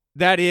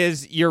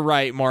You're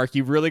right, Mark.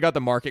 You've really got the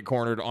market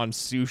cornered on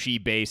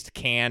sushi-based,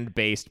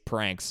 canned-based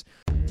pranks.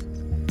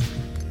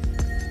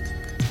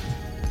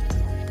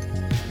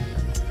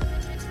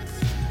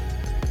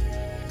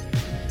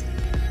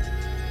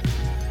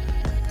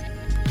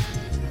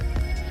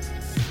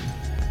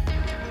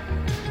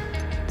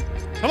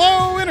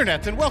 Hello,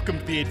 Internet, and welcome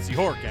to the ADC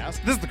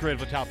Horrorcast. This is the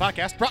Creatively Talent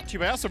Podcast, brought to you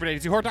by us over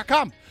at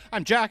ADCHorror.com.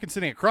 I'm Jack, and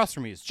sitting across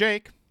from me is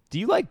Jake. Do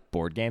you like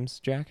board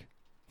games, Jack?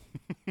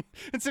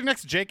 And sitting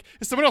next to Jake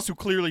is someone else who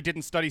clearly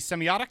didn't study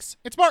semiotics.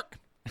 It's Mark.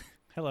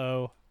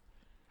 Hello.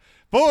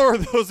 For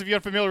those of you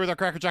unfamiliar with our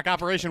Cracker Jack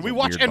operation, we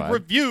watch and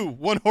review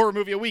one horror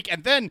movie a week,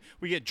 and then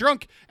we get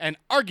drunk and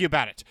argue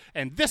about it.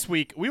 And this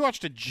week, we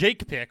watched a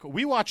Jake pick.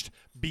 We watched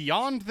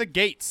Beyond the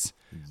Gates.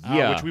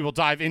 Which we will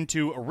dive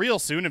into real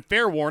soon. And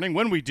fair warning,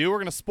 when we do, we're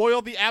going to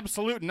spoil the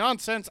absolute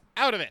nonsense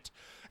out of it.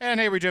 And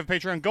hey, we do have a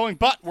Patreon going,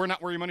 but we're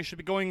not where your money should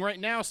be going right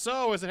now.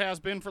 So, as it has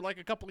been for like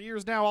a couple of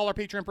years now, all our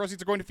Patreon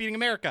proceeds are going to Feeding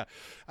America.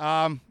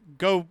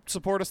 Go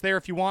support us there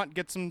if you want.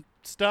 Get some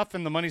stuff,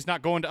 and the money's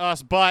not going to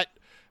us. But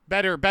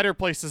better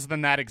places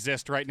than that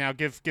exist right now.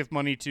 Give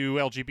money to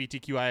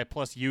LGBTQIA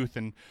plus youth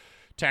in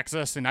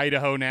Texas and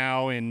Idaho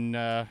now, and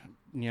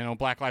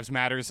Black Lives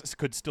Matters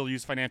could still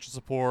use financial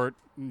support.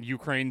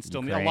 Ukraine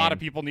still need a lot of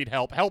people need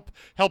help. Help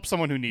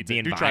someone who needs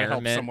it. Do try to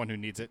help someone who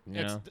needs it.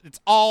 It's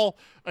all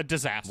a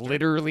disaster.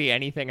 Literally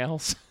anything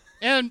else.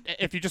 And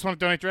if you just want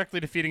to donate directly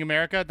to Feeding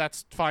America,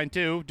 that's fine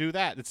too. Do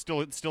that. It's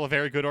still a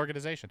very good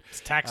organization.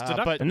 It's tax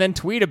deductible. And then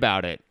tweet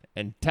about it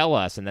and tell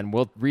us, and then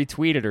we'll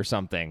retweet it or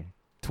something.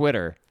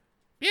 Twitter.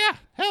 Yeah,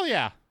 hell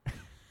yeah.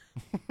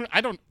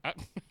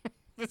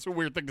 That's a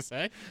weird thing to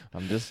say.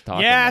 I'm just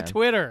talking. Yeah, man.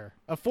 Twitter.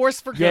 A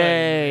force for good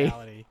Yay. in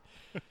reality.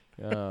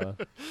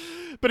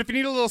 But if you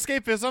need a little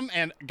escapism,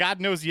 and God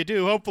knows you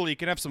do, hopefully you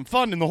can have some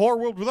fun in the horror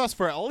world with us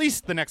for at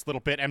least the next little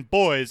bit. And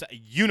boys,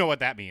 you know what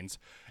that means.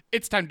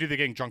 It's time to do the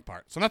getting drunk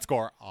part. So let's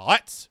score.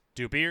 Let's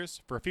do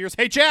beers for fears.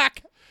 Hey,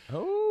 Jack.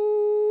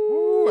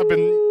 Oh, I've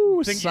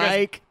been thinking psych.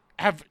 you guys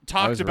have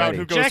talked about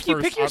who goes Jack, first. you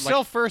pick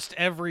yourself first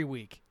every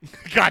week.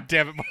 God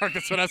damn it, Mark.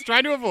 That's what I was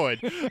trying to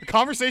avoid. A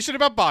conversation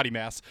about body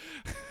mass.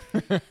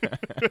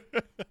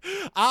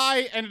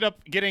 I ended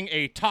up getting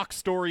a Talk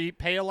Story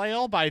Pale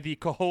Ale by the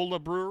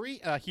Kohola Brewery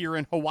here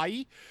in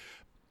Hawaii.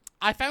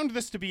 I found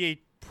this to be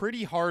a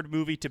pretty hard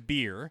movie to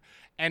beer,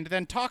 and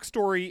then Talk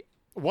Story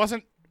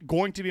wasn't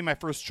going to be my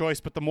first choice,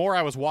 but the more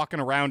I was walking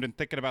around and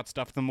thinking about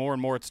stuff, the more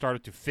and more it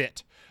started to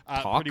fit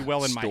pretty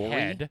well in my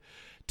head.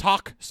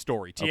 Talk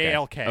Story,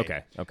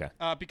 T-A-L-K. Okay.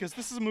 Because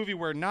this is a movie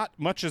where not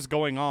much is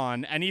going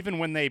on, and even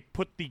when they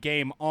put the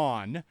game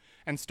on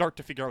and start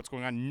to figure out what's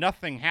going on,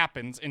 nothing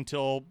happens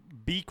until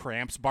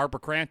B-Cramps, Barbara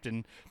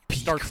Crampton,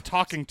 starts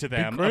talking to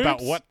them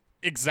about what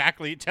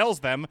exactly tells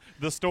them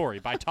the story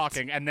by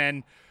talking, and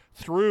then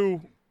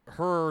through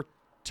her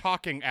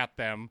talking at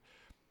them,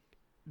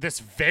 this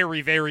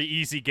very, very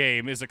easy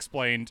game is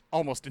explained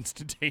almost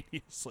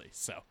instantaneously.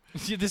 So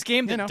this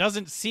game that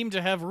doesn't seem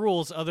to have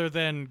rules other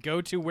than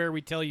go to where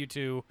we tell you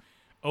to,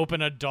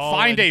 open a doll,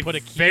 find and a put a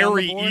key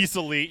very on the board.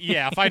 easily,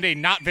 find a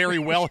not very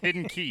well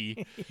hidden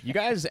key. You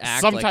guys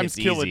act sometimes like it's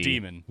kill easy. a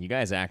demon. You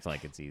guys act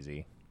like it's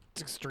easy.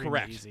 It's extremely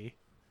Correct. easy.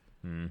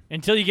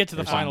 Until you get to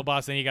the There's final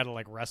boss, then you got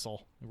to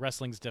wrestle.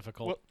 Wrestling's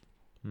difficult. Well,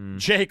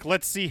 Jake,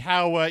 let's see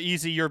how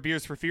easy your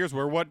beers for fears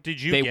were. What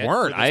did you They get?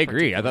 weren't. for this I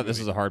agree. I particular thought this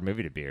movie? was a hard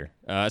movie to beer.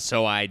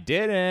 So I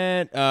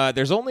didn't.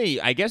 There's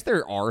only, I guess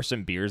there are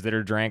some beers that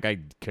are drank. I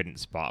couldn't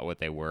spot what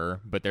they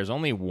were, but there's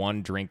only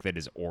one drink that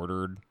is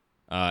ordered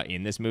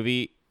in this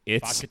movie.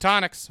 It's Vodka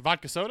tonics,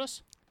 vodka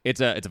sodas. It's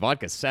a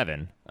vodka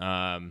 7,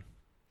 and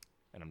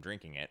I'm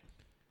drinking it.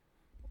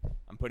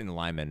 I'm putting the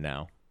lime in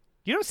now.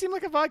 You don't seem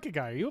like a vodka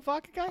guy. Are you a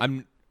vodka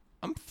guy?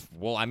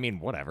 Well, I mean,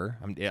 whatever.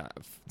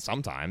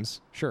 Sometimes,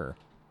 sure.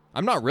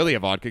 I'm not really a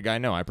vodka guy.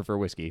 No, I prefer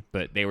whiskey.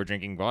 But they were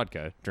drinking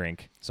vodka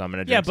drink, so I'm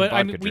gonna drink some but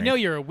vodka we know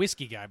you're a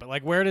whiskey guy.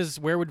 But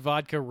where would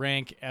vodka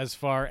rank as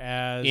far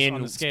as in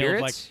on the scale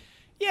spirits? of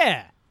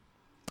yeah?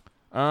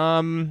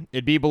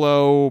 It'd be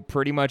below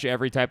pretty much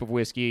every type of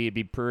whiskey. It'd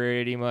be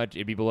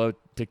below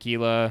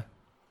tequila.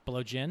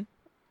 Below gin?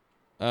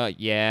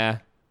 Yeah.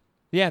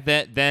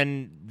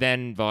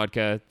 Then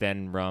vodka,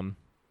 then rum.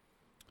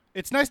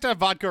 It's nice to have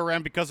vodka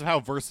around because of how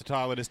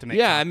versatile it is to make.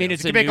 Yeah, cocktails. I mean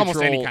it's you a can make neutral,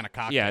 almost any kind of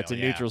cocktail. Yeah, it's a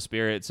neutral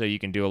spirit, so you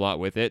can do a lot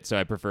with it. So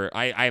I prefer.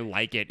 I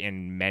like it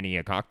in many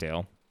a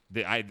cocktail.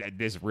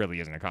 This really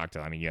isn't a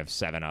cocktail. I mean, you have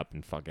 7-Up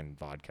and fucking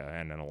vodka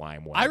and then a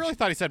lime wedge. I really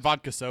thought he said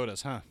vodka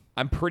sodas, huh?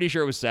 I'm pretty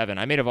sure it was 7.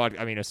 I made a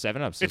vodka. I mean, a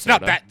 7-Up. It's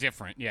not that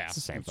different. Yeah, It's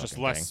the same. It's just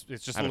fucking less. thing.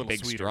 It's just I a have little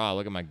big sweeter. straw.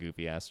 Look at my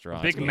goofy ass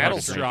straw. Big It's gonna be metal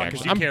hard to drink, straw, 'cause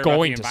actually. you I'm care about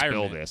going the to spill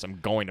environment. this. I'm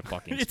going to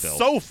fucking It's spill.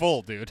 so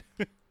full, dude.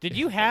 Did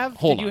you have?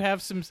 Hold did you on.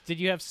 have some? Did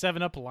you have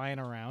 7-Up lying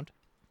around,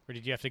 or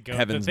did you have to go?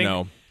 Heavens, the thing,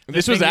 no. The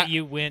This thing was that at-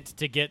 you went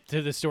to get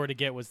to the store to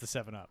get was the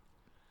 7-Up.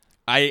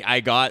 I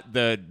got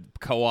the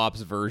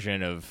co-op's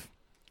version of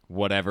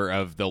whatever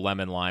of the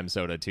lemon lime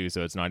soda too,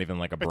 so it's not even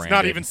like a brand. It's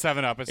not even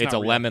 7-Up. It's It's not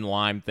a real. lemon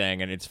lime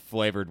thing, and it's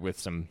flavored with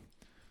some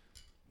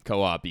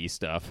co-op-y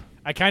stuff.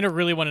 I kind of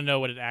really want to know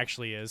what it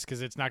actually is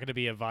because it's not going to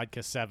be a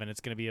vodka 7. It's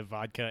going to be a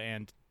vodka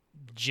and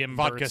Jim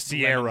Vodka Burt's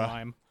Sierra. lemon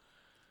lime.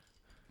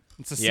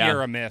 It's a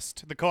Sierra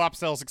Mist. The co-op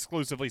sells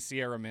exclusively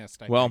Sierra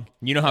Mist. I think.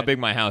 You know how big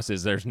my house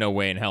is. There's no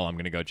way in hell I'm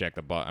going to go check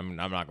the I'm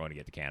not going to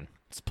get the can.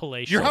 It's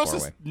palatial. Your house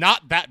is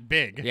not that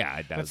big.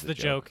 Yeah, That's the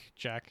joke,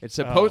 Jack. It's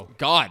supposed.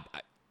 God.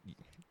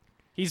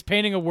 He's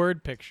painting a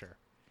word picture.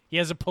 He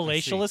has a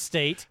palatial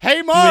estate. Hey,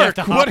 He would Mark, have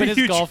to hop what in are his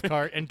you golf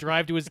cart and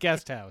drive to his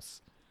guest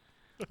house.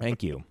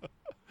 Thank you.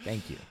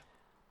 Thank you.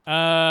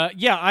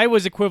 Yeah, I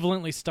was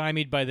equivalently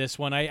stymied by this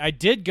one. I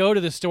did go to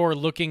the store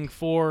looking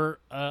for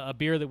a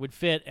beer that would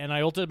fit, and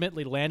I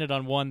ultimately landed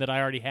on one that I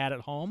already had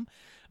at home.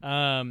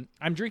 I'm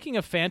drinking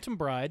a Phantom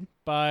Bride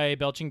by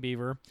Belching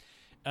Beaver.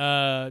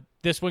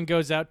 This one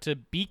goes out to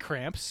B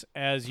Cramps,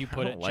 as you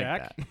put it, like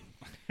Jack. That.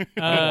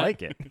 I don't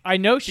like it. I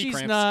know she's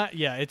cramps. not.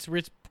 Yeah, it's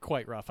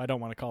quite rough. I don't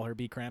want to call her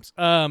B Cramps.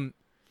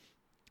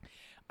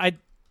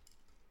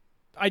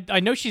 I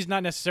know she's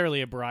not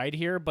necessarily a bride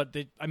here, but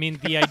the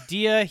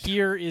idea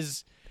here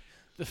is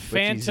the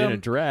Phantom. But she's in a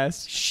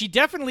dress. She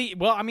definitely.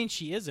 Well, I mean,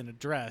 she is in a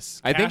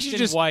dress. I think Cast she's in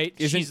just white.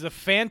 isn't- She's the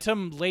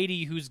Phantom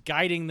lady who's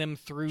guiding them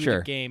through Sure.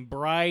 the game.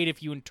 Bride,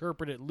 if you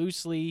interpret it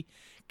loosely,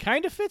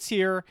 kind of fits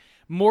here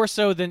more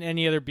so than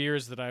any other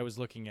beers that I was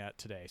looking at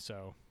today.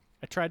 So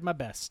I tried my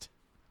best.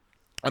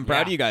 I'm proud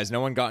Yeah. of you guys.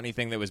 No one got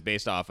anything that was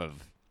based off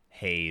of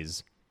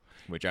Haze,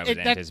 which I was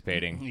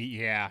anticipating.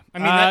 Yeah. I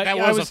mean,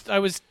 that I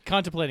was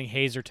contemplating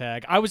Hazer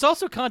Tag. I was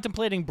also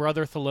contemplating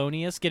Brother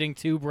Thelonious, getting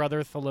two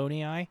Brother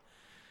Thelonii,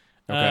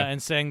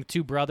 and saying the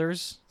two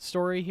brothers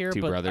story here. Two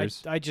but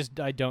brothers. I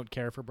don't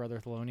care for Brother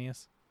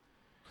Thelonious.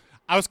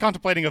 I was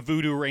contemplating a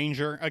Voodoo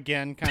Ranger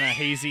again, kind of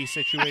hazy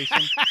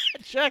situation.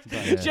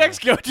 Jack's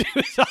go-to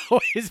is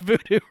always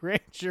Voodoo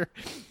Ranger.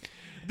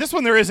 This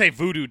one there is a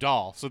voodoo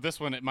doll, so this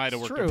one it might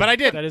have worked. true. But I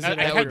did. That is- I,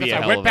 that I, would be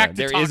I a went back to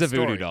There Talk's is a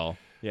voodoo story. doll.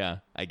 Yeah,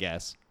 I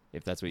guess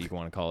if that's what you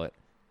want to call it.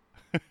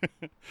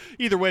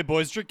 Either way,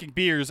 boys, drinking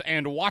beers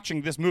and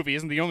watching this movie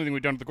isn't the only thing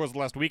we've done over the course of the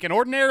last week. And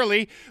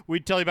ordinarily,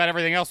 we'd tell you about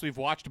everything else we've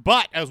watched.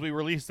 But as we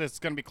release this, it's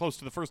going to be close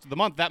to the first of the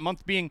month, that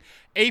month being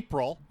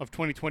April of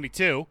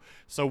 2022.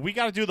 So we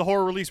got to do the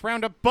horror release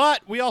roundup.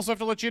 But we also have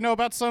to let you know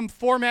about some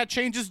format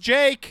changes.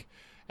 Jake,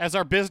 as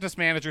our business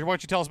manager, why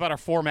don't you tell us about our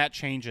format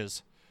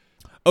changes?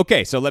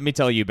 Okay, so let me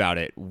tell you about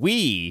it.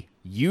 We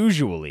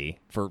usually,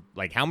 for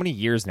like how many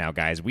years now,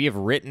 guys, we have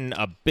written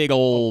a big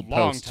old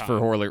long post time. for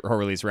horror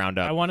release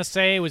roundup. I want to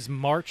say it was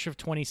March of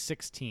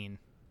 2016.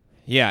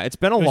 Yeah, it's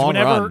been a It was long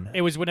whenever run.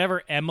 it was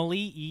whenever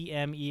Emily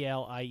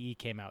Emelie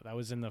came out. That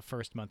was in the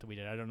first month that we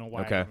did. I don't know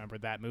why Okay. I remember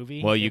that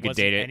movie. Well, you It could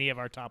wasn't date it. Any of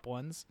our top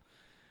ones.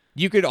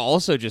 You could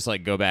also just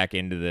like go back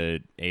into the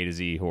A to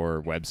Z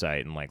horror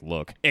website and like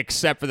look,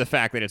 except for the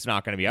fact that it's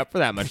not going to be up for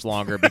that much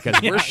longer because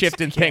we're Yes,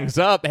 shifting yeah. things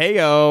up.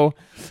 Heyo,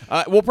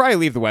 we'll probably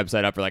leave the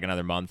website up for like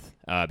another month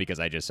because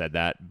I just said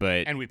that.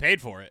 But And we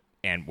paid for it.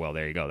 and well,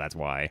 there you go. That's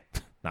why,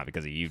 not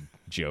because of you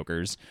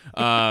jokers.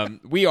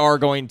 We are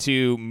going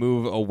to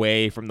move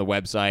away from the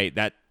website.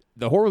 That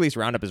the horror release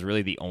roundup is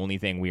really the only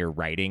thing we are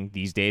writing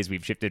these days.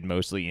 We've shifted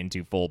mostly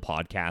into full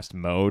podcast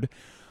mode.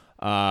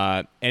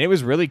 And it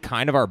was really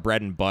kind of our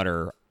bread and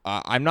butter.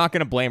 I'm not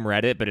going to blame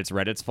Reddit, but it's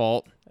Reddit's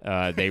fault.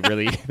 They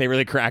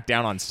really cracked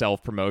down on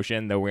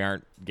self-promotion, though we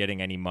aren't getting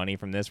any money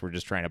from this. We're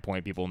just trying to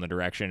point people in the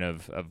direction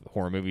of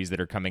horror movies that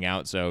are coming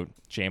out. So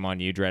shame on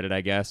you, Reddit, I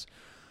guess.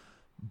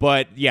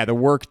 But yeah, the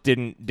work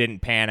didn't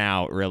pan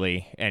out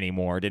really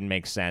anymore. Didn't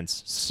make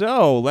sense.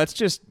 So let's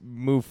just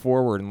move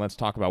forward and let's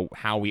talk about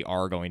how we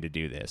are going to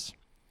do this.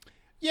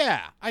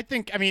 Yeah, I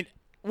mean,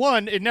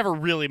 one, it never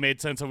really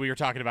made sense when we were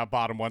talking about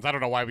bottom ones. I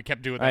don't know why we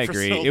kept doing that I for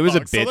agree. so It was a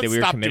long. So bit that let's we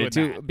were stop committed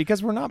doing to that.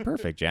 because we're not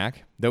perfect,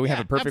 Jack. Though we have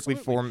a perfectly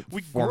absolutely.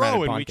 We formatted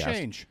grow and podcast. we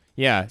change.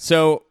 Yeah.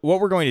 So what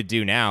we're going to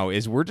do now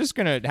is we're just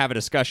going to have a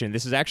discussion.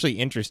 This is actually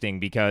interesting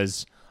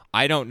because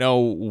I don't know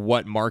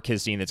what Mark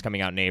has seen that's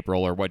coming out in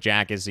April or what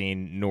Jack has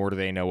seen, nor do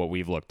they know what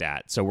we've looked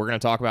at. So we're going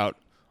to talk about,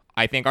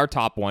 I think our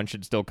top one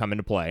should still come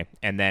into play,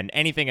 and then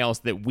anything else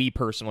that we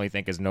personally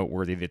think is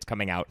noteworthy that's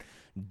coming out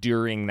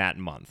during that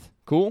month.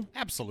 Cool?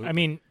 Absolutely. I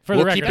mean, for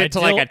We'll the keep record, it to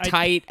like a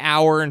tight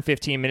hour and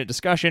 15-minute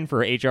discussion for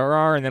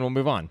HRR, and then we'll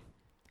move on.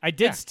 I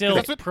did still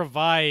that's what-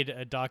 provide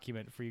a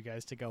document for you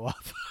guys to go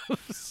off of.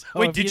 So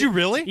Wait, if did you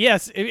really?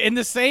 Yes, in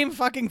the same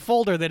fucking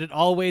folder that it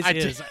always I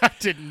is.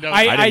 didn't know.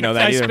 I didn't know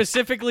that I either.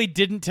 specifically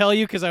didn't tell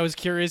you because I was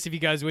curious if you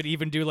guys would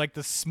even do like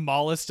the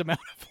smallest amount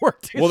of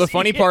work. To Well, the see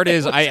funny if part it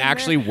is was I in there.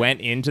 actually went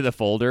into the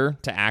folder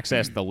to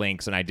access the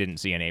links, and I didn't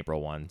see an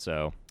April one.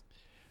 So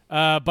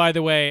By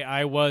the way,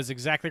 I was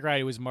exactly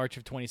right. It was March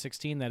of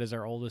 2016. That is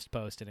our oldest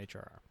post in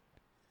HRR.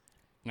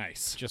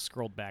 Nice. Just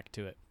scrolled back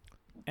to it.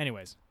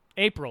 Anyways,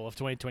 April of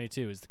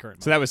 2022 is the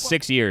current. So that was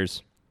 6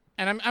 years.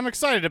 And I'm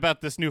excited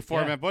about this new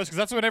format, Yeah. boys, because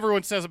that's what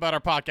everyone says about our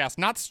podcast.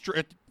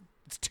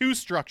 It's too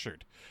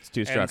structured. It's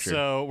too structured. And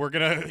so we're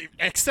going to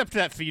accept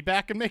that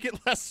feedback and make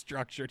it less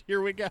structured.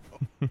 Here we go.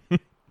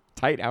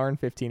 Tight hour and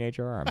 15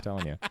 HRR, I'm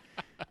telling you.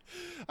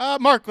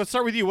 Mark, let's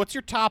start with you. What's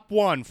your top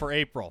one for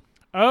April?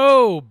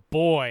 Oh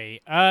boy,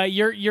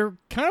 you're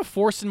kind of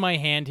forcing my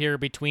hand here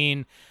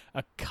between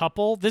a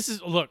couple. This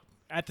is look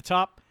at the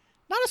top,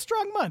 not a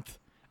strong month.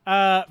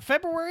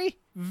 February,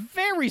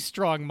 very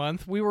strong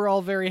month. We were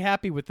all very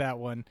happy with that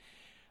one.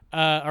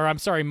 Or I'm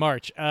sorry,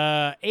 March. April.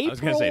 I was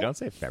gonna say, don't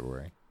say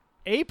February.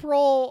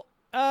 April.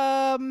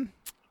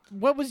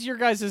 What was your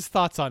guys'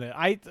 thoughts on it?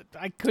 I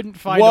couldn't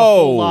find a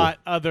whole lot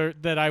other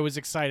that I was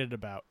excited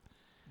about.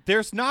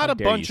 There's not a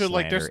bunch of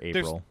like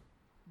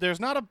there's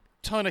not a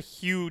ton of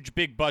huge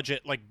big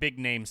budget like big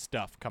name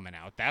stuff coming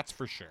out. That's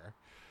for sure.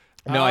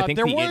 No, I think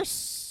there were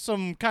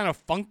some kind of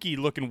funky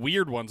looking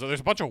weird ones.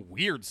 There's a bunch of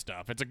weird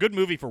stuff. It's a good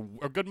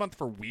month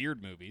for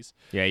weird movies.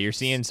 Yeah, you're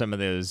seeing some of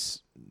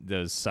those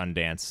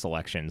Sundance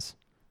selections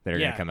that are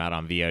going to come out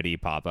on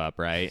VOD pop up,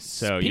 right?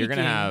 So you're going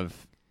to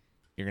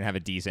have a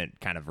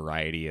decent kind of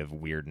variety of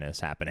weirdness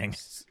happening.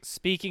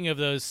 Speaking of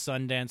those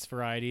Sundance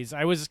varieties,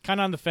 I was kind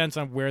of on the fence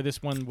on where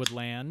this one would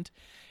land,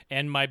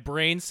 and my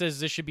brain says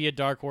this should be a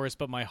dark horse,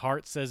 but my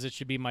heart says it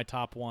should be my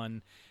top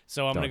one.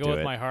 So I'm going to go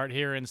with my heart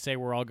here and say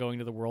we're all going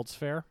to the World's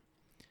Fair.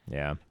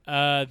 Yeah.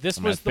 This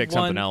I'm was the pick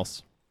one. Something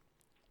else.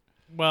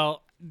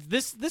 Well,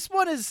 this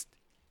one is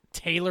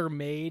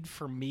tailor-made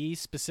for me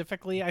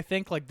specifically. I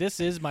think like this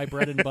is my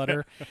bread and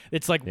butter.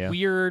 It's like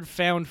weird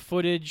found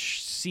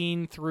footage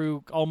seen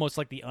through almost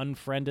like the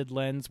Unfriended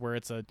lens, where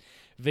it's a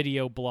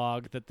video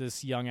blog that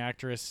this young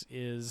actress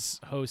is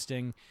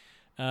hosting.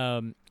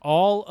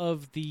 All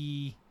of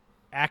the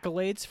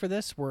accolades for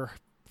this were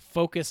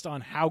focused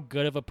on how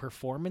good of a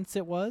performance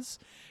it was.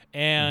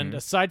 And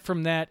aside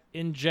from that,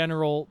 in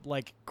general,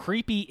 like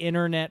creepy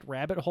internet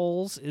rabbit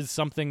holes is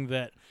something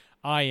that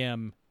I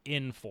am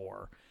in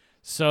for.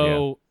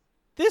 So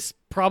this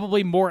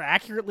probably more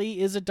accurately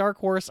is a dark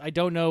horse. I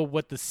don't know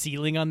what the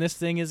ceiling on this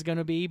thing is going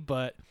to be,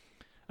 but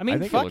I mean,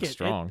 think fuck it looks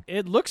strong.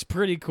 It looks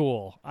pretty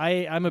cool.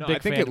 I'm a big fan. I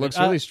think it looks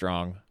really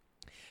strong.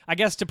 I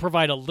guess to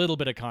provide a little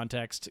bit of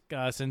context,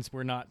 since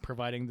we're not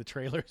providing the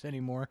trailers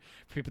anymore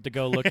for people to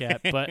go look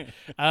at, but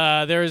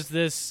there's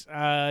this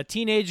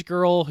teenage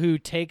girl who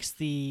takes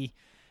the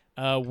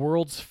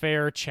World's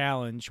Fair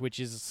Challenge, which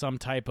is some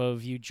type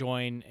of you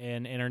join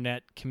an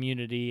internet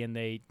community and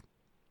they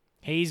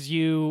haze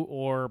you,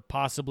 or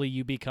possibly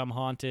you become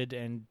haunted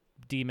and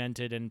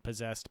demented and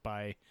possessed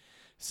by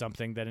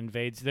something that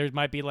invades. There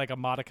might be like a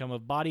modicum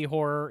of body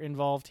horror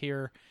involved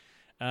here.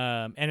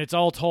 And it's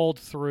all told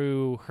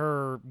through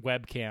her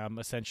webcam,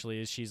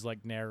 essentially, as she's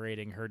like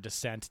narrating her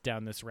descent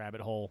down this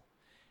rabbit hole,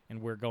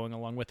 and we're going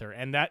along with her.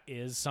 And that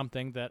is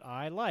something that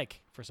I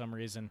like for some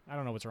reason. I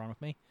don't know what's wrong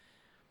with me.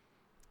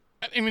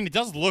 I mean, it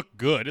does look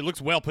good. It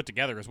looks well put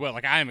together as well.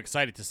 Like, I am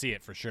excited to see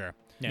it for sure.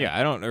 Yeah,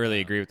 I don't really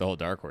agree with the whole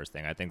Dark Horse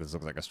thing. I think this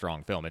looks like a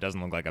strong film. It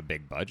doesn't look like a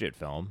big budget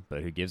film,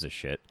 but who gives a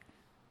shit?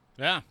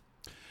 Yeah.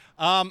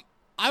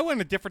 I went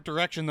a different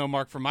direction, though,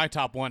 Mark, for my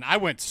top one. I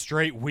went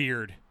straight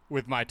weird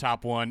with my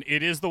top one.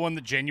 It is the one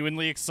that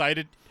genuinely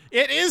excited.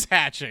 It is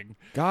Hatching.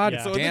 God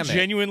so damn it.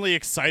 Genuinely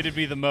excited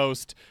me the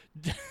most.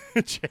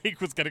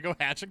 Jake was going to go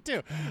Hatching,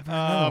 too.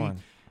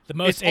 The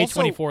most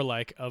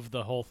A24-like of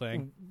the whole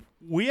thing.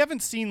 We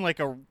haven't seen like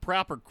a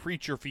proper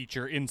creature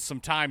feature in some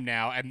time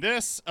now, and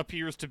this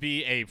appears to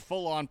be a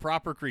full-on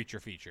proper creature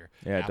feature.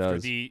 Yeah, it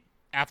does.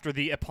 After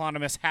the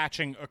eponymous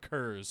hatching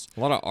occurs. A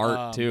lot of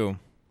art, too.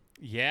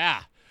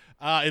 Yeah.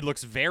 It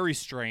looks very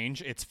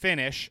strange. It's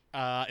Finnish.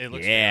 It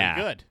looks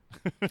very good.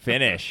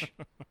 Finnish.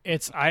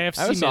 It's IFC I have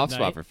a soft Midnight.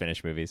 spot for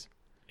Finnish movies.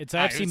 It's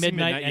IFC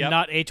Midnight and yep.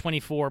 not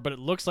A24, but it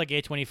looks like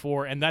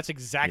A24, and that's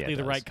exactly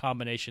the right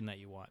combination that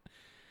you want.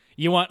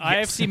 You want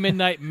IFC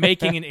Midnight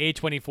making an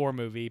A24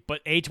 movie,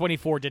 but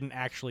A24 didn't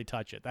actually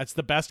touch it. That's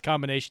the best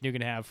combination you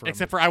can have for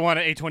Except for I want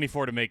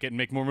A24 to make it and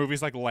make more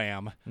movies like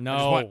Lamb.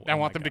 No. I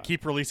want them to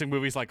keep releasing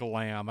movies like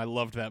Lamb. I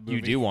loved that movie.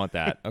 You do want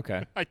that.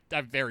 Okay. I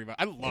very much.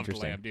 I loved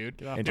Lamb,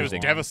 dude. It was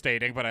Interesting.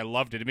 devastating, but I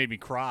loved it. It made me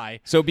cry.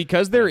 So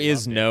because there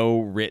is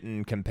no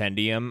written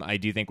compendium, I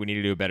do think we need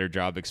to do a better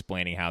job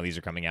explaining how these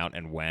are coming out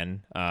and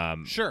when.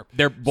 Sure.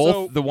 They're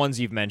both the ones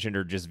you've mentioned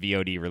are just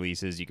VOD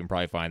releases. You can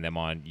probably find them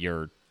on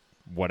your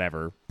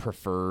whatever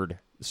preferred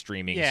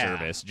streaming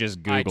service.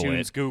 Just Google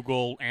iTunes, it.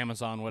 Google,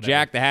 Amazon, whatever.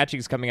 Jack, the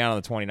Hatching's coming out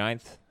on the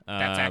 29th.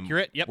 That's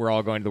accurate. Yep. We're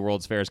all going to the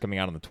World's Fair is coming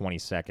out on the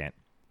 22nd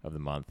of the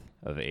month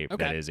of April.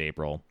 Okay. That is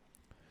April.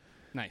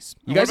 Nice.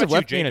 You guys have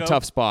left me in a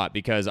tough spot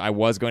because I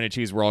was going to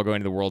choose We're All Going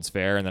to the World's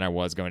Fair, and then I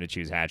was going to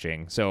choose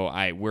Hatching. So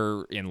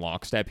we're in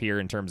lockstep here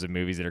in terms of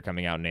movies that are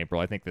coming out in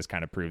April. I think this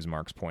kind of proves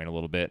Mark's point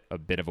a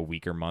bit of a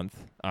weaker month.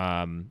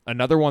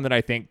 Another one that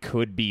I think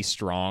could be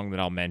strong that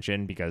I'll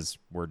mention because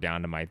we're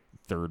down to my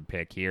third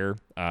pick here.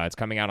 It's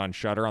coming out on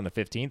Shudder on the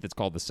 15th. It's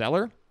called The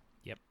Cellar.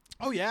 Yep.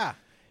 Oh, yeah.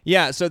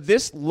 Yeah, so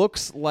this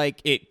looks like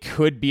it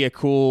could be a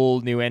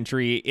cool new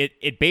entry.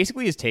 It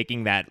basically is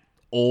taking that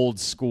old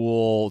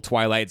school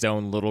Twilight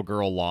Zone little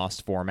girl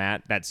lost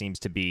format. That seems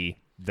to be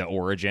the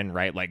origin,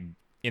 right? Like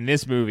in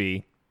this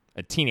movie,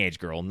 a teenage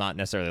girl, not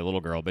necessarily a little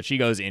girl, but she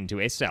goes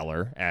into a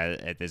cellar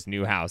at this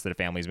new house that a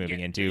family's moving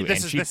into.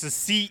 This is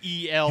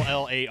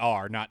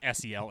CELLAR, not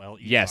SELLER.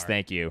 Yes,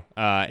 thank you.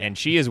 And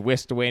she is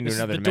whisked away into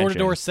another dimension.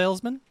 Door-to-door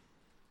salesman?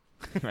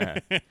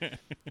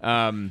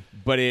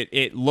 But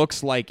it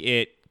looks like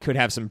it could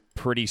have some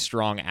pretty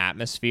strong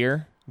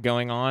atmosphere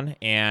going on,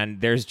 and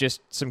there's just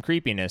some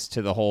creepiness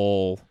to the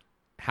whole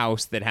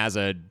house that has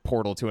a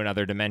portal to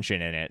another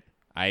dimension in it.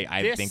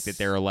 I think that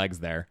there are legs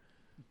there.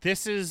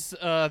 This is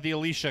the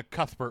Alicia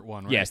Cuthbert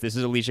one, right? Yes, this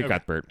is Alicia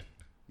Cuthbert.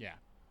 Yeah.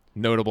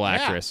 Notable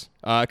actress.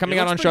 Coming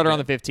out on pretty Shudder good.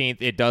 on the 15th.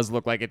 It does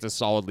look like it's a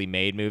solidly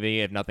made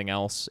movie, if nothing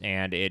else,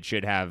 and it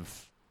should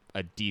have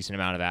a decent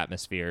amount of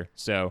atmosphere.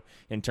 So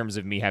in terms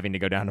of me having to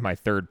go down to my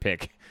third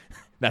pick,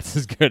 that's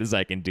as good as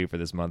I can do for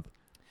this month.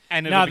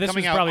 And No, it'll be this was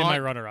coming out probably on, my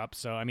runner-up.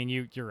 So I mean,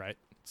 you're right.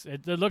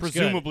 It looks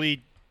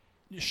presumably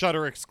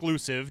Shudder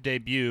exclusive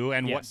debut.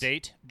 And what Yes.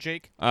 date,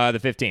 Jake? The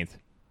 15th.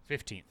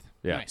 15th.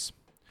 Yeah. Nice.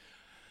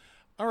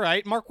 All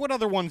right, Mark, what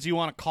other ones do you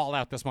want to call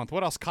out this month?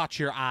 What else caught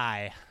your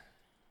eye?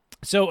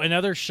 good. So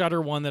another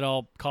Shudder one that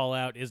I'll call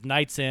out is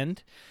Night's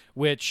End,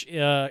 which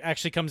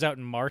actually comes out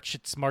in March.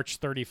 It's March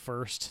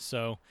 31st.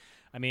 So,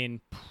 I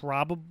mean,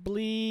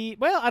 probably.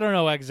 Well, I don't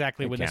know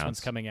exactly when this one's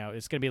counts. coming out.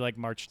 It's going to be like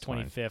March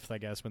fine. 25th, I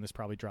guess, when this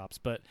probably drops.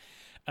 But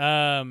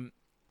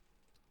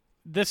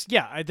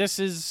this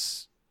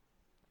is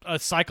a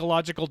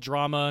psychological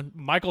drama.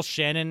 Michael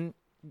Shannon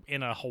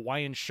in a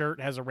Hawaiian shirt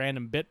has a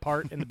random bit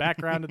part in the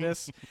background of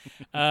this.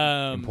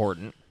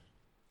 Important.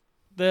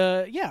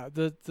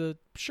 The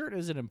shirt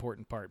is an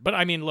important part. But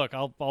I mean, look,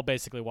 I'll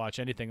basically watch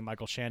anything that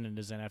Michael Shannon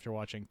is in after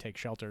watching Take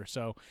Shelter.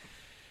 So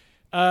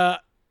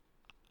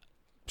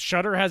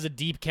Shudder has a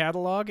deep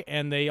catalog,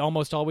 and they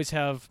almost always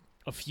have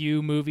a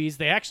few movies.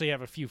 They actually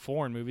have a few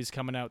foreign movies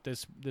coming out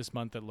this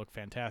month that look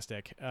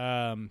fantastic.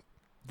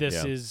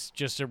 This is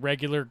just a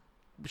regular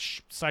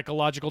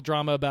psychological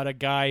drama about a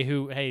guy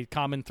who, hey,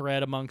 common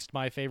thread amongst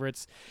my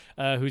favorites,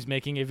 who's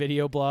making a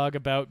video blog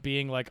about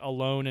being like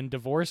alone and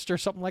divorced or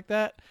something like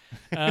that.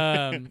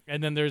 And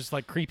then there's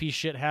like creepy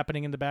shit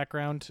happening in the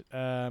background,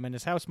 and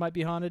his house might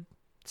be haunted.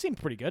 Seemed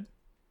pretty good.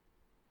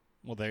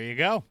 Well, there you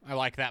go. I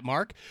like that,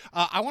 Mark.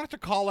 I wanted to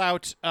call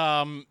out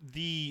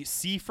the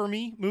See For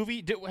Me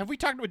movie. Did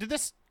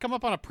this come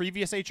up on a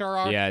previous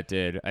HRR? Yeah, it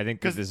did. I think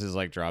that this is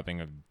like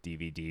dropping a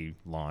DVD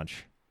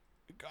launch.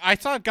 I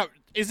saw it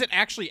is it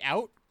actually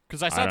out?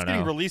 Because I saw I it's don't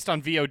getting know. released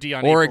on VOD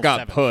on Or April it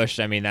got 7th. pushed.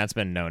 I mean, that's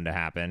been known to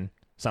happen.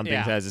 Something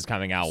Yeah. says it's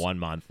coming out 1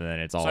 month, and then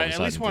it's all So of I a at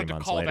sudden least 3 wanted to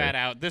months call later. that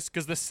out.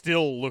 Because this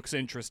still looks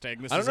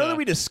interesting. This I don't is know that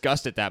we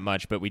discussed it that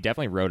much, but we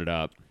definitely wrote it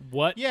up.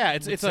 What? Yeah,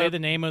 it's say a- the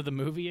name of the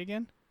movie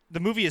again. The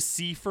movie is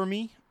See For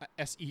Me,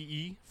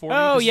 SEE for Me.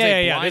 Oh This is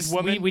a yeah. blind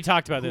woman We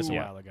talked about this a who-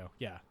 while ago.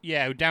 Yeah.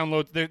 Yeah, who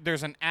downloads.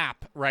 There's an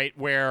app, right,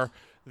 where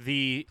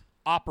the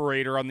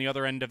operator on the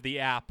other end of the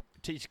app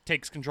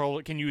takes control.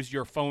 It can use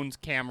your phone's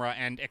camera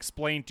and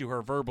explain to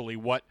her verbally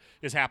what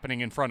is happening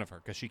in front of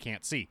her because she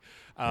can't see.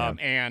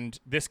 And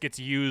this gets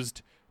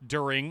used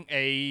during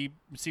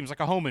seems like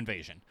a home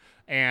invasion.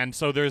 And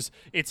so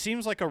it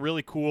seems like a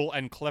really cool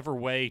and clever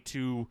way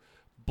to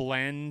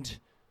blend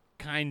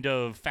kind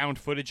of found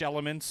footage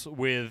elements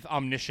with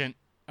omniscient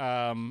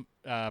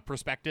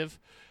perspective.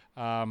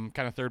 Kind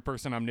of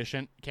third-person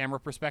omniscient camera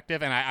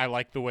perspective, and I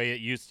like the way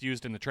it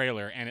used in the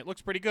trailer, and it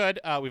looks pretty good.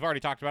 We've already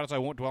talked about it, so I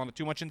won't dwell on it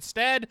too much.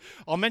 Instead,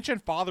 I'll mention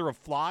Father of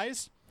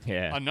Flies.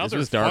 Yeah, Another this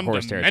was Dark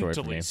Horse territory for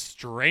fundamentally me.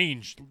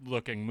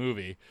 strange-looking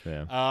movie.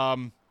 Yeah.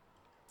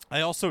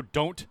 I also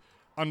don't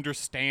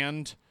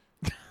understand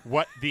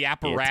what the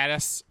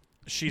apparatus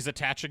she's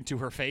attaching to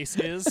her face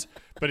is,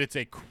 but it's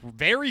a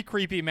very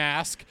creepy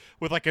mask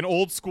with like an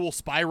old-school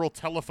spiral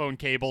telephone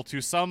cable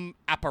to some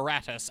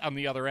apparatus on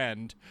the other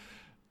end.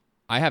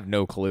 I have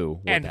no clue.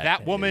 What And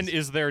that woman is.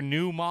 is their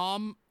new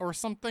mom or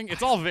something.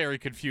 It's all very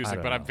confusing,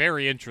 don't but I'm know.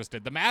 very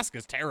interested. The mask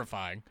is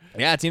terrifying.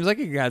 Yeah, it seems like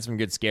it had some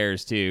good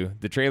scares too.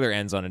 The trailer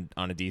ends on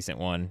a decent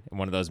one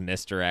of those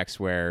misdirects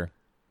where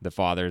the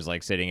father's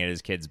like sitting at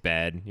his kid's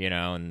bed,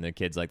 and the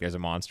kid's like, "There's a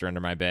monster under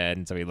my bed,"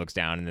 and so he looks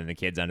down, and then the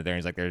kid's under there, and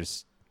he's like,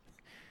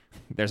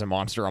 "There's a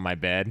monster on my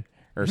bed,"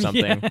 or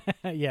something.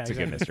 Yeah. It's a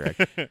good Exactly.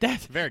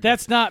 misdirect. Very good.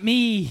 That's not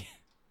me.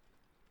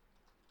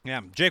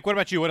 Yeah. Jake, what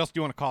about you? What else do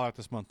you want to call out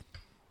this month?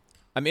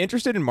 I'm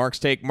interested in Mark's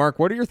take. Mark,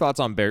 what are your thoughts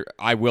on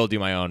I will do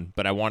my own,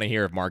 but I want to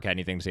hear if Mark had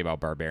anything to say about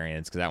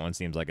Barbarians, because that one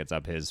seems like it's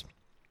up his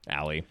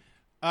alley.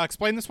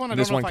 Explain this one. I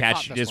This don't know one if I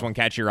caught this one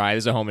catch your eye.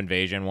 This is a home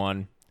invasion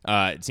one.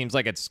 It seems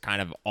like it's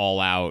kind of all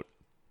out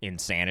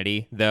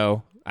insanity,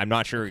 though. I'm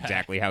not sure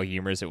exactly how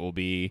humorous it will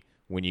be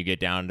when you get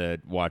down to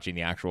watching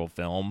the actual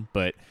film,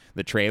 but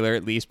the trailer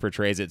at least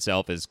portrays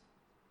itself as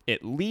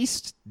at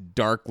least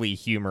darkly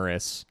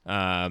humorous.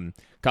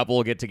 Couple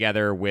will get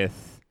together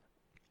with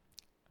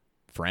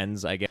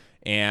friends, I guess,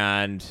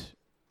 and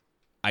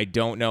I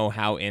don't know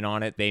how in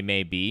on it they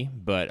may be,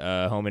 but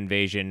home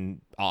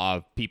invasion,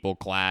 people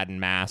clad in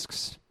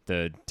masks,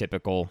 the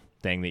typical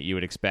thing that you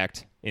would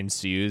expect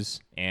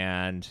ensues,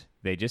 and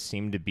they just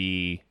seem to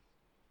be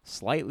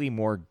slightly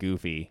more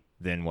goofy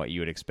than what you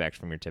would expect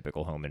from your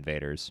typical home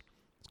invaders.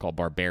 It's called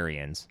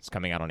Barbarians. It's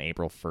coming out on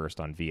April 1st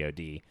on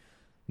VOD.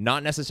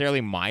 Not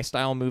necessarily my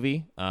style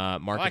movie.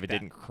 Mark, if it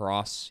didn't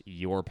cross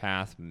your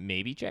path,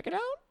 maybe check it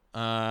out.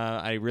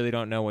 I really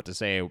don't know what to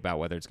say about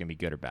whether it's going to be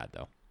good or bad,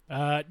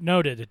 though.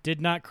 Noted. It did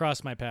not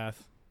cross my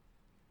path,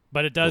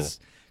 but it does.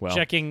 Cool.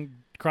 Well,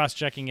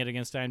 Cross-checking it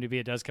against IMDb,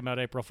 it does come out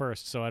April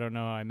 1st. So I don't know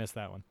how I missed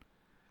that one.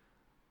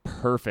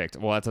 Perfect.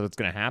 Well, that's what's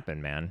going to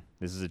happen, man.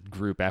 This is a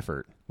group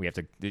effort. We have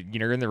to,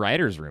 you're in the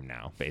writer's room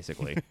now,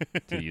 basically,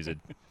 to use a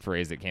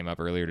phrase that came up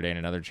earlier today in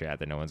another chat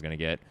that no one's going to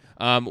get.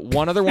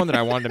 One other one that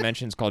I wanted to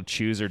mention is called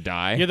Choose or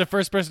Die. You're the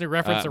first person to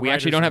reference we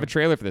actually don't have a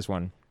trailer for this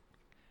one.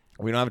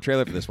 We don't have a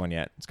trailer for this one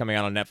yet. It's coming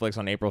out on Netflix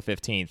on April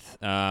 15th.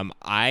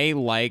 I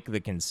like the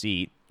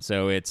conceit.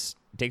 So it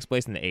takes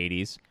place in the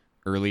 80s,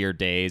 earlier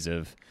days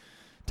of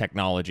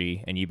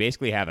technology, and you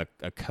basically have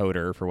a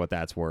coder, for what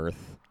that's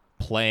worth,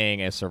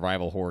 playing a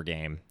survival horror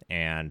game,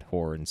 and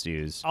horror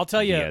ensues. I'll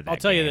tell you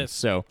this.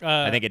 So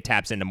I think it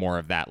taps into more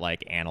of that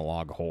like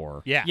analog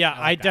horror. Yeah,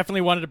 I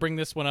definitely wanted to bring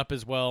this one up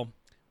as well.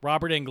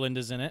 Robert Englund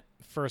is in it.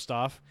 First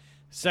off,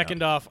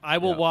 second off, I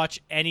will watch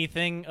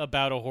anything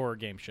about a horror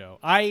game show.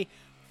 I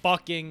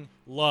fucking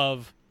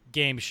love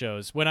game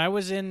shows. When I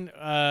was in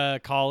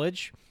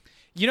college,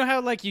 you know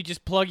how like you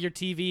just plug your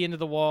TV into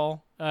the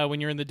wall when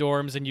you're in the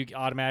dorms, and you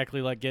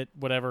automatically like get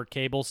whatever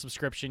cable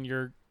subscription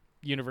your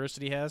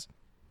university has.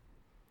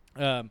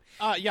 Yeah,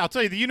 I'll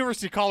tell you, the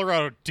University of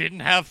Colorado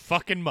didn't have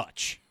fucking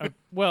much.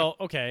 Well,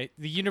 okay,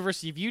 the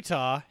University of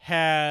Utah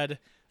had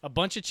a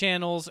bunch of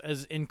channels,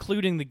 as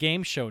including the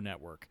Game Show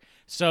Network.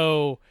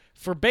 So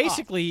for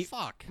basically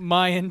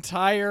my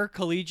entire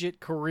collegiate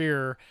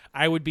career,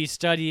 I would be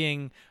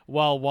studying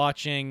while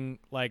watching,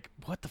 like,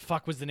 what the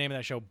fuck was the name of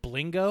that show?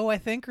 Blingo, I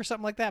think, or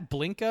something like that.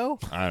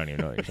 Blinko? I don't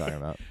even know what you're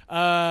talking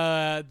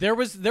about. There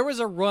was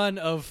a run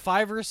of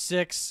 5 or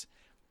 6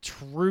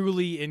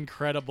 truly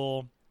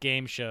incredible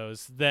game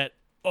shows that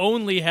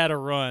only had a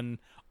run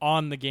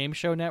on the Game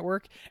Show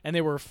Network, and they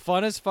were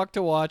fun as fuck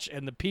to watch,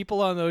 and the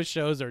people on those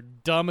shows are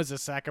dumb as a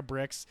sack of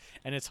bricks,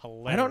 and it's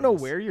hilarious. I don't know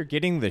where you're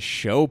getting the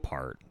show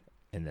part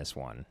in this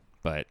one,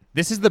 but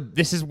this is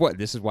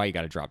why you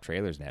got to drop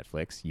trailers,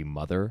 Netflix, you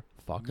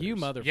motherfuckers. You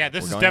motherfuckers. Yeah,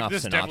 this is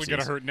definitely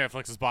going to hurt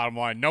Netflix's bottom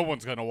line. No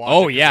one's going to watch it.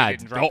 Oh yeah, they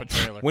didn't drop a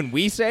trailer. When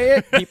we say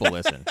it, people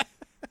listen.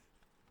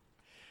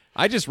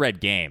 I just read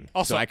game,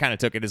 also, so I kind of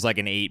took it as like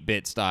an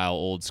 8-bit style,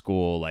 old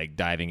school, like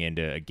diving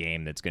into a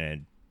game that's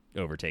going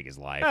to overtake his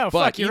life. Oh,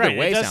 but fuck, you're either right.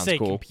 way, It does sounds say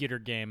cool. computer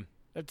game.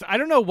 I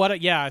don't know what.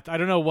 I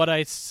don't know what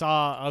I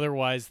saw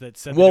otherwise that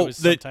said that it was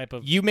some type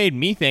of. You made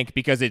me think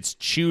because it's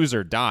choose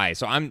or die.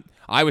 So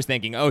I was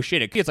thinking, oh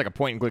shit, it's like a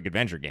point and click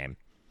adventure game.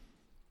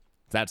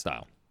 It's that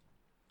style.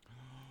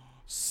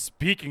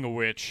 Speaking of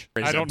which,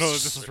 I don't know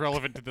if this is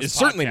relevant to this podcast,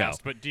 certainly no.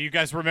 But do you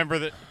guys remember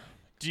that?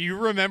 Do you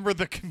remember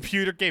the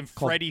computer game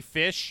Freddy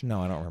Fish?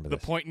 No, I don't remember the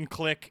this. point and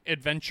click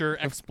adventure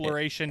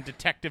exploration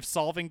detective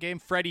solving game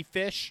Freddy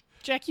Fish.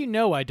 Jack, you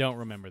know I don't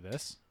remember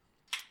this.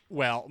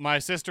 Well, my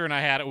sister and I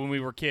had it when we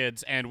were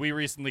kids, and we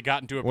recently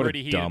got into a What a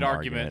pretty heated dumb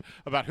argument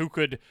about who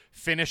could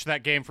finish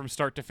that game from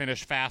start to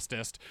finish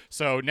fastest.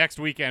 So next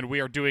weekend, we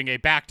are doing a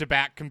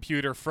back-to-back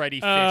computer Freddy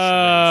Fish race.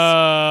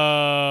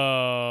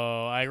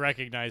 I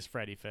recognize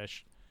Freddy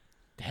Fish.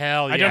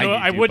 Hell yeah. I don't know.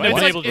 I wouldn't have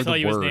been able to tell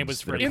you his words name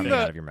was Freddy.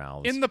 out of your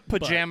mouths. In the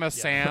Pajama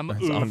Sam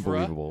That's oeuvre.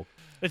 unbelievable.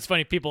 It's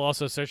funny. People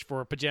also search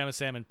for Pajama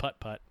Sam and Putt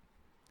Putt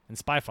and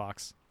Spy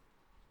Fox.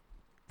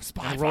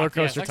 Spy Roller Fox,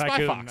 yeah, Coaster it's like Spy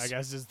Tycoon, Fox. I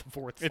guess, is the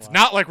fourth. It's slot.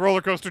 not like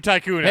Roller Coaster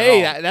Tycoon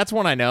Hey, at all. that's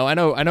one I know. I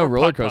know Or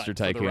Roller Putt-Putt, Coaster for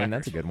the Tycoon.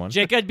 That's a record. good one.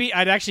 Jake,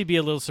 I'd actually be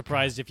a little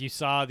surprised if you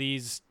saw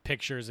these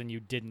pictures and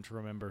you didn't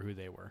remember who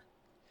they were.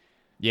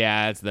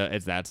 Yeah, it's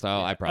that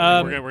style. I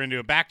probably We're gonna do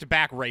a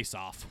back-to-back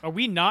race-off. Are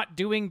we not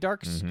doing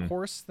Dark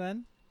Horse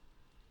then?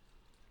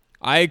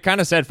 I kind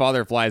of said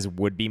Father of Flies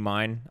would be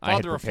mine. I had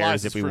Father of prepared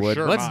Flies as if is we for would.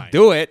 sure Let's mine.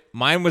 do it.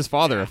 Mine was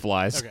Father of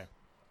Flies. Okay.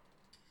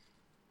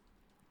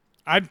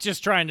 I'm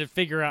just trying to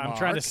figure out. I'm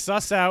trying to Mark?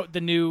 suss out the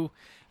new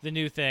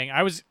thing.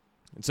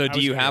 So do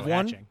you have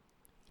one? Hatching,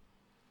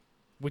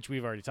 which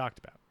we've already talked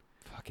about.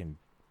 Fucking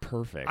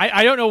perfect.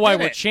 I don't know why Damn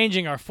we're it.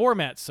 changing our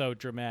format so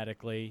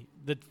dramatically.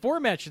 The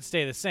format should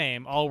stay the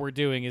same. All we're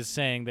doing is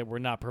saying that we're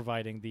not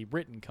providing the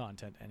written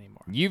content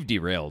anymore. You've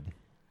derailed.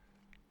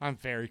 I'm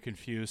very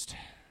confused.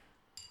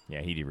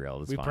 Yeah, he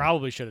derailed. It's We fine.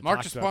 probably should have Mark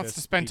talked just about wants this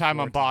to spend time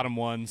on before. bottom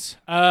ones.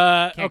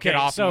 Okay, get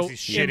off so unless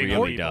he's He shitting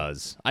on really people.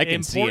 does. I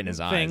can see it in his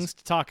important things eyes.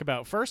 to talk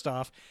about. First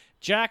off,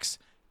 Jack's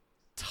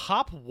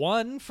top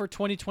 1 for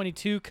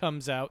 2022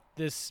 comes out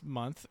this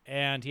month,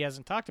 and he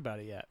hasn't talked about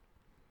it yet.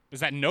 Is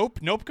that Nope?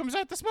 Nope comes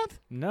out this month?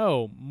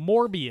 No,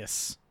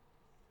 Morbius.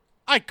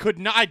 I could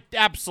not. I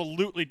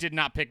absolutely did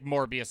not pick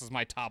Morbius as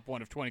my top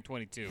 1 of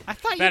 2022. I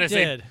thought That you is a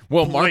did.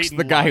 Well, Mark's the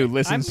blatant guy who lie.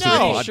 listens I'm to the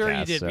pretty podcast. sure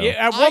you did. So. Yeah,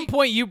 at one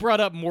point, you brought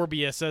up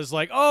Morbius as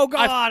like, oh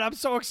god, I'm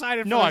so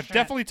excited. No, for I've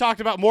definitely talked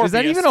about Morbius. Is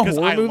that even a 'cause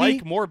horror I movie?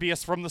 like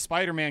Morbius from the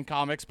Spider-Man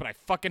comics, but I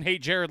fucking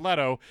hate Jared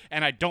Leto,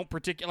 and I don't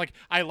particularly like.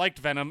 I liked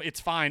Venom.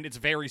 It's fine. It's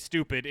very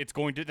stupid. It's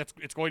going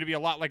to be a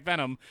lot like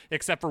Venom,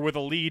 except for with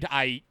a lead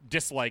I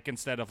dislike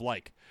instead of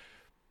like.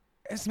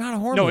 It's not a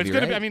horror No, movie, it's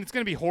gonna be. right? I mean, it's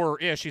gonna be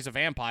horror-ish. He's a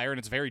vampire, and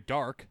it's very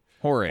dark.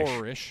 Horror-ish.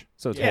 Horror-ish.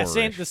 So it's Yeah,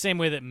 horror-ish. the same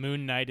way that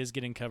Moon Knight is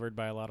getting covered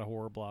by a lot of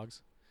horror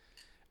blogs.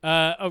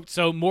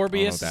 So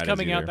Morbius is that is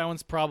coming out. either. That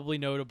one's probably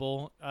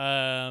notable.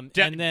 And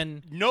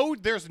then No,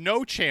 there's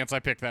no chance I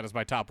pick that as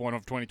my top 1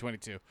 of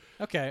 2022.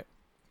 okay,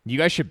 You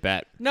guys should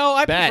bet. no,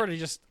 I Bet. prefer to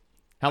just.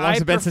 How long's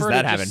I it been since prefer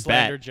that to happened? just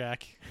slander Bet.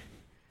 Jack.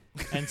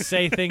 and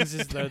say things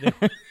as though they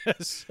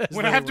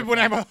when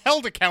I'm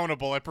held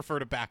accountable, I prefer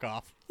to back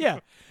off. Yeah.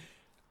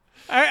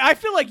 I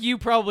feel like you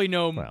probably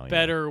know Well, yeah.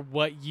 better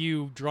what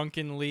you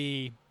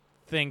drunkenly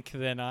think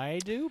than I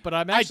do, but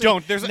I'm I actually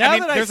don't. There's now a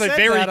that I very said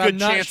that, I'm good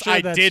not chance sure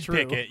I that's did true.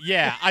 pick it.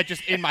 Yeah, I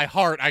just in my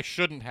heart I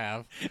shouldn't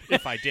have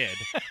if I did.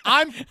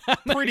 I'm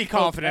pretty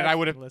confident I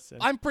would have. Listen.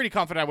 I'm pretty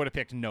confident I would have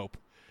picked Nope.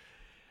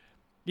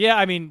 Yeah,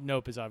 I mean,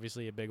 Nope is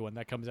obviously a big one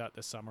that comes out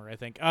this summer, I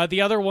think.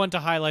 The other one to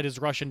highlight is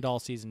Russian Doll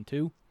Season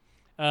 2.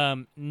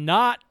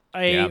 Not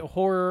a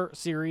horror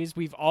series.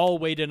 We've all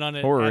weighed in on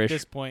it Horror-ish. at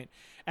this point.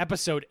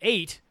 Episode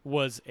 8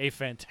 was a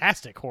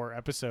fantastic horror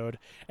episode,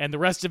 and the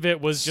rest of it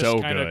was just So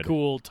kind of good.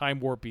 cool time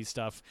warpy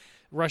stuff.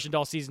 Russian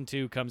Doll Season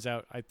 2 comes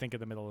out, I think, in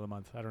the middle of the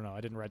month. I don't know. I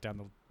didn't write down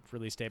the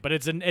release date, but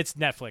it's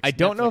Netflix. I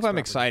don't know Netflix if I'm property.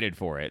 excited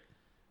for it.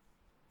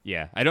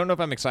 Yeah, I don't know if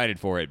I'm excited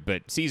for it,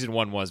 but season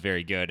 1 was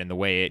very good, and the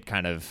way it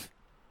kind of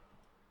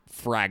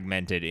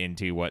fragmented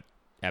into what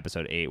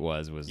episode 8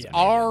 was amazing.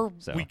 Are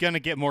So, we gonna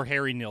get more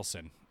Harry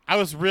Nilsson?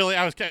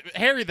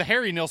 The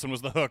Harry Nilsson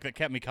was the hook that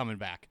kept me coming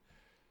back.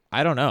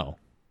 I don't know.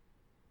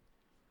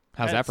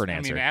 How's that for an I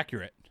answer? mean,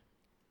 accurate.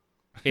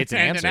 It's an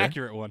and answer. an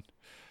accurate one.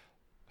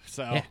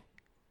 So, Yeah.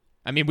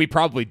 I mean, we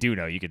probably do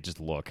know. You could just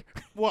look.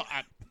 well,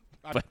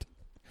 But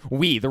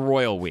the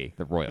royal we,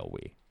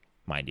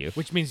 mind you.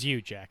 Which means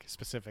you, Jack,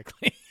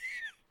 specifically.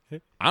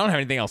 I don't have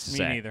anything else to me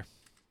say. neither.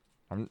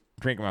 I'm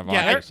drinking my vodka.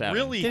 Yeah, I 7.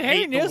 really Did Harry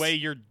hate the Nilsson- way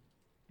you're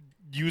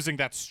using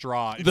that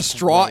straw. The It's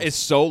straw gross. is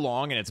so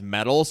long and it's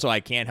metal, so I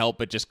can't help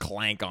but just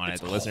clank on it.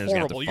 It's The listeners are gonna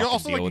have to horrible. You're fucking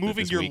also deal like with it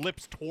moving this your week.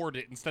 lips toward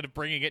it instead of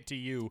bringing it to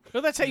you.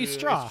 Well, that's how you It's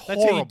straw. That's how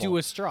you do horrible.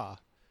 a straw.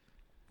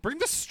 Bring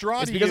the straw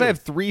It's to because you. I have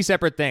 3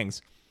 separate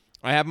things.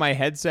 I have my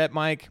headset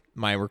mic,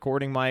 my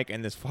recording mic,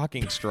 and this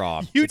fucking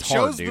straw. You it's hard,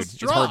 chose the dude. It's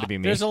straw. hard to be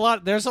me. There's a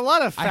lot of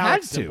I had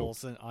phallic to.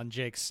 symbols on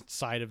Jake's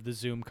side of the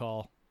Zoom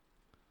call.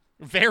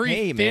 very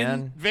Hey, thin,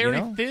 man, very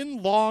you know?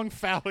 thin, long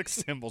phallic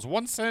symbols,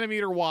 1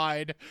 centimeter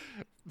wide,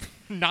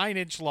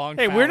 9-inch long.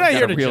 Hey, we're not phallic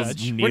here a to real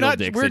judge. needle We're not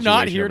dick we're not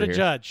situation here over to here.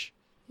 judge.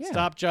 Yeah.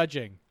 Stop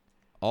judging.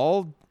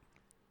 all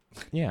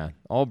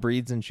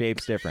breeds and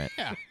shapes different.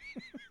 Yeah.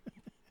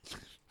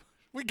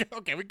 We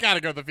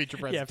gotta go to the feature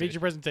presentation. Yeah, feature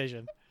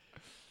presentation.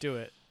 Do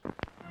it.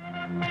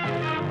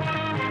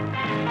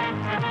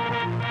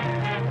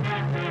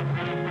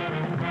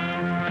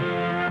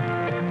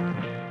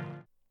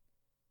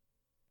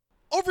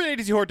 Over at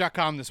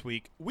ATZHorror.com this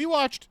week, we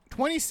watched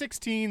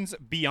 2016's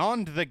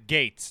Beyond the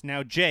Gates.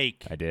 Now,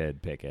 Jake, I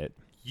did pick it.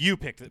 you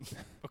picked it.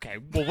 Okay,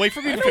 well, wait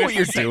for me to I know finish what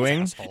you're my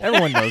sentence, doing. asshole.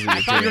 Everyone knows what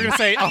I thought you you're were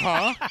doing.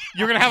 going to say,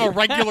 You're going to have a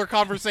regular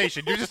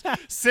conversation. You're just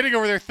sitting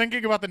over there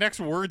thinking about the next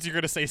words you're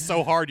going to say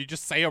so hard, you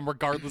just say them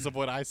regardless of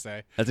what I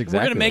say. That's We're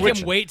exactly gonna make what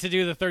him wait to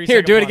do the 30 Here,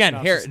 second do it plot again.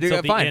 synopsis Here, do until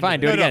it. the Fine, end fine,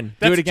 of do it. it No, again.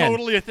 that's Do it again.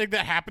 totally a thing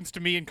that happens to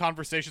me in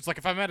conversations. Like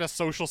if I'm at a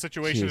social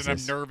situation and I'm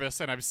Jesus. nervous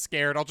and I'm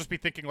scared, I'll just be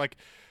thinking like,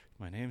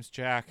 my name's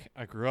Jack.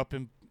 I grew up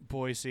in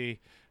Boise.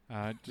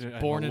 I'm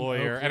born a in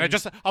lawyer, and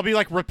Oakland. I'll be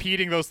like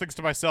repeating those things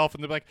to myself,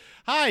 and they'll be like,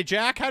 "Hi,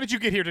 Jack. How did you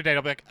get here today?" And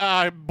I'll be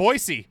like,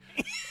 Boise.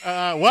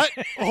 What?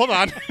 Hold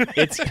on.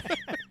 It's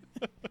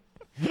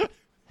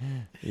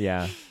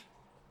yeah.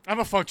 I'm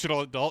a functional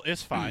adult.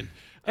 It's fine.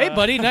 Hey,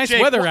 buddy, nice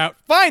Jake, weather out.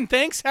 Fine,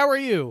 thanks. How are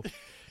you?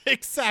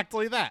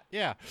 Exactly that.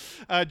 Yeah.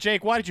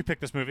 Jake, why did you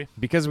pick this movie?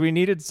 Because we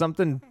needed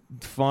something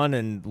fun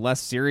and less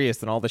serious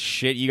than all the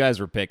shit you guys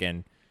were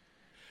picking.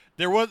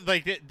 There was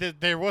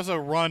there was a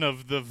run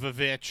of the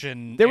Vivitch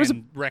and There was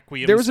and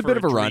Requiem. there was a for bit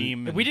of a run.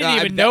 Dream and- We didn't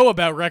even know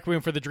about Requiem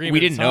for the Dream. We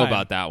at the didn't know time.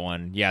 about that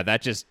one. Yeah,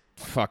 that just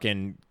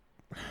fucking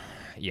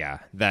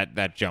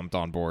that jumped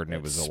on board and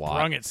it was a lot.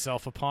 Sprung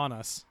itself upon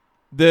us.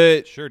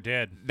 Sure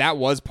did. That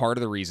was part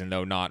of the reason,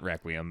 though, not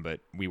Requiem, but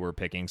we were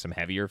picking some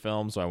heavier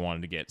films, so I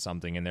wanted to get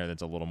something in there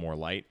that's a little more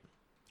light.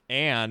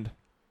 And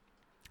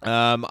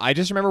I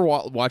just remember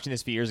watching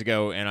this a few years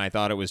ago, and I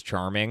thought it was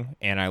charming,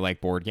 and I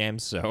like board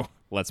games, so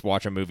let's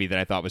watch a movie that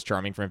I thought was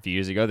charming from a few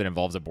years ago that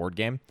involves a board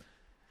game.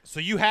 So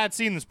you had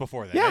seen this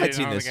before then? Yeah, I I'd didn't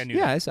seen think this. I knew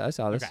Yeah, that. I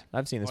saw this. Okay.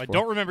 I've seen this Well, I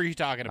before. don't remember you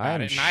talking about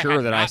I'm it. And sure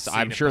had that not seen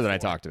I'm it sure that I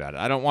before. talked about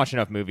it. I don't watch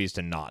enough movies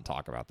to not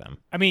talk about them.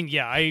 I mean,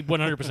 yeah, I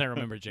 100%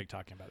 remember Jake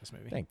talking about this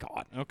movie. Thank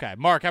God. Okay,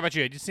 Mark, how about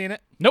you? Had you seen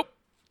it? Nope.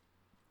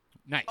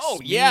 Nice. Oh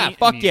yeah, Me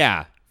fuck neither.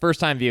 yeah!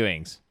 First time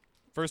viewings.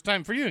 First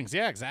time viewings.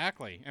 Yeah,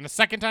 exactly. And a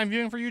second time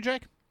viewing for you,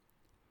 Jake?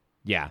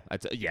 Yeah,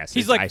 yes.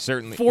 He's like I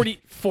certainly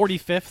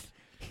 45th.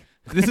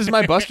 This is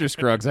my Buster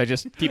Scruggs. I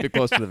just keep it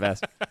close to the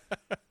vest.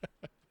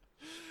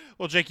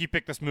 Well, Jake, you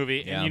picked this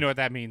movie, Yeah. and you know what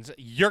that means.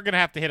 You're going to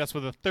have to hit us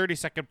with a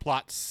 30-second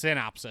plot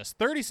synopsis.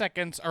 30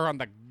 seconds are on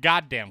the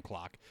goddamn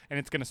clock, and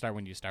it's going to start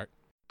when you start.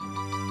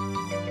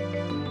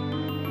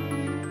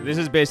 This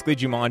is basically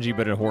Jumanji,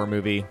 but a horror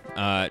movie.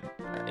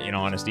 In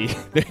honesty,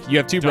 you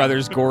have two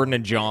brothers, Gordon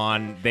and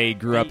John. They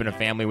grew up in a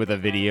family with a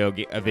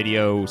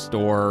video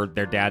store.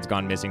 Their dad's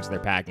gone missing, so they're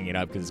packing it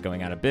up because it's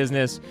going out of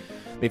business.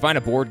 They find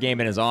a board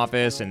game in his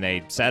office, and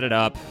they set it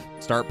up,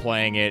 start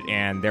playing it,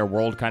 and their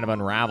world kind of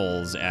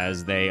unravels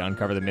as they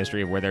uncover the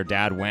mystery of where their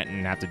dad went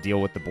and have to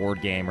deal with the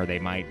board game, or they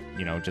might,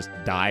 just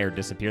die or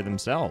disappear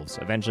themselves.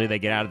 Eventually, they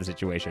get out of the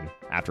situation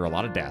after a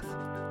lot of death.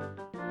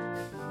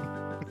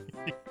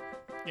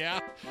 Yeah.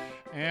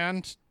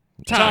 And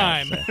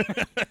Time.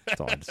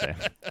 That's all I have to say.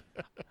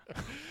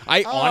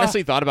 I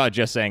honestly thought about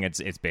just saying it's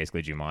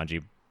basically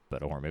Jumanji,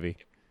 but a horror movie.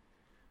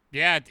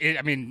 yeah,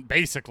 I mean,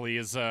 basically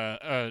is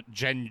a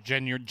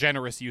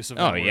generous use of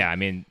that word. Yeah, I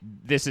mean,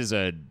 this is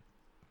a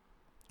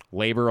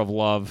labor of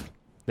love.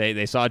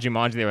 They saw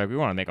Jumanji, they were like, we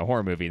want to make a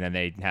horror movie, and then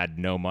they had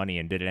no money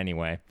and did it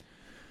anyway.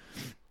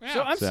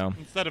 Yeah. So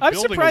Instead of I'm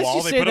building a surprised wall,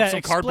 you they say put that. up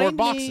some cardboard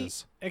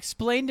boxes.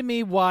 Explain to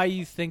me why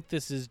you think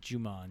this is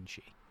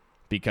Jumanji.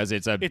 because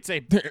it's a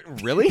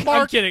really.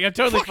 I'm kidding. I'm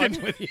totally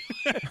fucking with you.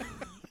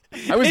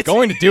 I was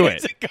going to do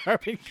it. It's a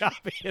carbon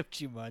copy of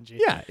Jumanji.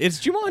 Yeah, it's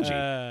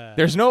Jumanji.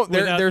 There's no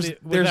there's no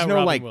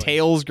Robin like Williams.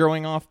 tails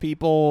growing off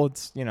people.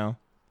 It's a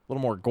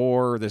little more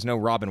gore. There's no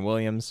Robin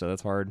Williams, so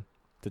that's hard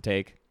to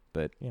take.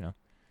 But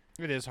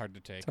It is hard to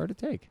take. it's hard to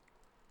take.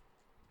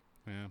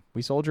 Yeah.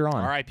 We soldier on.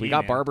 R.I.P., We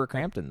got man. Barbara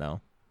Crampton though.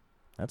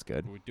 That's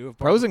good. We do have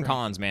Pros Barbara and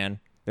Crampton. cons, man.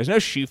 There's no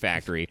Shoe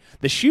Factory.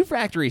 The Shoe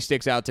Factory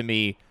sticks out to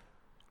me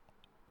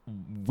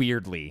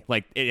weirdly.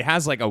 Like it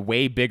has like a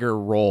way bigger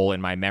role in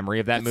my memory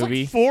of that It's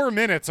movie. like 4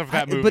 minutes of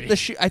that movie.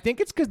 But I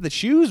think it's because the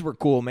shoes were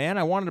cool, man.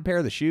 I wanted a pair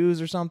of the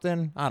shoes or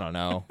something. I don't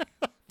know.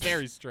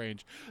 Very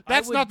strange. I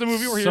That's would not the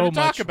movie we're so here to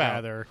talk much about.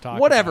 rather talk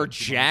Whatever, about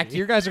Jack. Jumanji.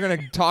 You guys are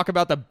gonna talk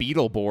about the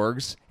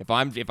Beetleborgs.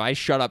 If I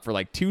shut up for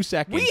like 2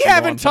 seconds, We you go on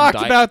haven't some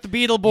talked about the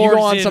Beetleborgs You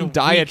go on in some weeks,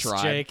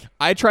 diatribe. Jake.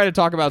 I try to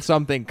talk about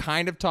something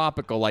kind of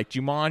topical like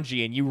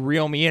Jumanji, and you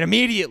reel me in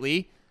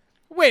immediately.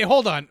 Wait,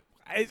 hold on.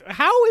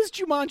 How is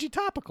Jumanji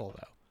topical,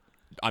 though?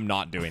 I'm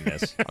not doing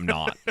this. I'm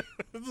not.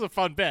 This is a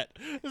fun bit.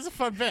 It's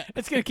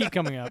going to keep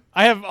coming up.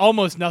 I have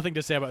almost nothing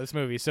to say about this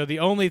movie, so the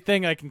only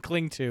thing I can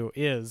cling to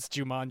is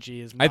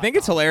Jumanji is I not think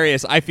it's topical.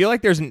 hilarious. I feel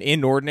like there's an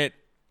inordinate.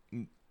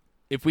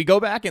 If we go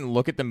back and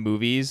look at the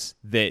movies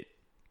that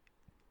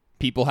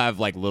people have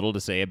like little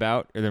to say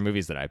about, are there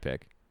movies that I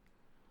pick?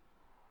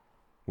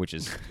 Which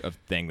is a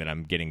thing that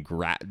I'm getting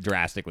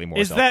drastically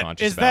more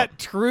self-conscious about. That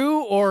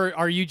true, or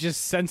are you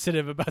just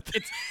sensitive about this?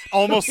 It's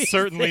almost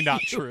certainly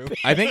not true.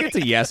 I think it's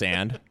a yes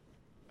and.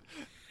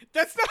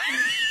 That's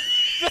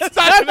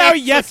not how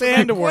yes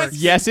and works.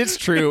 Yes, it's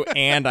true,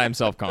 and I'm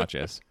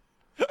self-conscious.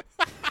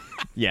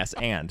 Yes,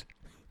 and.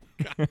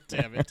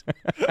 Damn it.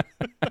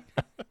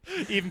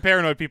 Even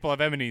paranoid people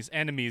have enemies.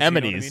 Enemies.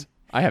 Enemies. You know what I mean?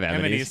 I have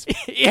enemies.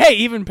 Hey,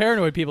 even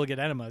paranoid people get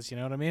enemas. You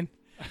know what I mean?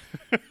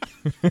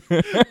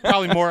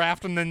 Probably more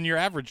often than your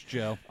average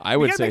Joe. I You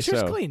would gotta say make sure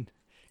so. it's clean.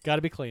 Got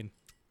to be clean.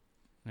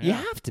 You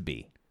have to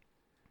be.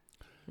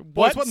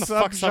 Boys, what in the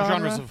fuck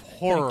subgenre? subgenres of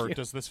horror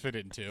does this fit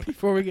into?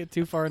 Before we get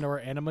too far into our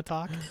enema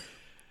talk,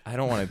 I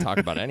don't want to talk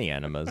about any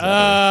enemas.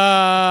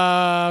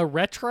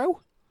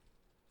 retro.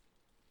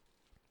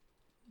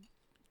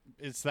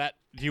 Is that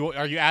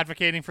are you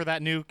advocating for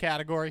that new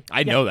category?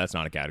 I know that's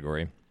not a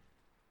category.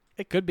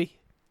 It could be.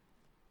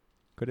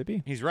 Could it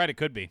be? He's right. It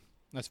could be.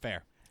 That's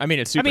fair. I mean,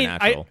 it's I mean,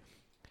 supernatural.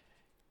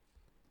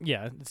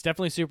 Yeah, it's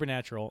definitely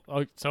supernatural.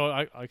 Oh, so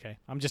okay,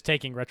 I'm just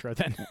taking retro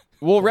then.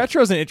 Well,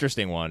 retro's an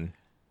interesting one.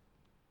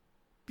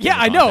 Yeah,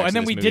 the I know, context and of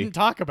then this we movie. didn't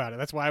talk about it.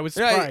 That's why I was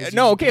Yeah, surprised.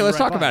 no, You okay, blew let's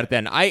right talk by about it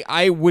then.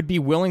 I would be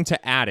willing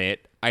to add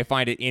it. I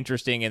find it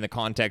interesting in the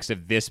context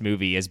of this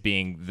movie as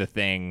being the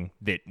thing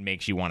that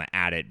makes you want to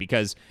add it,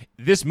 because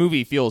this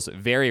movie feels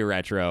very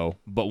retro,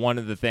 but one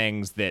of the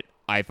things that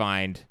I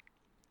find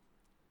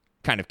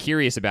kind of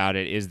curious about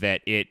it is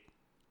that it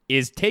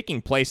is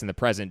taking place in the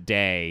present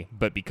day,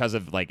 but because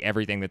of like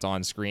everything that's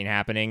on screen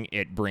happening,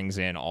 it brings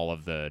in all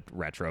of the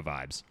retro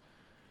vibes.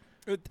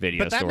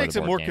 Video But that store, makes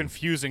the it board more game.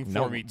 confusing for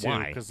No, me too,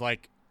 why? because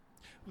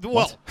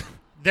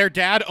their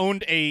dad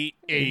owned a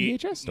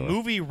VHS store.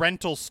 movie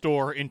rental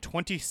store in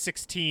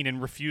 2016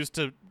 and refused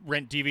to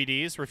rent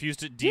DVDs,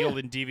 refused to deal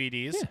in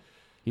DVDs. Yeah.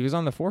 He was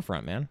on the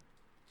forefront, man.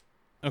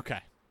 Okay.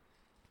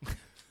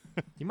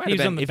 He might He have was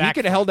been. on the If he back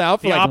could have front, held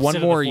out for the like opposite one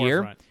of the more year,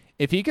 forefront.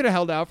 if he could have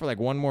held out for like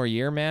one more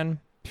year, man,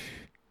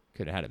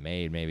 could have had it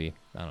made. Maybe,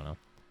 I don't know.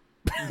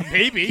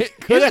 Maybe.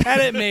 Could have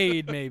had it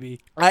made, maybe.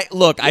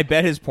 I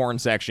bet his porn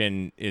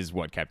section is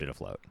what kept it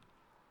afloat.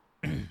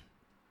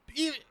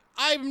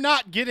 I'm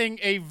not getting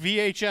a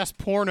VHS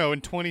porno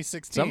in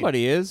 2016.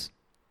 Somebody is.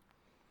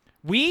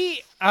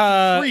 We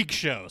Freak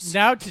shows.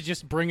 now to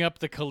just bring up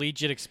the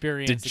collegiate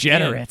experience again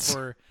Degenerates.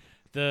 for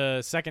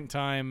the second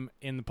time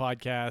in the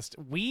podcast.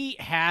 We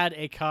had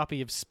a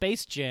copy of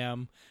Space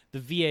Jam, the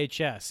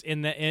VHS.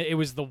 It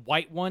was the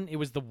white one. It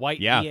was the white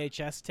Yeah.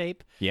 VHS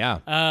tape. Yeah.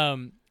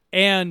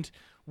 And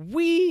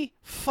we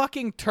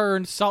fucking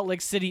turned Salt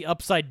Lake City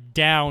upside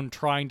down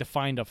trying to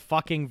find a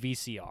fucking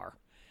VCR.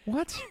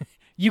 What?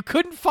 You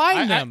couldn't find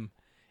I- them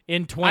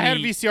in 20. I had a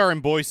VCR in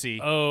Boise.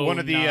 Oh, one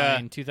of the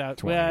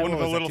 2000, one of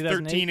the little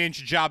 13-inch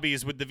 13-inch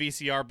jobbies with the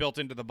VCR built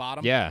into the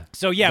bottom. Yeah.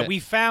 So yeah, That- we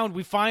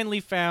finally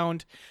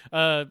found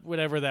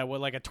whatever that was,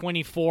 like a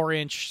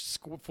 24-inch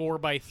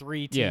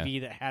 4x3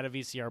 TV that had a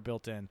VCR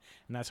built in, and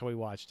that's how we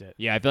watched it.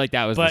 Yeah. I feel like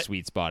that was the But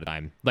sweet spot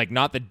time. Like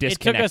not the took us-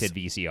 disconnected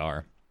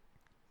VCR.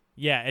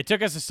 Yeah, it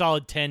took us a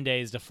solid 10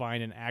 days to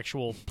find an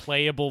actual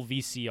playable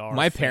VCR.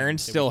 My thing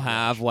parents that we still could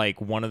have watch.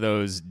 like one of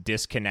those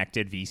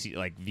disconnected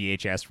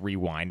VHS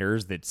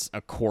rewinders that's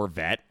a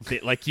Corvette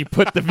that like you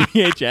put the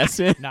VHS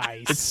in.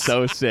 Nice. It's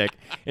so sick.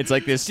 It's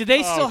like this. Do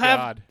they still have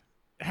God.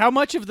 how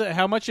much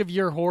of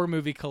your horror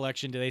movie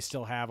collection do they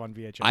still have on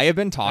VHS? I have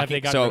been Have talking.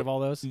 they gotten so rid of all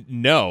those?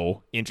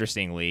 no,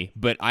 interestingly,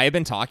 but I have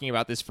been talking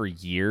about this for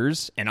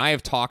years, and I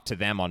have talked to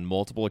them on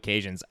multiple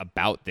occasions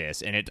about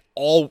this, and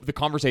the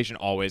conversation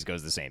always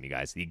goes the same, you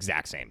guys, the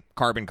exact same,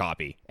 carbon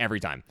copy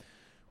every time.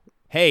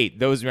 Hey,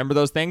 remember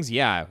those things?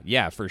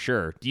 Yeah, for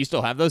sure. Do you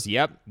still have those?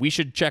 Yep. We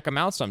should check them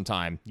out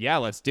sometime. Yeah,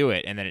 let's do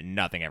it. And then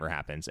nothing ever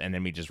happens, and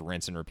then we just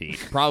rinse and repeat.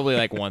 Probably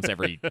like once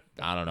every,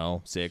 I don't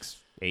know,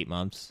 6-8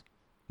 months.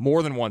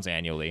 More than once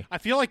annually. I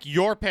feel like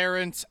your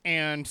parents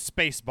and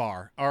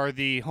Spacebar are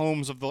the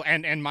homes of the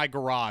and my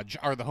garage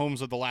are the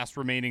homes of the last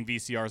remaining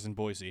VCRs in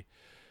Boise.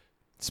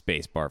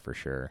 Spacebar for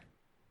sure.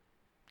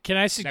 Can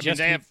I suggest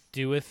they we have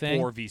do a thing?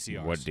 4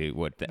 VCRs. Would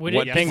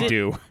it- thing is it-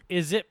 do?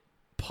 Is it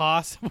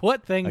possible?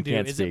 What thing I do?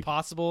 can't Is speak. it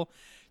possible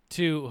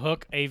to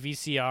hook a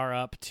VCR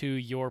up to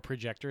your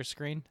projector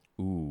screen?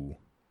 Ooh.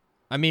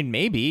 I mean,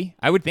 maybe.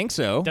 I would think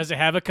so. Does it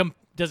have a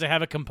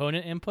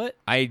component input?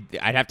 I'd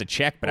have to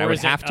check, but Or I would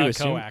is it, have to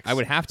assume. coax? I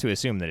would have to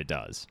assume that it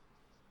does.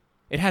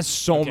 It has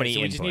so many so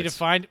inputs.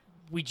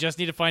 we just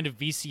need to find a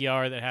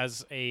VCR that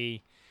has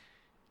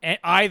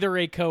either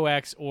a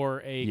coax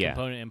or a Yeah.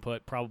 component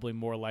input. Probably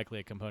more likely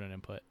a component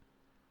input.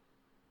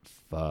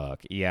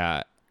 Fuck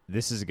yeah,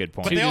 this is a good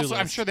point. But they To-do also,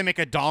 I'm list. sure they make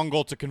a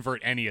dongle to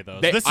convert any of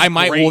those. They- This is I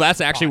might. great Well, that's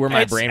actually where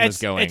my podcast. brain was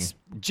going. It's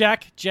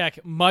Jack,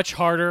 much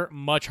harder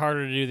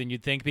to do than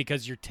you'd think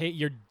because you're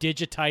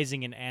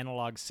digitizing an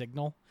analog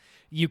signal.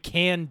 You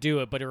can do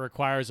it, but it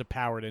requires a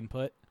powered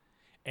input,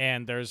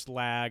 and there's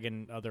lag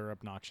and other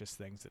obnoxious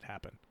things that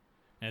happen.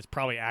 And it's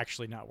probably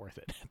actually not worth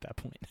it at that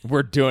point.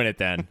 We're doing it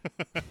then.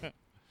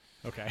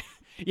 Okay.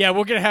 Yeah,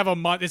 we're gonna have a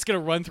month. It's gonna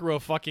run through a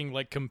fucking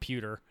like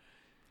computer.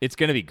 It's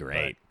gonna be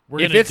great. We're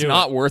If gonna it's do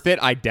not it. worth it,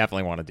 I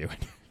definitely want to do it.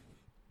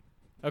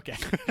 Okay.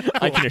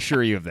 I can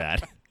assure you of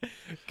that.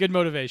 Good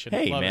motivation.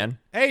 Hey, Love it. man.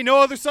 Hey, no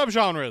other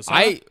subgenres.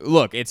 Huh?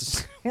 Look.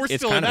 It's We're it's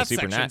still kind in of that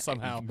section supernatural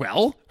somehow.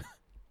 Well,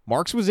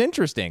 Mark's was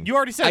interesting. You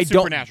already said I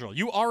don't- Supernatural.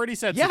 You already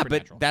said Yeah,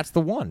 Supernatural. but that's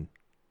the one.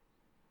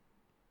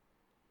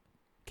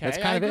 that's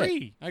Okay, kind I of it.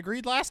 agree. I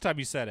agreed last time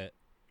you said it.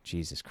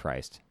 Jesus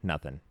Christ,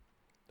 nothing.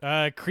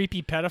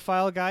 Creepy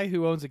pedophile guy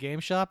who owns a game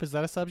shop. Is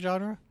that a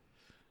subgenre?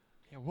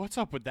 Yeah, what's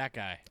up with that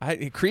guy?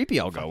 Creepy.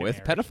 I'll go Fucking with.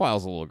 Eric.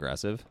 Pedophile's a little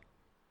aggressive.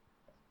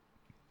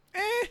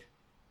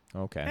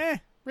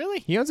 Okay. Really?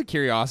 He owns a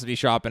curiosity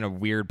shop in a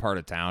weird part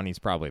of town. He's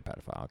probably a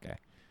pedophile. Okay.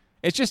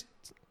 It's just,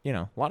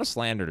 a lot of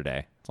slander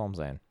today. That's all I'm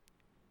saying.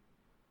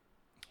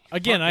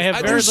 Again, I have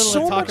very There's little so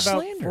to talk much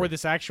about slander. for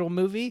this actual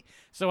movie,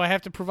 so I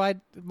have to provide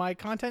my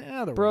content in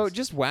other Bro, ways.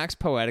 just wax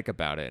poetic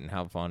about it and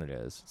how fun it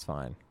is. It's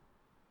fine.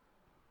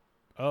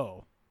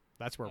 Oh,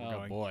 that's where we're Oh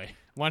going. boy.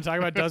 Want to talk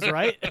about Does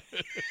Right?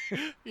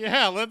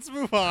 Yeah, let's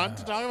move on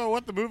to talk about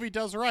what the movie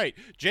does right.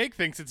 Jake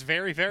thinks it's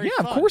very, very Yeah,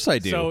 fun. of course I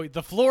do. So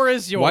the floor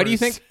is yours. Why do you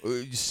think?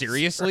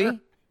 Seriously?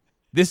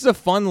 This is a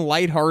fun,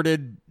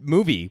 lighthearted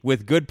movie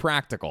with good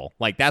practical.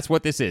 Like, that's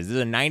what this is. This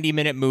is a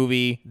 90-minute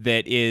movie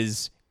that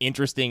is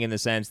interesting in the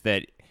sense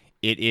that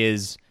it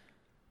is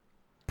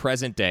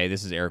present day.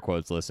 This is air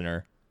quotes,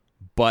 listener.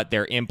 But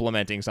they're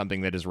implementing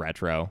something that is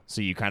retro.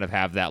 So you kind of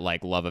have that,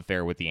 like, love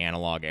affair with the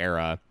analog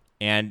era.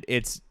 And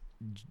it's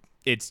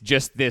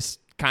just this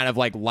kind of,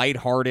 like,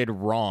 lighthearted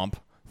romp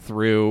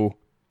through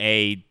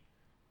a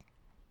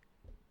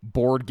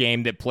board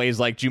game that plays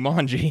like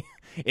Jumanji.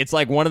 It's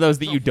like one of those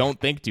that you don't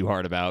think too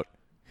hard about.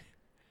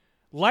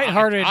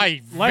 Lighthearted?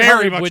 I very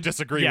lighthearted much would,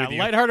 disagree yeah, with you.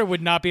 lighthearted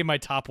would not be in my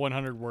top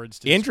 100 words.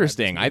 To describe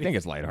Interesting. this I movie. think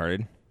it's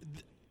lighthearted.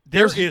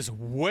 There is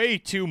way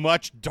too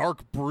much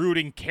dark,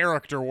 brooding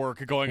character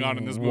work going on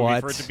in this movie What?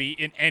 for it to be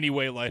in any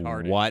way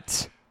lighthearted.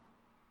 What?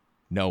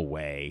 No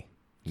way.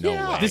 No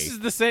Yeah. way. This is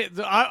the same.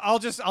 I'll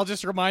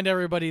just remind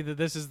everybody that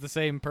this is the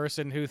same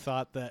person who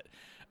thought that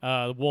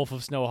Wolf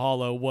of Snow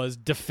Hollow was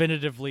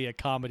definitively a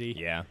comedy.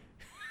 Yeah.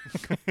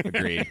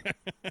 Agreed.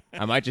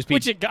 I might just be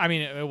Which it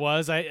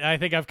was. I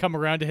think I've come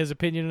around to his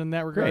opinion in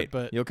that regard. great.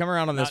 But You'll come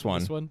around on not this in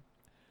one. This one.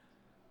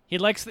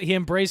 He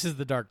embraces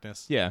the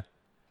darkness. Yeah.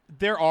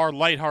 There are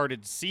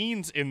lighthearted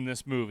scenes in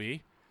this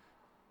movie.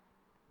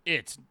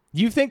 It's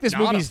You think this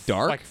not movie's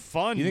dark? like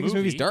fun. You think movie. this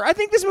movie's dark? I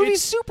think this movie's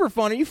It's- super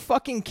fun. Are you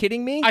fucking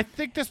kidding me? I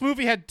think this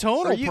movie had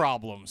tonal Are you-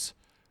 problems.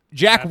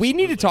 Jack, we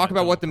need to Absolutely talk had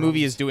about what the tonal movie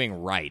problems. is doing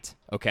right,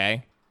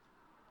 okay?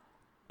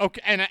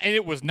 Okay, and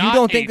it was not.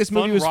 don't a think this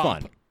movie fun was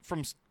romp fun?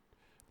 From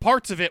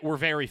parts of it were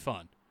very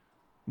fun.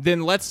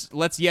 Then let's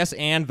yes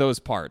and those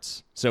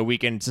parts so we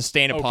can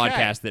sustain a Okay.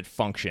 podcast that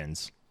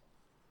functions.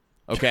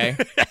 Okay?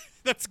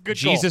 That's a good.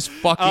 goal. Jesus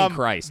fucking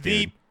Christ,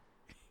 dude.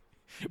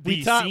 We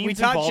The taught scenes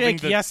Jake involving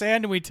the- yes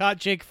and we taught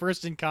Jake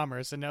first in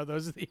commerce, and now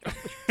those are the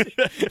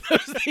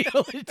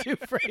only two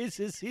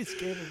phrases he's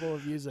capable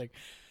of using.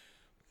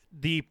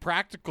 The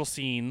practical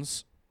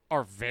scenes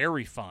are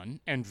very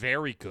fun and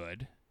very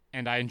good,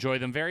 and I enjoy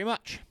them very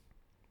much.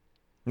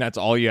 That's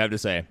all you have to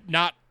say.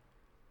 Not.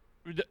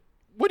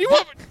 What do you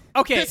want?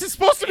 Okay. This is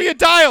supposed to be a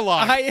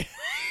dialogue.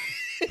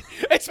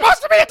 It's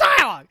supposed to be a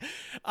dialogue.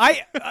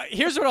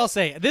 Here's what I'll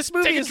say. This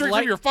movie Take a is drink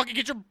like from your fucking.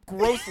 Get your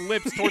gross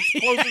lips towards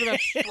closer to that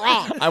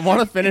straw. I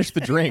want to finish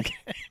the drink.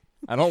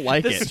 I don't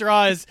like the it.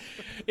 straw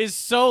is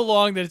so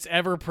long that it's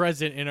ever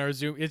present in our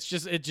Zoom. It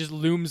just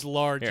looms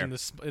large Here, in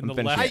the I'm left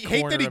finishing I it. hate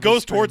corner that he of the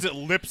goes screen. towards it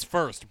lips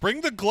first.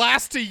 Bring the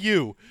glass to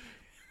you.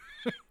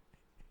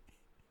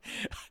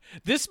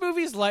 This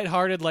movie's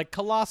lighthearted like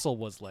Colossal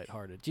was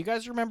lighthearted. Do you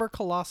guys remember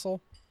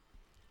Colossal?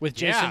 With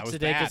Jason Yeah, it was Sudeikis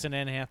bad. and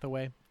Anne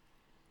Hathaway?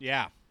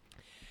 Yeah.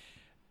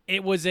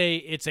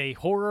 It's a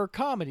horror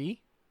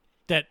comedy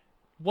that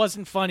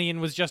wasn't funny and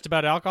was just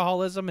about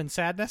alcoholism and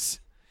sadness.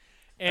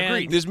 And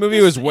Agreed. This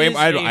movie was way. is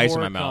I had a ice in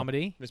horror my mouth.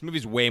 comedy. This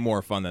movie's way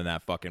more fun than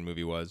that fucking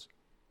movie was.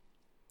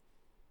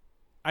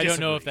 I don't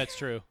know if Disagree. that's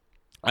true.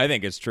 I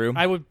think it's true.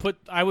 I would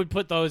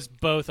put those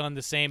both on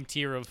the same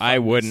tier of funness. I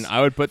wouldn't.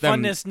 I would put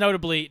them. Funness,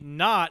 notably,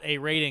 not a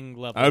rating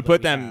level. I would that put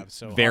we them have,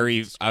 so very.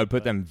 hard to I would put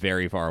describe, them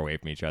very far away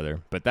from each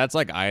other. But that's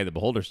like Eye of the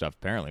Beholder stuff.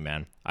 Apparently,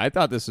 man. I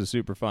thought this was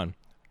super fun.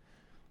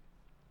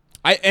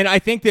 I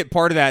think that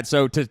part of that.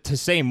 So to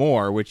say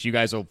more, which you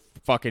guys will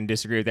fucking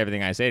disagree with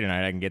everything I say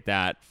tonight, I can get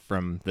that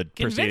from the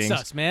Convince proceedings.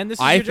 us, man. This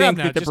is I your job think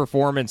now. that the Just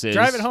performances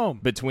drive it home.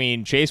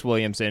 between Chase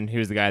Williamson,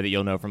 who's the guy that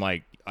you'll know from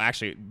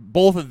actually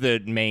both of the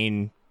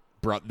main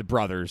the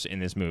brothers in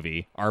this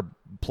movie are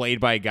played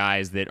by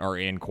guys that are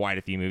in quite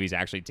a few movies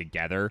actually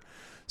together.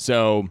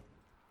 So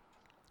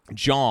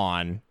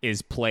John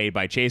is played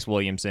by Chase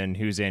Williamson,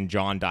 who's in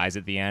John Dies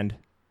at the End.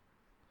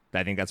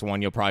 I think that's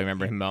one you'll probably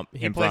remember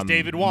him plays from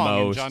David Wong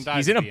in most. John Dies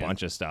He's in at a the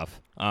bunch of stuff.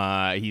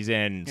 He's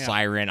in Yeah.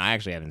 Siren. I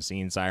actually haven't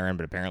seen Siren,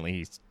 but apparently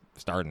he's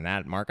starred in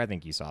that. Mark, I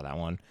think you saw that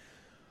one.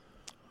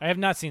 I have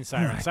not seen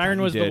Siren. I thought Siren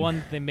you was the did.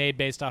 one they made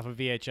based off of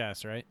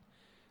VHS, right?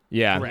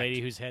 Yeah. The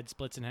lady whose head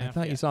splits in half. I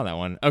thought you saw that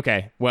one.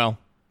 Okay, well,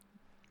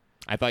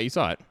 I thought you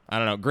saw it. I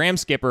don't know. Graham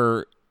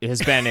Skipper has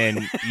been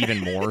in even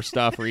more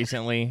stuff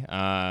recently.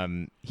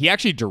 He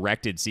actually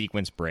directed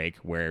Sequence Break,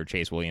 where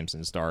Chase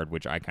Williamson starred,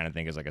 which I kind of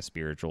think is like a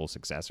spiritual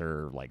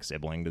successor, like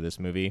sibling to this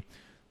movie.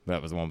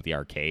 That was the one with the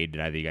arcade. Did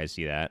either of you guys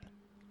see that?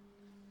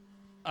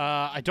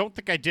 I don't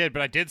think I did,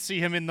 but I did see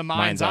him in The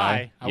Mind's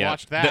Eye. I Yeah.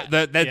 watched that.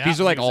 These are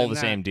he like was all in the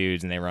that. same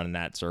dudes, and they run in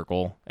that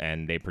circle,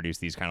 and they produce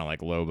these kind of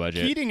like low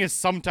budget. Keating is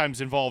sometimes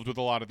involved with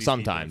a lot of these people,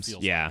 it Sometimes,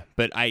 feels yeah,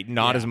 like. but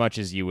not Yeah. as much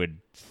as you would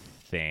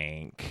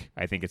think.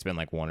 I think it's been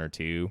like one or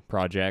two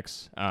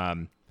projects.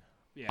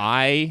 Yeah.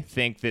 I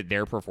think that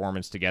their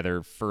performance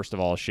together, first of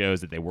all,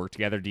 shows that they work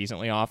together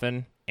decently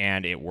often,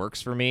 and it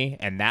works for me,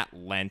 and that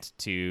lent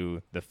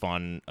to the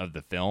fun of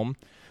the film.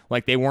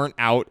 Like, they weren't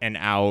out and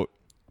out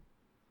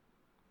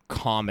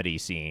comedy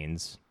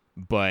scenes,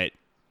 but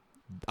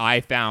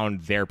I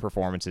found their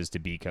performances to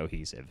be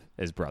cohesive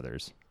as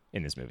brothers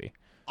in this movie.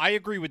 I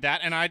agree with that,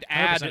 and I'd 100%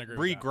 add agree with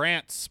Bree that.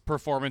 Grant's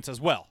performance as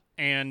well.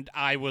 And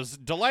I was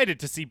delighted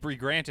to see Bree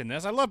Grant in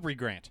this. I love Bree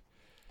Grant.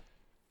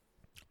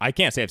 I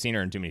can't say I've seen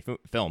her in too many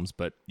films,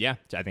 but yeah,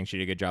 I think she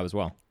did a good job as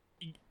well.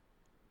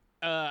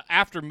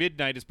 After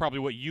Midnight is probably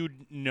what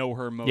you'd know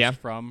her most Yeah.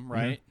 from,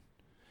 right?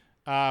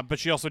 But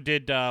she also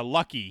did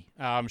Lucky.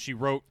 She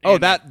wrote. Oh,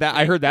 and that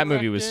I heard that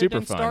movie was directed super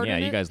and fun. starred Yeah,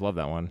 in you it. guys love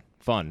that one.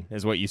 Fun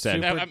is what you said.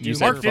 You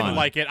said Mark fun. didn't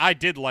like it. I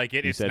did like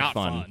it. You It's said not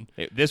fun.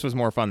 This was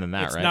more fun than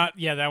that, It's right? not.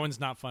 Yeah, that one's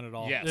not fun at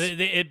all. Yes.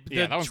 The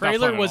Yeah, that one's not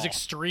trailer fun at was all.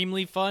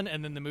 extremely fun,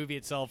 and then the movie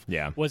itself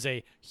was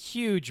a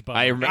huge bummer.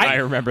 I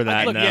remember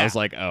that, Look, and I yeah. was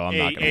like, oh, I'm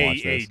not going to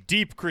watch this. A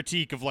deep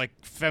critique of like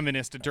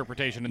feminist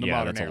interpretation in the Yeah,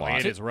 modern that's a era. lot. Like,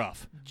 it is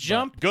rough.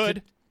 Jump But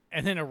good.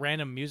 and then a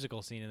random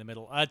musical scene in the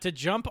middle. To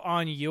jump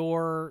on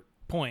your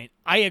point,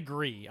 I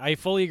agree. I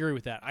fully agree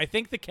with that. I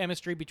think the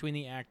chemistry between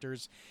the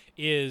actors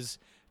is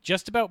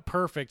just about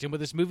perfect, and what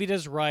this movie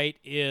does right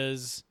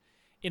is,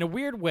 in a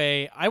weird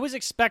way, I was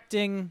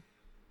expecting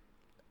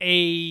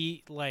an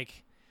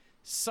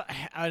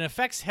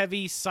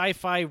effects-heavy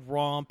sci-fi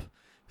romp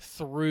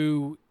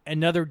through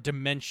another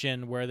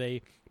dimension where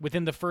they,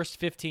 within the first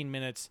 15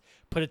 minutes,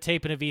 put a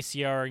tape in a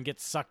VCR and get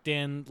sucked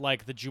in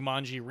like the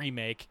Jumanji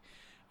remake.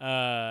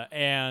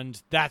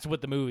 And that's what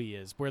the movie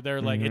is, where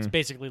they're like, it's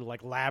basically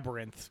like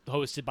Labyrinth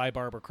hosted by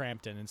Barbara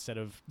Crampton instead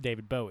of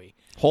David Bowie.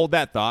 Hold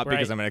that thought Right.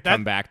 because I'm going to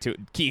come back to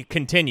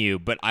continue,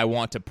 but I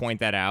want to point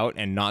that out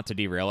and not to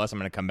derail us. I'm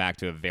going to come back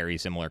to a very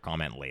similar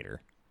comment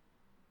later.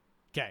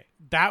 Okay,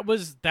 that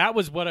was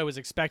what I was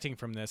expecting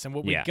from this, and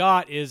what we Yeah.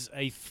 got is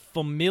a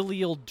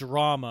familial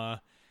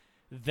drama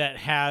that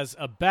has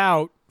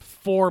about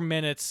 4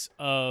 minutes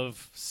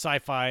of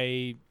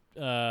sci-fi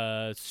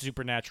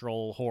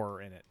supernatural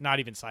horror in it. Not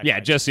even sci-fi. Yeah,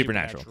 just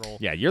supernatural.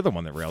 Yeah, you're the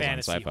one that rails on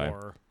fantasy sci-fi.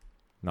 horror.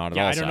 Not at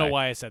Yeah, all I don't sci. know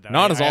why I said that.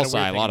 Not I as had all a weird sci,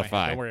 a thing lot in of my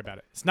head. fi. Don't worry about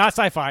it. It's not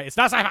sci-fi. It's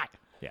not sci-fi.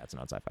 Yeah, it's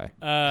not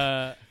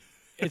sci-fi.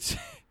 It's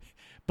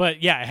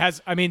but yeah, it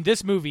has. I mean,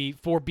 this movie,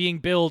 for being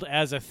billed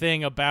as a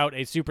thing about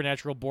a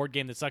supernatural board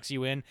game that sucks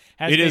you in,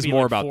 has It maybe is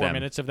more like about 4 them.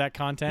 minutes of that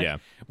content Yeah.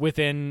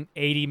 within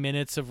 80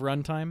 minutes of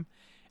runtime,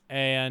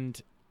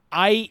 and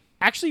I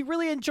actually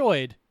really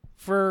enjoyed,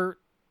 for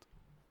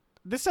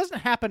this doesn't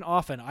happen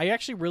often. I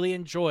actually really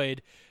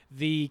enjoyed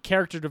the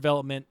character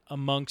development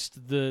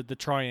amongst the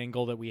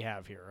triangle that we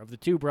have here of the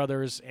two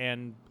brothers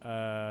and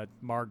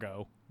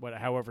Margot,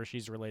 however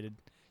she's related.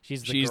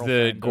 She's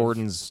the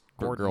Gordon's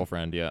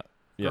girlfriend. Yeah.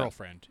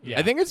 Girlfriend. Yeah.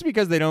 I think it's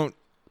because they don't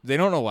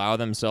allow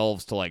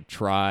themselves to like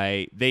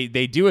try. They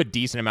do a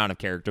decent amount of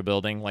character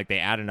building. Like they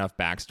add enough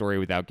backstory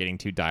without getting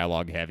too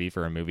dialogue heavy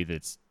for a movie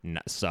that's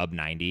sub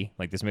 90.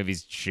 Like this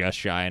movie's just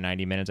shy of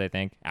 90 minutes, I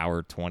think.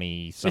 Hour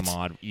 20 some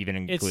odd, even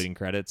including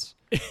credits.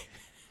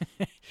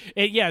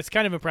 It's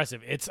kind of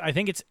impressive. I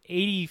think it's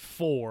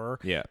 84.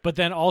 Yeah. But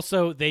then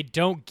also they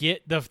don't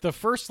get the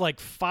first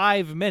like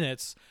 5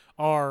 minutes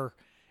are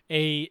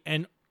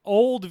an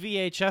old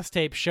VHS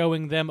tape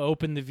showing them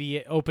opening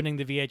the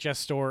VHS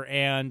store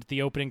and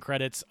the opening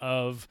credits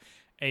of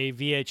a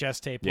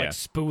VHS tape like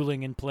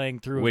spooling and playing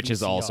through which a VCR.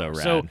 is also rad.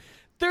 So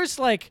there's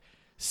like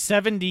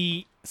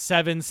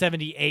 77,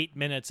 78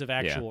 minutes of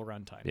actual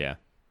runtime. Yeah.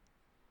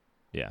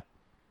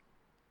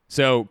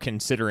 So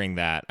considering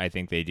that, I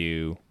think they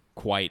do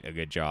quite a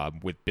good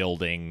job with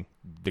building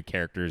the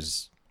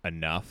characters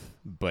enough,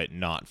 but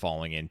not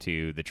falling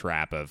into the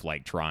trap of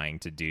like trying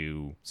to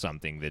do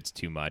something that's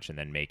too much and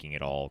then making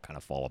it all kind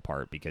of fall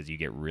apart because you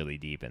get really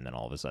deep and then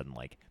all of a sudden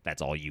like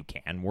that's all you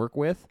can work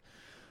with.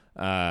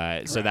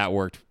 So that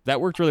worked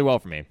really well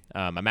for me.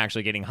 I'm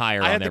actually getting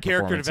higher on their the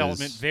character performances.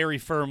 development very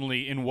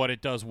firmly in what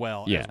it does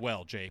well as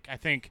well, Jake. I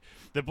think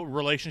the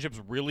relationship's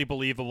really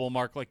believable,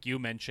 Mark, like you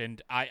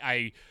mentioned.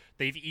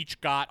 They've each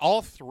got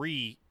all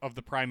three of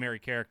the primary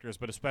characters,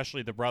 but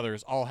especially the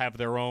brothers, all have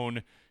their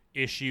own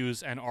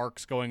issues and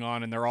arcs going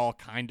on, and they're all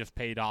kind of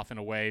paid off in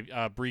a way.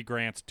 Bree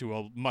Grant's to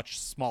a much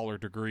smaller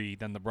degree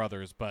than the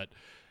brothers, but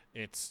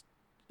it's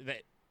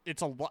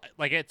a lot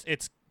like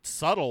it's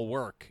subtle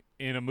work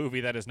in a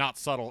movie that is not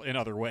subtle in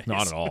other ways.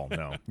 Not at all.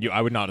 No,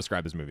 I would not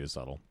describe this movie as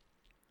subtle,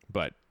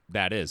 but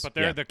that is. But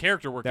the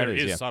character work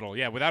is subtle.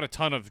 Yeah, without a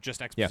ton of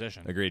just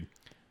exposition. Yeah, agreed.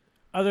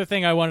 Other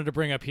thing I wanted to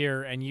bring up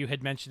here, and you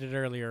had mentioned it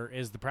earlier,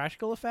 is the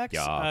practical effects.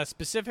 Yeah.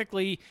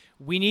 Specifically,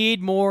 we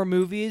need more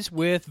movies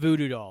with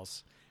voodoo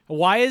dolls.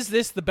 Why is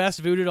this the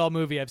best voodoo doll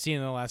movie I've seen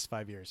in the last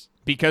 5 years?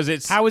 Because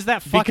it's how is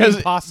that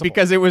fucking possible?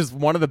 Because it was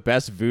one of the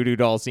best voodoo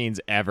doll scenes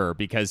ever.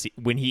 Because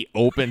when he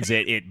opens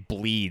it, it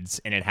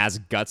bleeds and it has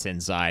guts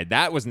inside.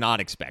 That was not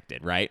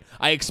expected, right?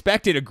 I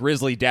expected a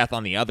grisly death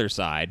on the other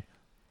side.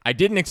 I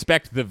didn't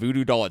expect the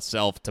voodoo doll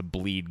itself to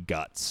bleed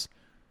guts.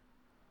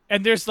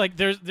 And there's like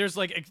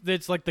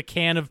it's like the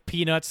can of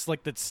peanuts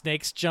like that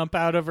snakes jump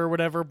out of or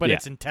whatever, but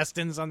it's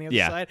intestines on the other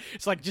side.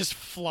 It's like just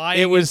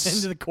flying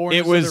into the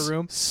corners of the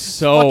room.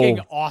 So fucking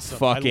awesome.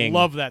 I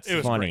love that. It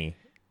was funny.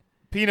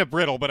 Great. Peanut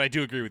brittle, but I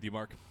do agree with you,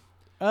 Mark.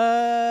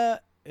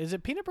 Is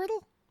it peanut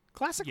brittle?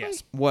 Classically?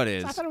 Yes. What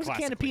is? I thought it was a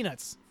can of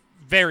peanuts.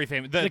 Very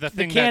famous.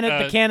 The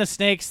can of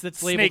snakes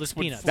that's labeled as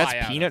peanuts.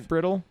 That's peanut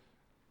brittle?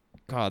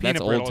 God,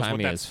 that's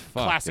old-timey as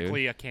fuck,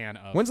 classically dude. A can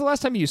of. When's the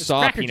last time you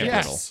saw peanut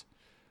brittle?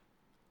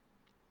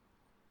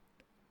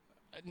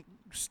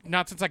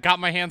 Not since I got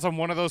my hands on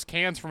one of those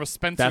cans from a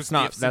Spencer's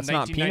Gifts in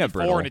not peanut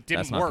brittle. And it didn't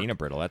that's work. not peanut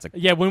brittle. That's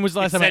a when was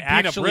the last time I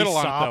actually brittle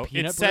saw on it,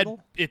 peanut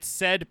brittle? It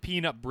said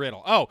peanut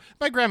brittle. Oh,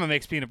 my grandma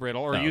makes peanut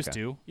brittle, or used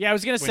to. Yeah, I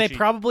was gonna say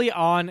probably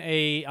on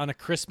a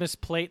Christmas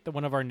plate that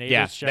one of our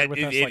neighbors shared with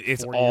us.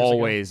 It's 4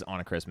 always years ago. on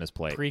a Christmas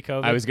plate.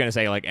 Pre-COVID. I was gonna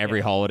say like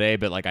every holiday,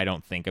 but like I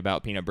don't think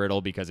about peanut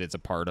brittle because it's a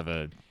part of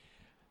a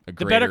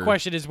The better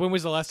question is, when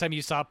was the last time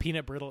you saw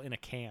peanut brittle in a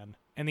can?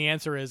 And the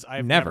answer is,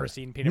 I've never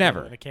seen peanut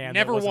brittle in a can.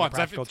 Never once.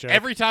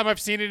 Every time I've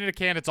seen it in a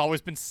can, it's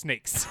always been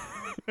snakes.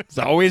 It's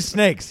always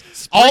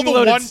snakes. All the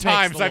one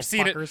times I've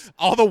seen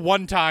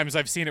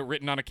it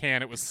written on a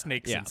can, it was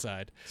snakes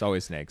inside. It's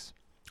always snakes.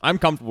 I'm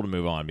comfortable to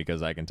move on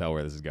because I can tell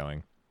where this is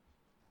going.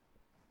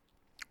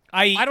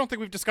 I don't think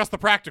we've discussed the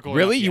practical.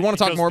 Really? You want to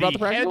talk because more about the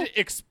practical?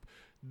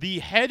 The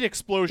head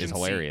explosion is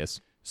hilarious.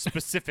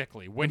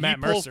 Specifically, when he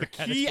pulls the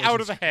key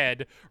out of the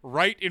head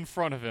right in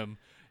front of him,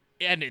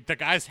 and the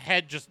guy's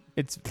head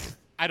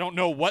I don't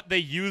know what they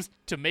used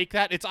to make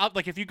that. It's odd.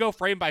 Like if you go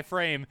frame by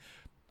frame,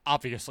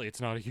 obviously it's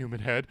not a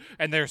human head,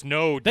 and there's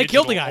no they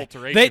killed the guy.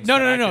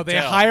 No. They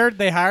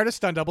hired a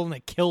stunt double and they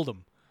killed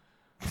him.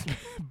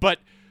 But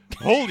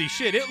holy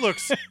shit, it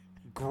looks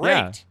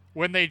great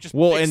when they just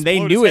and they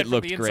knew it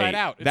looked great.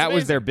 That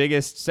was their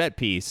biggest set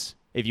piece,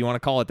 if you want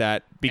to call it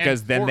that,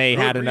 because then they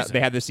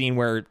had the scene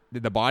where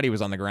the body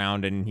was on the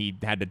ground and he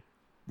had to,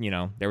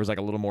 there was like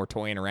a little more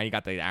toying around. You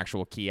got the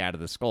actual key out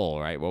of the skull,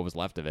 right? What was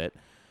left of it.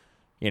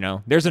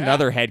 There's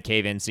another head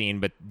cave-in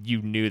scene, but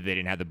you knew they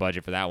didn't have the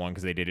budget for that one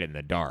because they did it in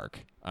the dark.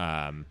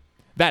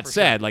 That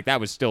said, like that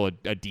was still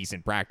a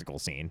decent practical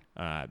scene.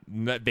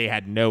 They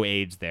had no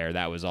aids there.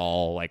 That was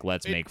all like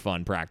let's make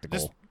fun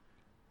practical.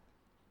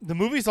 The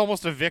movie's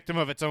almost a victim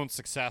of its own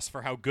success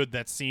for how good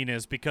that scene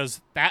is,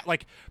 because that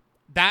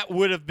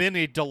would have been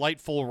a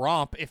delightful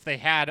romp if they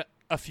had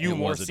a few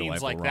more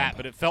scenes like that,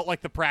 but it felt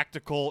like the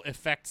practical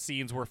effect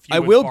scenes were few. I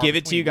will give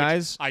it to you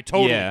guys. I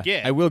totally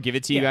get. I will give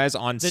it to you guys.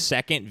 On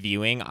second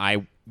viewing,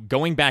 I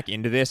going back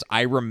into this,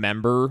 I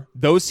remember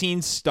those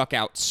scenes stuck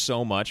out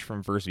so much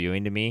from first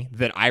viewing to me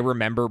that I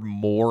remember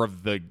more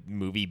of the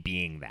movie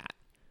being that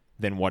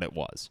than what it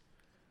was.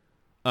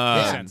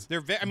 Makes sense.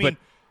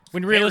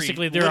 When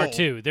realistically there little. are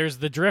two. There's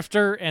the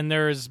Drifter and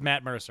there's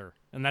Matt Mercer,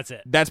 and that's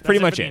it. That's pretty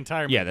much the it.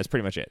 Entire Yeah, movie. that's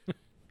pretty much it.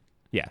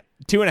 Yeah,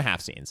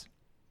 2.5 scenes.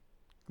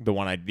 The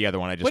other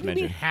one I just What do you mentioned.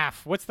 mean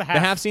half? What's the half? The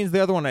half scene's the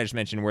other one I just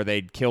mentioned, where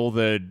they kill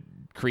the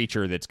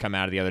creature that's come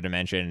out of the other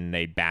dimension and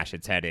they bash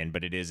its head in,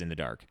 but it is in the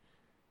dark.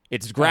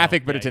 It's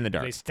graphic, but it's in the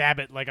dark. They stab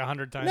it like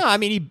 100 times. No, I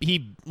mean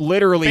he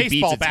literally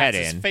Baseball beats its head bats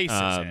his in, face his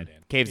head in.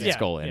 caves its Yeah,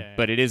 skull in, yeah.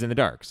 but it is in the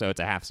dark, so it's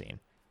a half scene.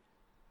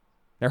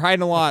 They're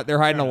hiding a lot. They're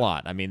hiding a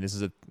lot. I mean, this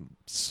is a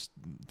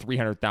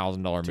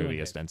 $300,000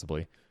 movie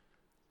ostensibly.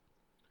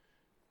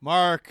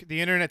 Mark,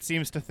 the internet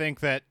seems to think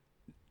that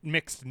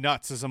mixed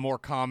nuts is a more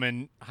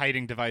common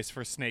hiding device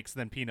for snakes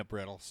than peanut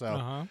brittle.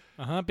 So,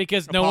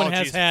 Because no one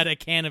has Apologies. had a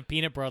can of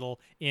peanut brittle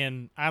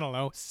in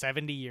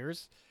 70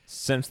 years.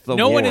 Since the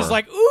No war. one is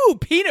like, ooh,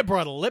 peanut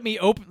brittle. Let me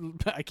open.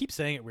 I keep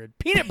saying it weird.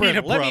 Peanut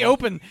brittle. Let me brittle.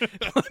 open.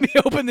 Let me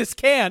open this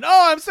can.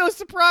 Oh, I'm so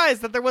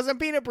surprised that there wasn't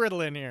peanut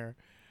brittle in here.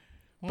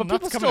 but people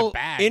nuts come in a still-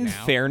 bag in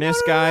now.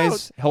 fairness, No, no, no.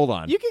 guys, hold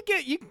on. You can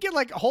get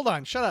like, hold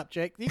on, shut up,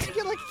 Jake. You can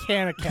get like a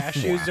can of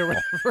cashews or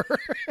whatever.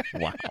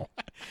 Wow.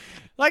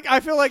 Like I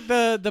feel like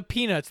the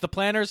peanuts, the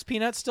Planters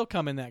peanuts, still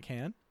come in that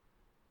can.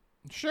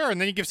 Sure, and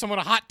then you give someone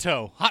a hot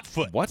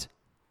foot. What?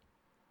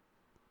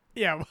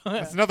 Yeah,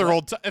 It's another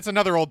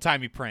old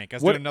timey prank.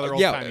 Let's do another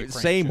old timey prank.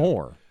 say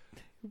more.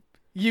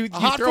 you A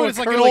hot throw foot a is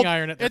like curling an old.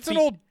 iron at the It's an feet.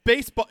 old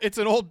baseball. It's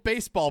an old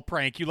baseball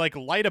prank. You like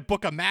light a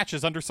book of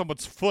matches under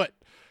someone's foot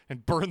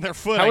and burn their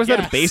foot. How I is that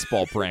a guess.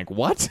 baseball prank?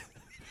 What?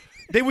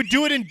 They would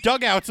do it in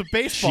dugouts of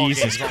baseball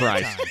Jesus games all the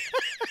Christ. time.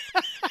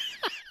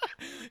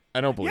 I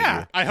don't believe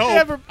Yeah. you.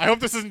 I hope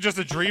this isn't just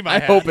a dream I I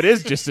had. hope it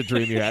is just a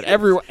dream you had.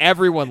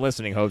 Everyone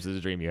listening hopes it's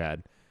a dream you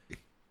had.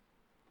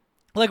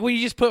 Like when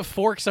you just put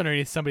forks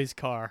underneath somebody's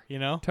car, you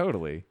know,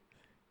 Totally.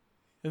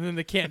 and then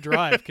they can't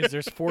drive because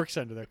there's forks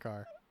under their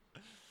car.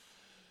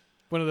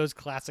 One of those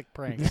classic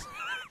pranks.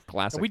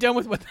 Classic. Are we done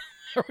with what?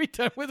 Are we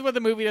done with what the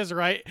movie does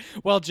right?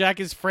 While Jack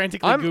is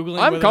frantically I'm googling.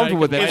 comfortable whether or not he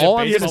with can it. light a All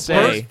I'm gonna baseball say-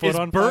 player's foot Is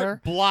on Bert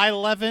fire.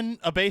 Blylevin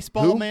a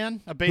baseball Who?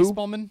 man? A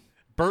baseballman?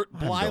 Bert I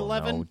don't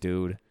Blylevin? know,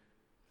 dude.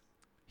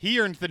 He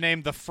earned the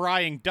name the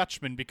Frying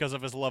Dutchman because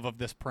of his love of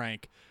this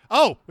prank.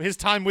 Oh, his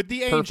time with the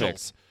Perfect.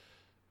 Angels.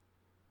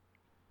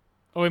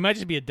 Oh, he might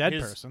just be a dead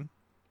His- person.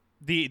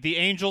 The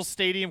Angels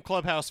Stadium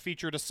clubhouse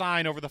featured a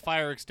sign over the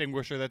fire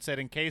extinguisher that said,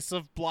 "In case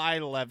of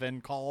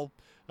Blylevin, call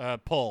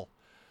pull."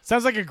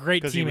 Sounds like a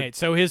great 'Cause he teammate. would-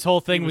 So his whole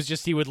thing he was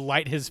just he would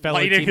light his fellow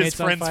Lighting teammates his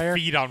on friends' fire,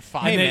 feet on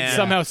fire. and then man.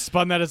 somehow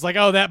spun that as like,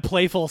 oh, that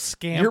playful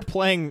scamp. You're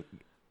playing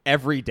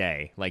every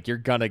day. Like, you're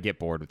gonna get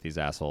bored with these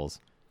assholes.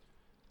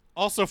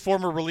 Also,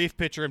 former relief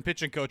pitcher and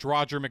pitching coach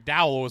Roger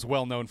McDowell was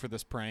well known for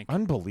this prank.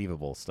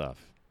 Unbelievable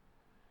stuff.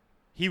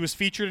 He was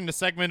featured in a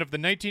segment of the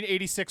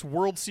 1986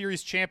 World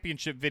Series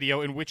Championship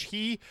video in which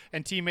he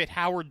and teammate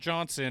Howard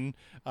Johnson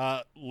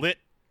lit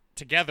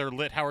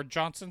Howard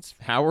Johnson's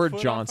Howard foot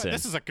on Johnson. fire.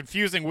 This is a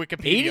confusing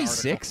Wikipedia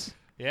 86? article.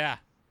 Yeah.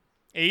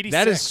 86.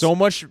 That is so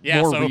much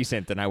Yeah, more so-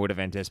 recent than I would have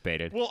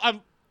anticipated. Well,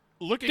 I'm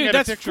looking Dude, at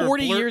that's a picture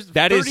 40 of years.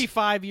 That is-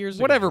 35 years.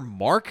 ago. Whatever,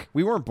 Mark.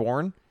 We weren't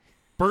born.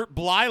 Bert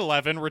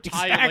Blylevin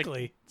retired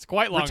Exactly. It's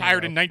quite long. retired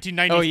ago. in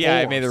 1994. Oh, yeah,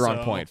 I made the wrong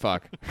so- point.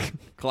 Fuck.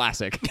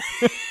 Classic.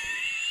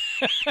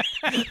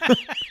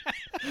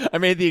 I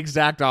made the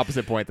exact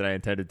opposite point that I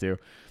intended to.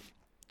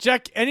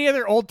 Jack, any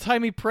other old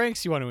timey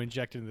pranks you want to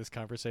inject into this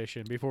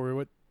conversation before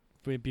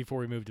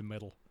we move to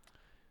middle?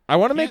 I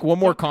want to make one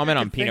more don't think I comment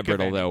can on peanut think of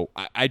brittle, any.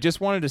 though. I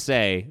just wanted to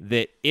say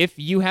that if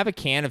you have a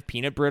can of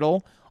peanut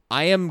brittle,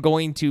 I am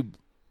going to,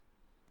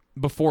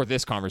 before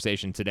this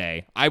conversation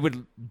today, I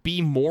would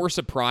be more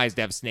surprised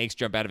to have snakes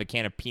jump out of a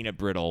can of peanut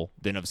brittle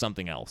than of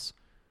something else.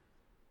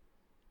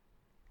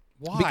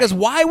 Why? Because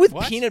why with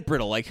What? peanut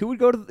brittle? Like, who would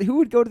go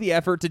to the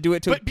effort to do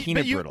it to But-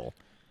 peanut but you- brittle?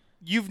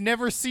 You've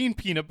never seen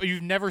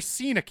you've never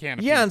seen a can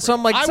of Yeah, peanut and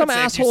some brittle. I some would say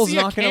if you asshole's see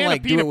a not gonna can of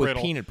like do peanut it with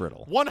brittle, peanut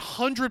brittle.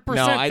 100%.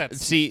 No, I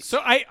that's see.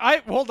 So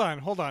I hold on.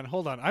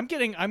 I'm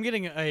getting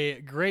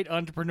a great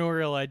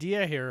entrepreneurial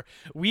idea here.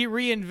 We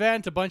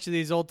reinvent a bunch of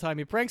these old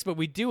timey pranks, but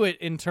we do it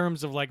in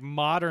terms of like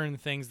modern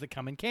things that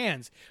come in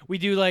cans. We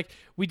do like,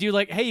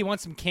 hey, you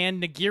want some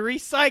canned nigiri?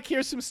 Psych,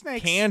 here's some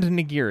snakes. Canned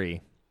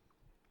nigiri.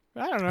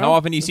 I don't know. How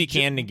often do you see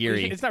canned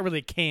nigiri? It's not really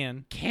a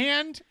can.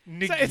 canned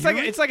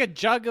nigiri. It's like a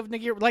jug of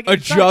nigiri. Like A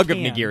it's not jug of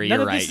can. nigiri. None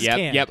You're of right. this is Yep,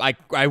 can. yep.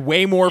 I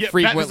way more Yeah, that is a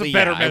frequently.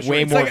 better I way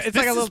measurement. more. It's like a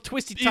This little is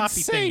twisty toppy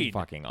insane. thing.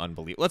 Fucking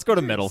unbelievable. Let's go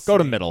to middle. Go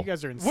to middle. You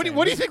guys are insane. What do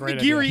you This is think a great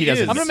nigiri idea. He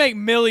doesn't- I'm gonna make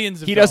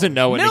millions of He doesn't dollars.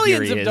 know what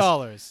millions nigiri of is.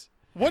 dollars.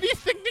 What do you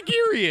think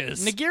nigiri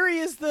is?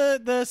 Nigiri is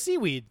the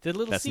seaweed, the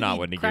little That's seaweed not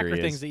what nigiri cracker is.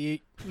 things that you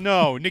eat.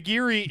 No,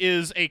 nigiri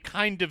is a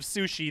kind of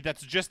sushi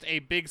that's just a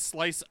big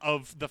slice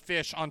of the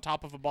fish on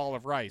top of a ball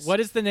of rice. What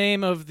is the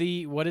name of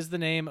the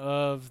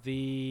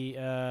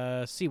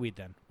seaweed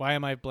then? Why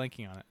am I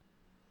blanking on it?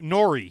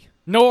 Nori.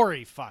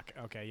 Nori. Fuck.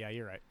 Okay, yeah,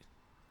 you're right.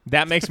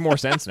 That makes more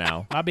sense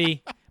now.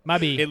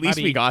 Maybe. At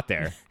least we got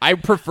there. I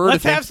prefer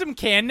Let's to think, have some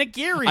canned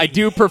nigiri. I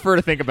do prefer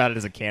to think about it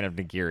as a can of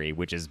nigiri,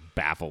 which is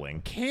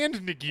baffling. Canned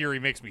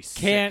nigiri makes me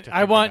sick. to I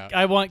think want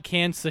about.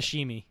 canned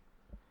sashimi.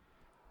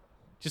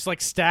 Just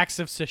like stacks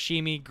of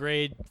sashimi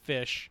grade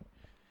fish.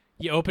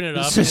 You open it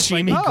up and it's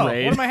like, Sashimi oh,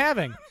 grade. what am I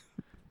having?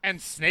 And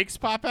snakes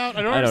pop out.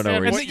 I don't know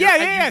understand. where what it's-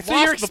 Yeah. you've So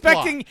lost the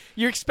plot.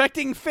 you're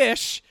expecting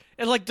fish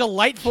and like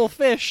delightful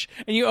fish,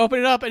 and you open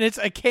it up and it's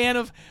a can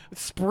of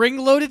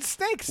spring-loaded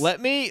snakes.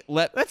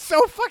 That's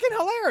so fucking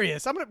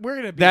hilarious. We're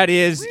gonna be. That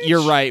is, rich.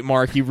 you're right,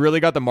 Mark. You've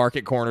really got the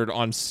market cornered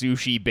on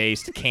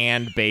sushi-based,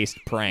 canned-based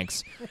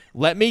pranks.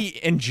 Let me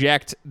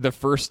inject the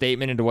first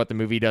statement into what the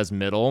movie does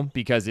middle,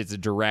 because it's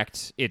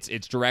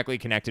directly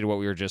connected to what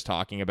we were just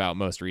talking about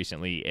most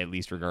recently, at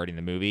least regarding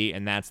the movie,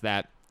 and that's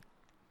that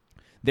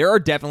there are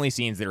definitely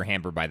scenes that are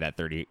hampered by that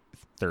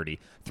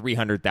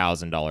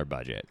 $300,000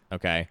 budget,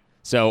 okay?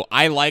 So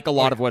I like a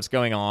lot of what's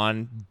going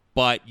on,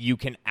 but you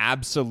can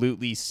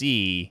absolutely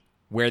see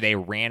where they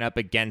ran up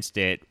against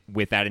it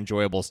with that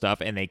enjoyable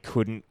stuff, and they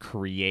couldn't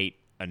create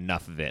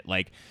enough of it.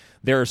 Like,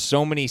 there are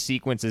so many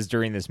sequences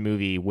during this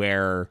movie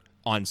where,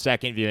 on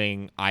second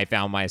viewing, I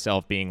found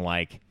myself being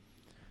like,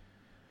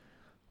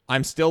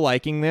 I'm still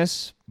liking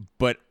this,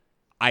 but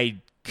I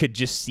could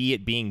just see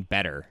it being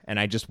better, and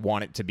I just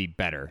want it to be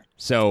better.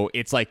 So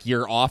it's like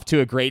you're off to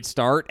a great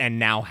start, and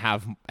now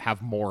have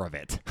more of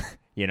it,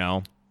 you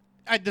know?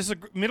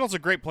 Middle's a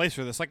great place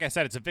for this. Like I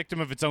said, it's a victim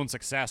of its own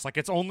success. Like,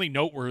 it's only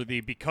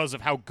noteworthy because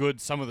of how good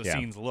some of the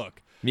scenes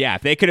look. Yeah,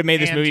 if they could have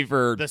made this And movie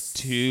for the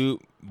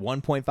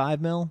 1.5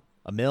 mil,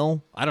 a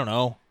mil, I don't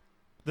know.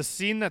 The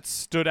scene that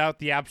stood out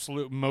the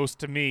absolute most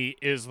to me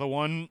is the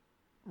one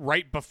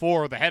right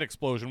before the head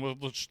explosion,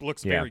 which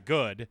looks very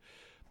good.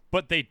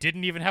 But they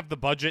didn't even have the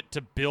budget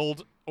to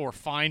build or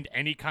find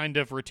any kind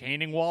of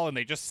retaining wall, and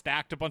they just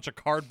stacked a bunch of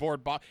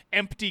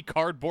empty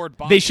cardboard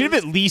boxes. They should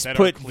have at least that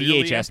put are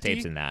clearly VHS empty.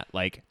 tapes in that.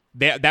 Like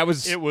that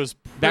was It was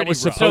that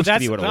was pretty rough. supposed to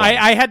be what it was.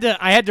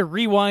 I had to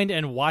rewind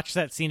and watch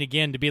that scene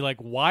again to be like,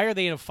 why are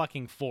they in a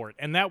fucking fort?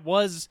 And that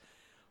was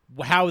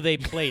how they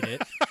played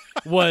it.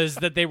 Was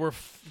that they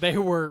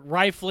were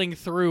rifling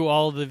through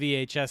all of the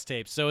VHS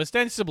tapes. So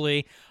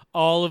ostensibly,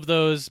 all of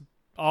those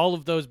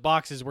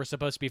boxes were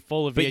supposed to be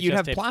full of VHS But you'd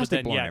have tapes. plastic but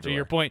then, blown to everywhere.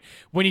 your point,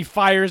 when he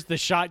fires the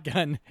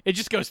shotgun, it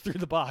just goes through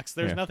the box.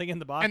 There's nothing in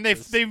the box. And they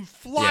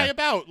fly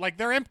about like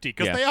they're empty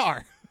because Yeah. they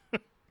are.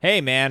 Hey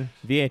man,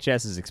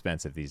 VHS is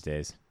expensive these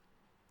days.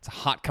 It's a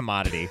hot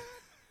commodity.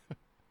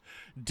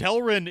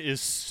 Delrin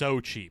is so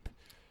cheap.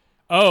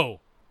 Oh.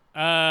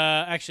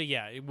 Actually,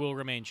 yeah, it will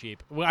remain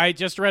cheap. Well, I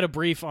just read a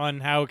brief on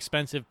how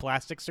expensive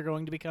plastics are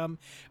going to become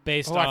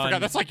based on. I forgot.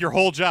 That's like your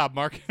whole job,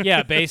 Mark.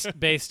 Yeah,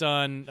 based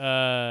on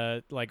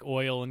like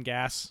oil and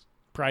gas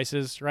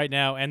prices right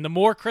now, and the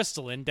more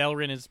crystalline,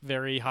 Delrin is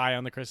very high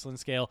on the crystalline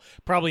scale.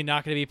 Probably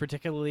not going to be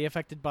particularly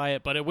affected by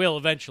it, but it will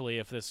eventually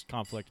if this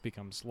conflict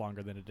becomes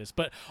longer than it is.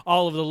 But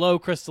all of the low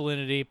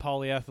crystallinity,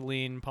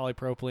 polyethylene,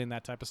 polypropylene,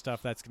 that type of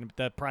stuff,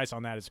 the price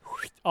on that is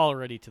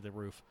already to the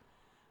roof.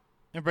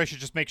 Everybody should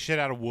just make shit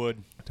out of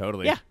wood.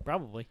 Totally. Yeah,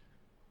 probably.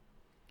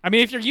 I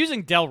mean, if you're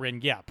using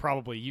Delrin, yeah,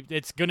 probably.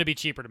 It's going to be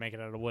cheaper to make it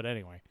out of wood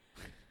anyway.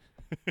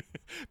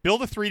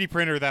 Build a 3D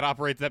printer that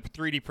operates that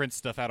 3D prints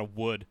stuff out of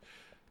wood.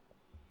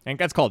 I think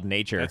that's called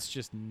nature. That's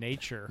just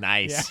nature.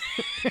 Nice.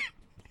 Yeah.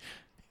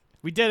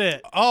 We did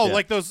it. Oh, Yeah.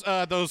 like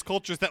those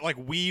cultures that like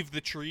weave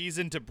the trees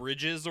into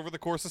bridges over the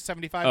course of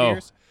 75 Oh.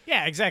 years.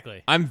 Yeah,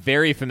 exactly. I'm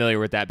very familiar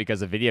with that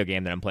because a video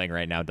game that I'm playing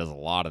right now does a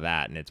lot of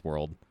that in its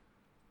world.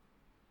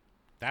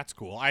 That's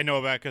cool. I know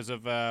about it because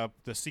of the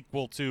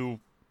sequel to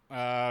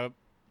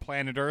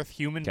Planet Earth,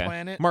 Human Okay.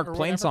 Planet. Mark, or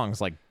Plain whatever.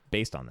 Song's like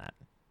based on that.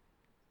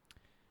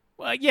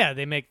 Well, yeah,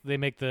 they make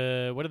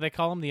the what do they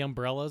call them? The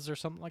umbrellas or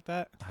something like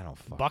that? I don't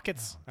fuck.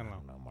 Buckets? I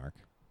don't know, Mark.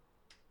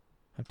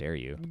 How dare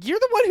you? You're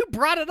the one who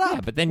brought it up. Yeah,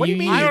 but then what you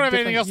do you use mean? I don't have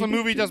different- anything else the you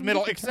movie do- does you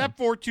middle do except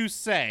for to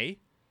say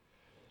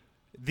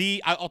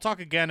I'll talk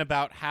again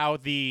about how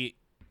the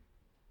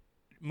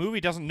movie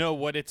doesn't know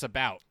what it's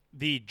about.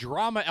 The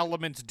drama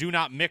elements do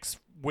not mix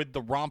with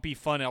the rompy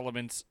fun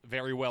elements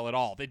very well at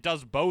all. It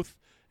does both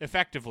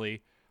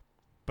effectively,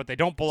 but they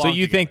don't belong So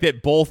you together. think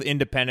that both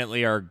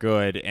independently are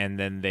good, and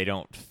then they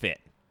don't fit?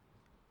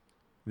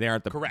 They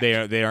aren't Correct.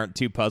 They aren't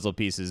two puzzle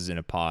pieces in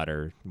a pod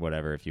or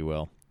whatever, if you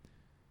will.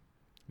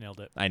 Nailed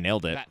it. I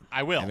nailed it.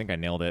 I will. I think I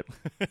nailed it.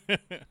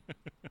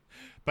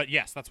 But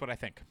yes, that's what I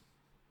think.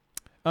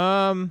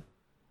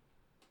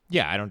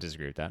 Yeah, I don't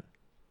disagree with that.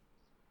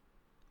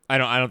 I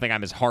don't think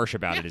I'm as harsh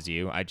about it as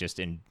you. I just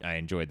I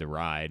enjoyed the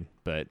ride,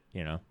 but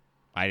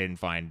I didn't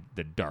find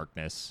the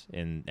darkness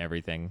in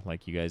everything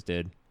like you guys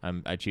did.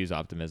 I choose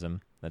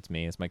optimism. That's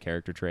me. It's my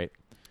character trait.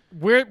 I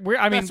mean,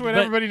 That's what but-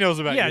 everybody knows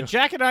about Yeah, you.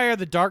 Jack and I are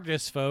the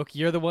darkness folk.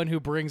 You're the one who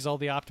brings all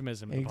the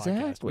optimism in the podcast.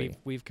 Exactly.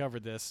 We've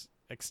covered this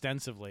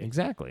extensively.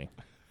 Exactly.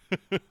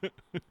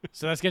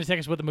 So that's going to take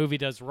us what the movie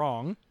does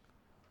wrong.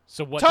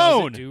 So what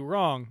Tone! does it do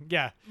wrong?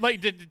 Yeah.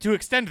 Like to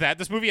extend that,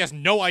 this movie has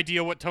no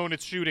idea what tone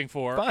it's shooting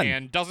for Fun.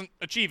 and doesn't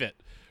achieve it.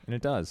 And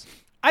it does.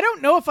 I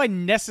don't know if I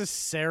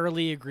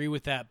necessarily agree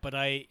with that, but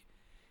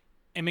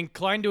am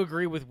inclined to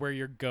agree with where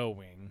you're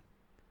going.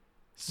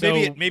 So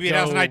maybe it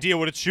has an idea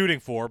what it's shooting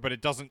for, but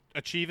it doesn't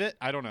achieve it.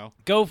 I don't know.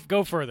 Go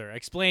further.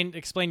 Explain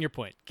your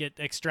point.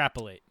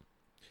 Extrapolate.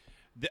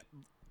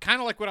 Kind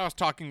of like what I was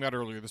talking about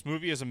earlier. This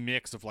movie is a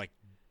mix of like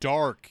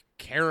dark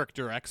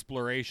character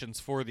explorations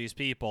for these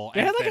people.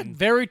 They had like a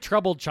very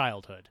troubled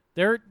childhood.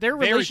 Their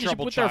relationship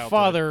with their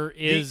father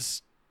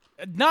is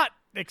not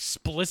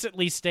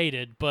explicitly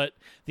stated, but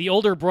the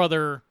older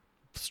brother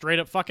straight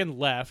up fucking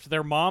left.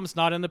 Their mom's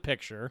not in the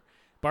picture.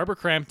 Barbara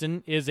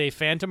Crampton is a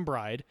phantom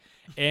bride,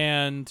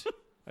 and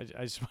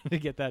I just wanted to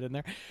get that in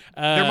there.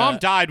 Their mom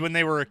died when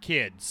they were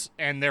kids,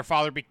 and their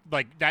father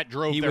that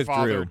drove their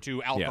father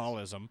to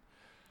alcoholism.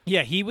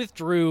 Yeah, he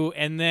withdrew,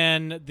 and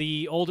then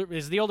the older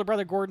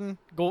brother Gordon.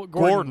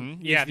 Gordon,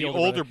 yeah, the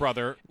older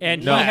brother,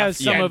 and he has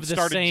some of the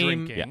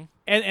same. Drinking.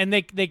 And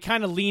they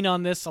kind of lean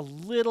on this a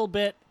little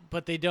bit,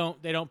 but they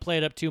don't play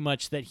it up too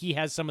much. That he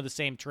has some of the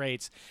same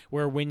traits,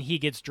 where when he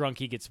gets drunk,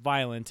 he gets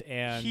violent,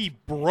 and he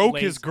broke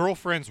his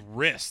girlfriend's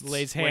wrists.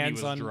 Lays hands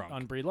hands when he was drunk.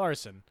 on Brie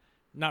Larson,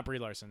 not Brie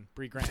Larson,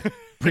 Brie Grant,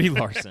 Brie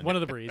Larson, one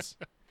of the Bries.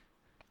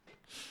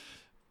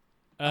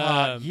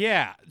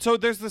 Yeah. So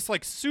there's this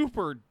like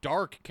super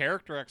dark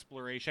character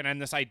exploration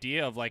and this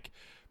idea of like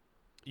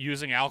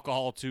using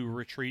alcohol to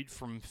retreat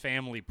from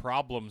family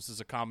problems is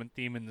a common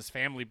theme in this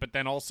family, but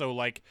then also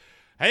like,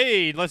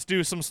 hey, let's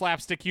do some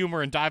slapstick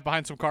humor and dive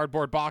behind some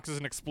cardboard boxes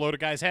and explode a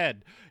guy's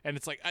head. And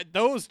it's like,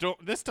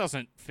 this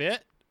doesn't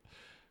fit.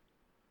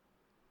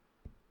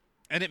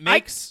 And it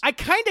makes I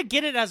kind of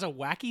get it as a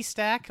wacky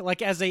stack,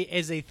 like as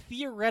a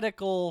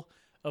theoretical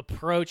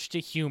approach to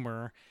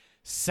humor,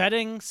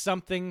 setting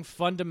something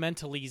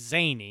fundamentally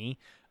zany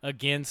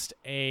against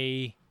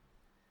a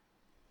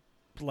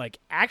like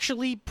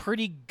actually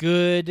pretty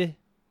good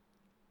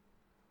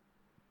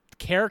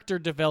character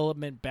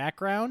development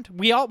background.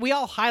 We all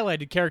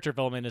highlighted character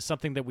development as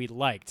something that we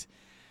liked.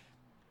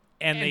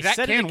 And they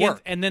set it against,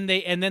 work. and then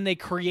they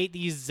create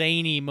these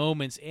zany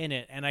moments in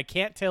it, and I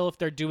can't tell if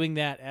they're doing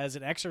that as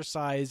an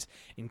exercise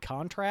in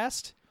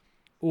contrast,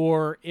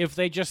 or if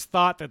they just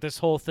thought that this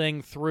whole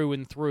thing through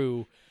and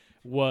through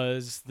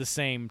was the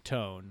same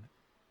tone.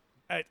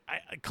 I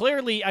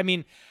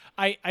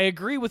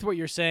agree with what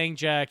you're saying,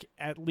 Jack,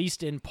 at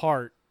least in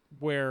part,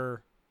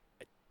 where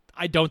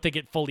I don't think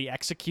it fully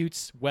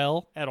executes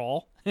well at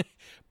all.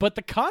 But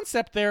the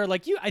concept there,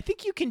 I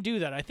think you can do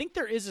that. I think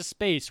there is a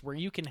space where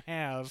you can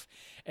have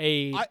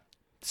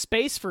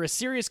space for a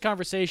serious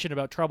conversation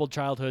about troubled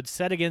childhood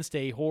set against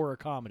a horror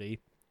comedy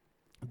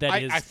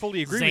that is I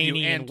fully agree zany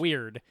with you, and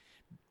weird.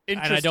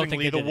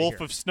 Interestingly, The Wolf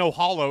of Snow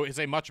Hollow is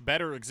a much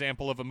better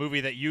example of a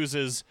movie that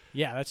uses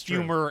that's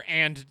humor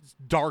and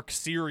dark,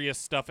 serious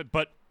stuff,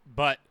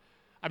 but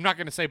I'm not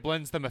going to say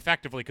blends them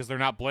effectively because they're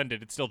not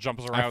blended. It still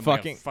jumps around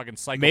like a fucking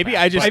psychopath.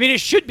 Maybe it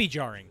should be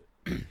jarring.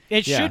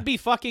 It should be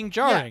fucking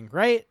jarring,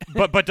 right?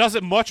 but does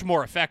it much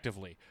more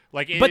effectively.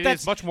 Like it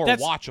is much more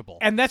watchable.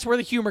 And that's where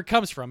the humor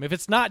comes from. If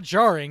it's not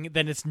jarring,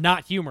 then it's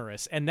not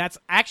humorous. And that's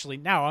actually,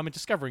 now I'm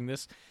discovering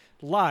this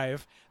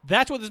live,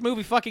 that's what this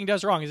movie fucking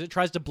does wrong, is it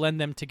tries to blend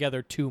them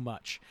together too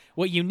much.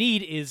 What you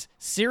need is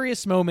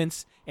serious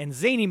moments and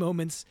zany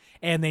moments,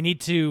 and they need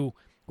to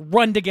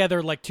run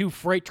together like two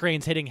freight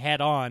trains hitting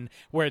head on,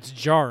 where it's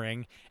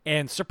jarring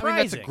and surprising.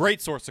 I mean, that's a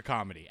great source of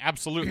comedy.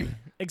 Absolutely.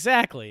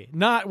 Exactly.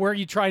 Not where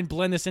you try and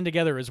blend this in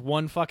together as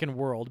one fucking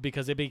world,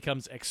 because it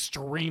becomes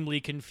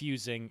extremely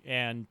confusing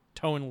and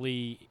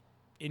tonally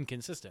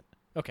inconsistent.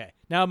 Okay,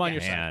 now I'm on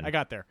your side. I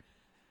got there.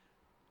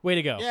 Way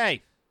to go.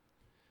 Yay.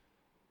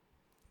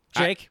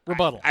 Jake,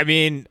 rebuttal. I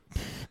mean,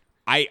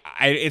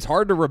 it's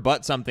hard to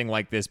rebut something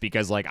like this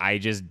because I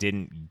just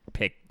didn't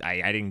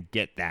I didn't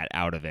get that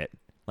out of it.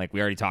 Like,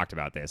 we already talked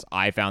about this.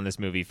 I found this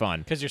movie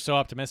fun. Because you're so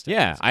optimistic.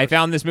 Yeah, I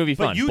found this movie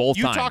fun both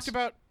times.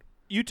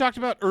 You talked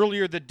about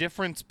earlier the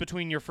difference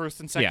between your first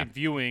and second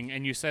viewing,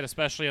 and you said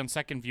especially on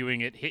second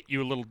viewing it hit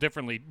you a little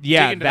differently.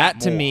 Yeah,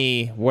 that to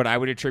me, what I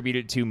would attribute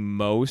it to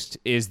most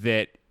is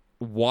that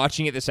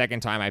watching it the second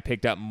time, I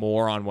picked up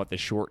more on what the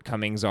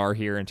shortcomings are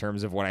here in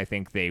terms of what I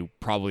think they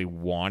probably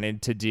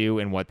wanted to do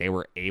and what they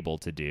were able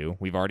to do.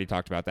 We've already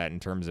talked about that in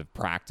terms of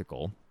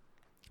practical.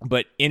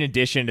 But in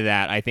addition to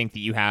that, I think that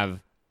you have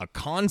a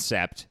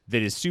concept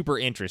that is super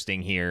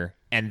interesting here,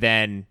 and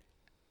then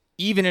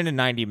even in a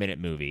 90-minute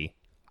movie,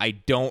 I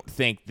don't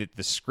think that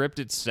the script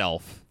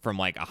itself, from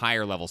a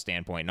higher level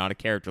standpoint, not a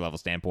character level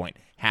standpoint,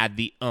 had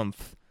the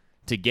oomph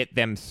to get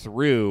them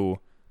through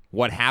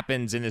what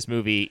happens in this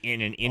movie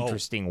in an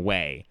interesting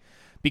way.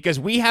 Because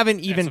we haven't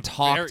even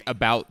talked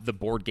about the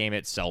board game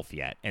itself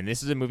yet, and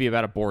this is a movie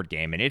about a board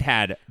game, and it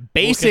had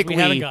basically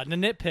we haven't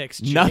gotten to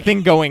nitpicks. Jake.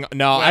 Nothing going.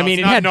 No, well, I mean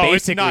it had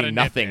basically not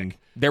nothing.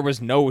 There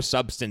was no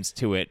substance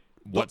to it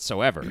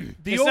whatsoever.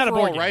 It's not a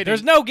board game.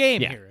 There's no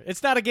game here.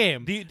 It's not a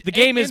game. The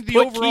game is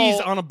put keys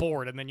on a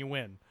board and then you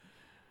win.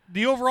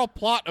 The overall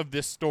plot of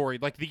this story,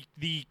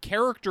 the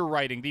character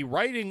writing, the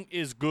writing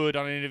is good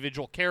on an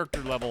individual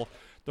character level.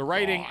 the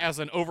writing as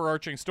an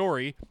overarching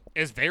story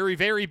is very,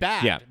 very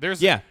bad. Yeah.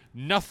 There's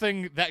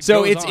nothing that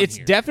so goes on it's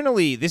here.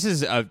 definitely this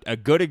is a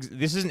good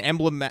this is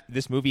an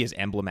this movie is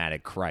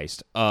emblematic,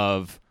 Christ,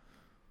 of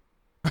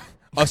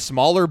a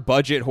smaller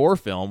budget horror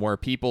film where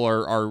people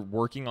are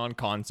working on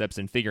concepts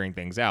and figuring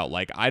things out.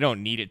 Like, I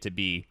don't need it to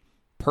be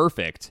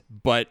perfect,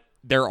 but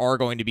there are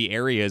going to be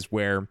areas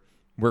where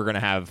we're going to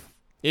have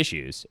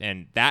issues,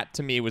 and that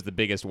to me was the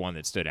biggest one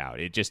that stood out.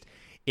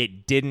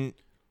 It didn't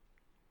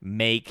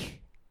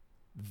make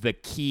the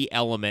key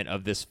element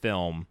of this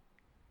film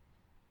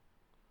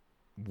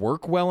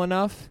work well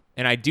enough.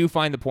 And I do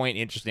find the point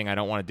interesting. I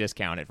don't want to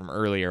discount it from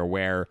earlier,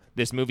 where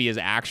this movie is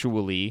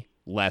actually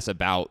less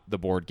about the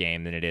board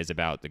game than it is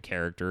about the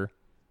character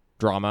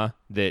drama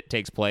that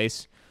takes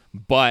place.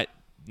 But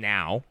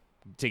now,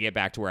 to get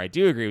back to where I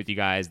do agree with you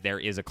guys, there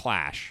is a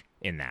clash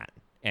in that,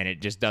 and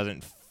it just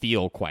doesn't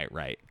feel quite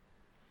right.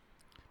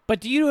 But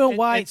do you know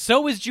why?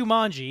 So is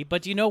Jumanji.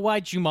 But do you know why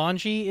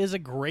Jumanji is a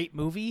great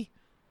movie?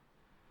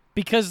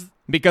 Because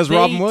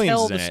Robin Williams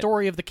tell is in the it.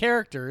 story of the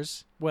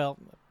characters. Well,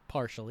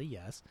 partially,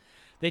 yes.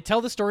 They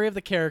tell the story of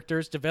the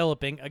characters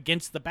developing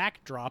against the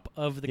backdrop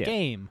of the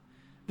game.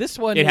 This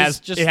one has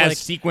the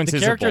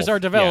sequences. characters of both. are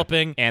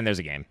developing, and there's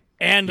a game,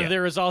 and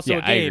there is also a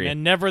I game, agree.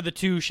 and never the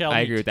two shall meet.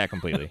 I agree with that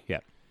completely. Yeah.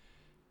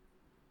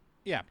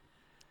 Yeah.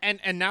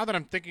 And now that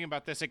I'm thinking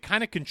about this, it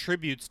kind of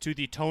contributes to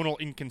the tonal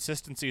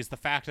inconsistencies, the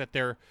fact that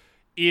there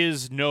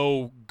is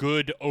no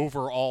good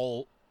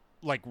overall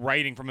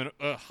writing from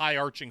a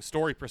high-arching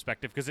story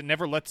perspective, because it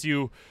never lets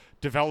you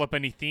develop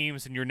any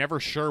themes, and you're never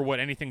sure what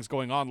anything's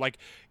going on.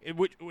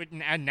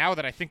 And now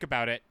that I think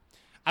about it,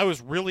 I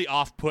was really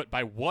off-put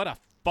by what a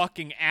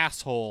fucking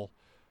asshole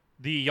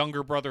the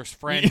younger brother's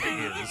friend is.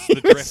 The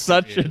drifter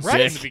such a is, dick.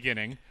 in the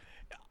beginning.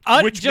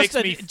 Which makes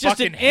me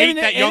fucking hate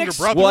that younger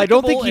brother. Well, I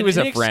don't think he was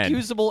a friend.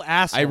 Inexcusable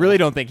asshole. I really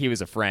don't think he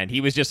was a friend. He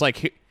was just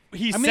like...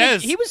 He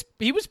says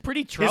he was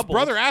pretty troubled. His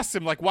brother asked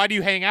him, why do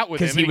you hang out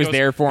with him? Because he was goes,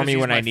 there for 'Cause me he's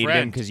when my I needed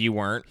friend. him, because you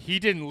weren't. He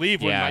didn't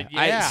leave when Yeah.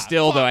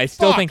 I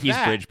still think he's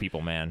bridge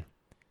people, man.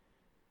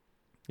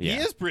 Yeah. He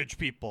is bridge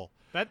people.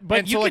 But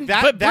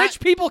bridge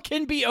people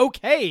can be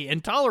okay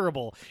and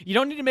tolerable. You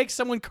don't need to make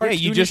someone cartoonishly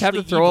you just have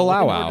to throw a evil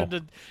Lao in Wow. order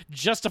to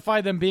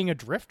justify them being a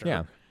drifter.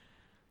 Yeah.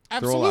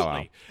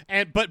 Absolutely.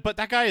 And but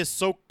that guy is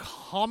so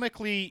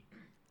comically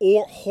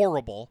or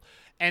horrible,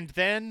 and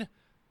then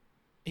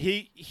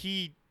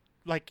he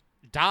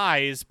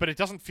dies, but it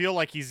doesn't feel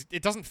like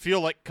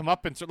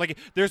comeuppance.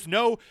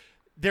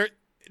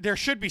 There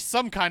should be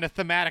some kind of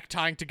thematic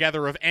tying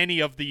together of any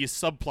of these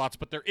subplots,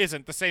 but there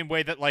isn't. The same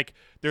way that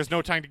there's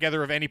no tying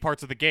together of any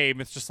parts of the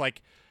game. It's just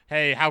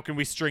hey, how can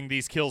we string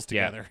these kills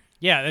together?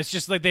 Yeah, it's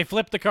just they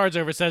flip the cards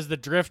over. It says the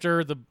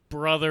drifter, the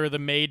brother, the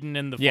maiden,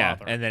 and the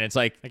father. And then it's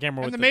like... I can't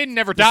remember. And what the maiden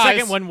never the dies.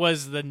 second one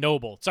was the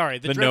noble. Sorry,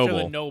 the drifter, noble.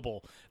 the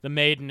noble, the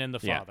maiden, and the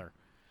father.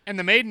 And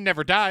the maiden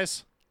never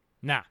dies.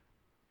 Nah.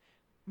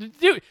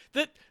 Dude,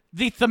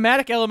 the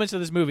thematic elements of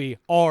this movie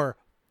are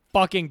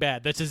fucking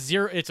bad. That's a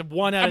 0. It's a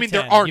 1 out of 10.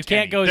 There aren't You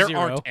can't any. go there 0.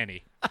 aren't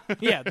any.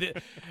 Yeah,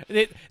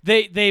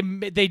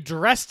 they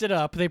dressed it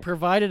up. They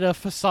provided a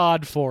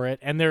facade for it,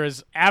 and there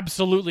is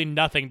absolutely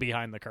nothing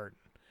behind the curtain.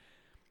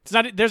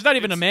 There's not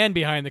even a man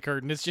behind the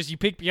curtain. It's just you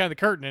peek behind the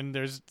curtain, and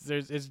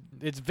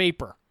it's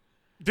vapor.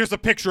 There's a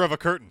picture of a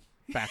curtain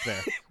back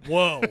there.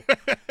 Whoa.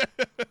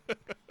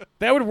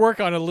 That would work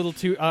on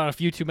a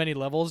few too many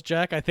levels,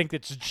 Jack. I think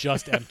it's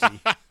just empty.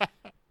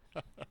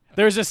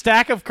 There's a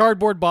stack of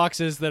cardboard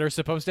boxes that are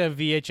supposed to have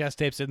VHS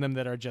tapes in them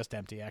that are just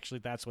empty. Actually,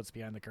 that's what's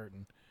behind the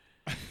curtain.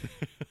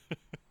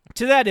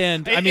 To that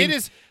end, I mean, it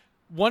is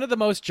one of the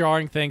most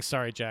jarring things.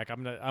 Sorry, Jack.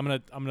 I'm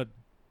gonna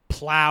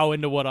plow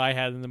into what I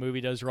had in the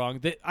movie does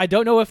wrong. I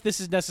don't know if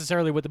this is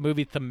necessarily what the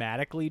movie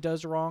thematically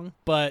does wrong,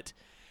 but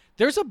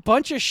there's a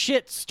bunch of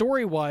shit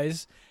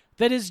story-wise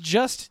that is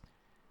just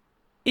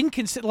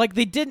inconsistent.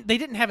 They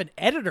didn't have an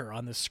editor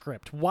on the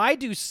script. Why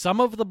do some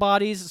of the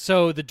bodies?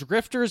 So the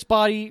drifter's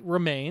body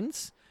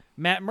remains.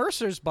 Matt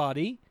Mercer's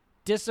body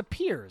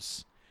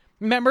disappears.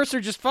 Matt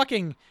Mercer just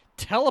fucking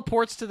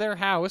teleports to their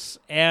house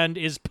and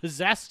is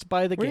possessed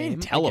by the What do you game.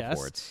 mean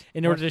teleports?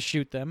 In order to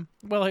shoot them.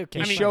 Well, okay,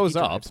 He fine, shows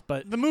drives, up.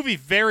 but the movie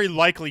very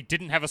likely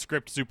didn't have a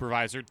script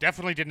supervisor.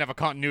 Definitely didn't have a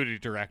continuity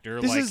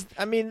director. This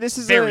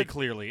is very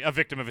clearly a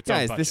victim of its own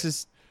guys. budget.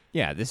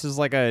 This is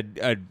like a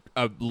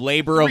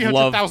labor of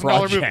love $300,000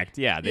 project.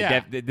 movie.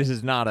 Yeah, this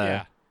is not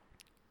a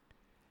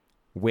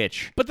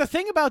witch. But the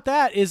thing about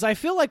that is I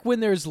feel like when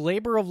there's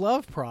labor of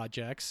love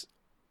projects,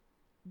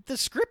 the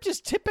script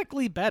is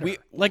typically better.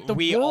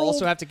 We world,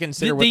 also have to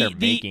consider what they're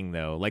making,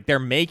 though. They're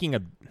making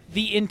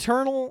the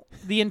internal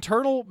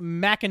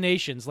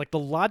machinations, the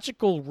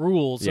logical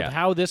rules of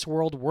how this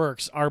world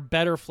works, are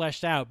better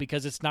fleshed out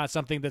because it's not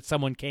something that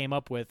someone came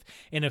up with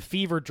in a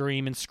fever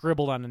dream and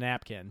scribbled on a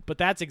napkin. But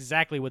that's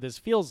exactly what this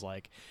feels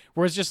like.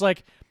 Whereas just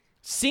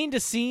scene to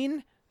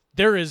scene,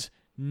 there is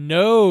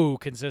no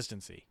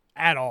consistency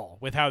at all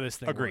with how this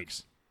thing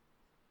works.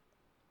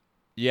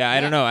 Yeah,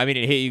 I don't know. I mean,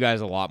 it hit you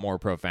guys a lot more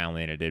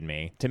profoundly than it did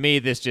me. To me,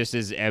 this just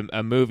is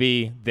a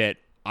movie that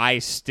I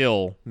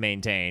still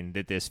maintain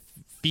that this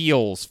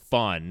feels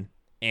fun,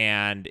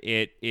 and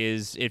it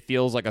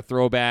feels like a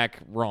throwback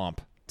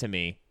romp to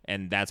me,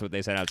 and that's what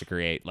they set out to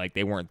create. Like,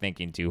 they weren't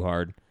thinking too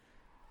hard.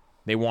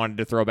 They wanted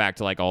to throw back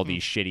to like all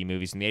these shitty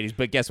movies in the 80s,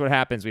 but guess what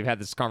happens? We've had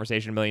this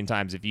conversation a million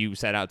times. If you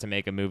set out to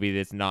make a movie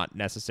that's not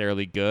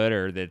necessarily good,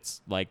 or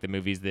that's like the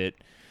movies that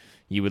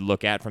you would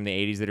look at from the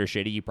 80s that are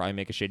shitty, you probably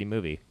make a shitty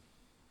movie.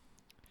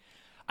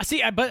 I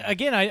see, but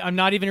again, I'm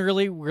not even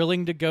really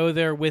willing to go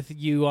there with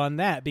you on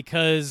that,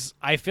 because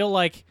I feel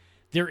like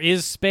there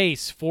is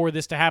space for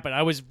this to happen.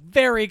 I was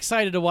very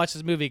excited to watch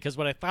this movie because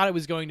what I thought it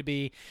was going to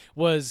be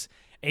was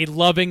a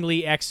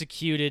lovingly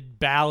executed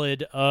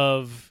ballad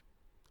of,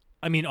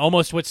 I mean,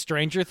 almost what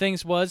Stranger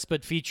Things was,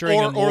 but featuring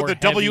a more the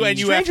heavy... WNUF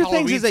Stranger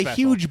Halloween Things is a special.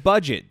 huge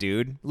budget,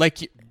 dude. Like,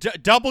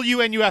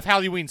 WNUF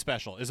Halloween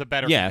special is a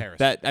better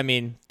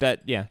comparison.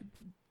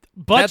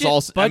 Budget, that's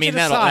also. I mean,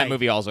 that aside,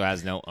 movie also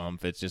has no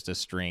oomph. It's just a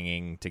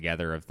stringing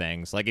together of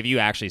things. Like, if you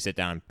actually sit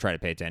down and try to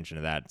pay attention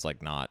to that, it's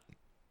like not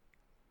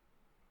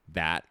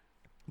that.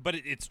 But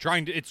it's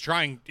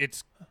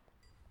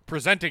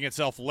presenting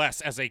itself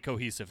less as a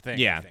cohesive thing.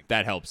 Yeah, I think.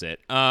 that helps it.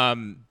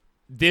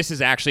 This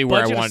is actually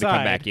where Budget I wanted to come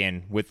aside. back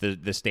in with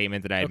the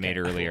statement that I had made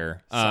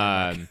earlier.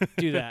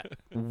 do that.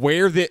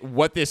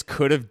 What this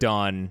could have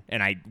done,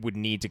 and I would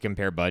need to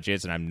compare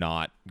budgets, and I'm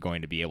not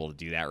going to be able to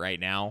do that right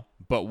now.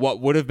 But what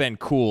would have been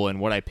cool, and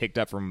what I picked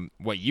up from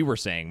what you were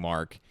saying,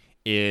 Mark,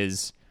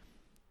 is,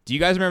 do you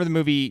guys remember the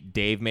movie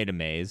Dave Made a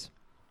Maze?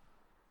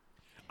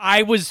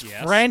 I was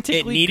frantically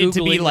It needed Googling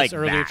to be like this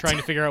earlier, that. trying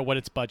to figure out what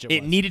its budget was.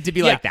 It needed to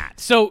be like that.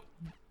 So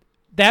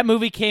that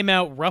movie came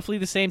out roughly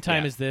the same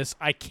time Yeah. as this.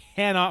 I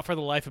cannot for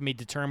the life of me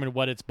determine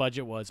what its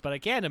budget was, but I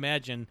can't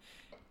imagine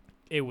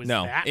it was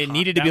No, that it high-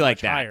 needed to that be like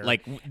much that. higher.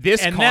 Like,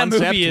 this And that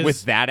concept movie is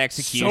with that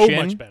execution, so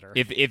much better.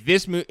 If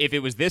it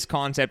was this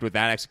concept with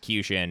that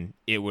execution,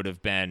 it would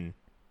have been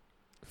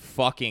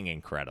fucking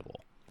incredible.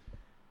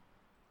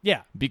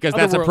 Yeah, Because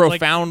that's a Otherworld, like,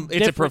 profound.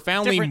 It's a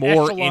profoundly different more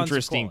echelons of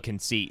interesting quality.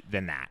 conceit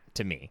than that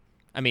to me.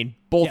 I mean,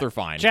 both Yeah. are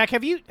fine. Jack,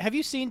 have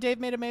you seen Dave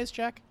Made a Maze,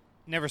 Jack?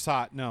 Never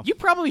saw it. No. You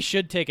probably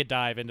should take a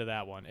dive into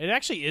that one. It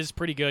actually is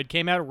pretty good.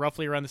 Came out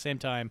roughly around the same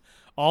time.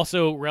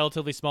 Also,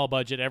 relatively small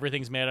budget.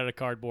 Everything's made out of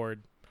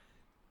cardboard.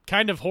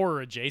 Kind of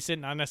horror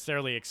adjacent, not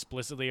necessarily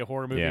explicitly a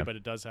horror movie, Yeah. but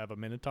it does have a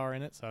Minotaur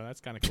in it, so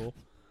that's kind of cool.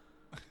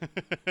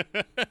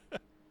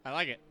 I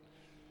like it.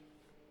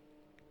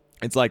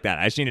 It's like that.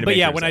 I just needed to. But make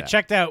yeah, sure to when say I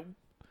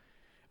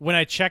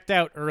that. checked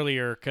out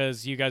earlier,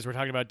 because you guys were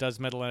talking about Does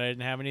Metal and I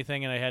didn't have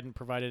anything, and I hadn't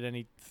provided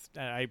any.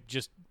 I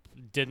just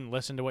didn't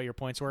listen to what your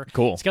points were.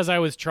 Cool. It's because I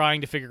was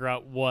trying to figure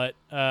out what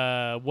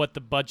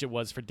the budget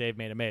was for Dave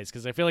Made a Maze,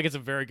 because I feel like it's a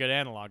very good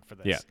analog for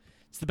this. Yeah.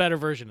 It's the better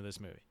version of this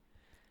movie.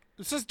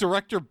 This is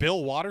director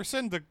Bill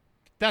Watterson.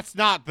 That's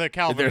not the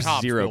Calvin There's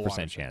Hobbes.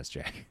 0% chance,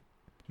 Jack.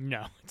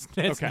 No,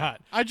 it's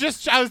not. I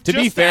was To just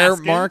be fair,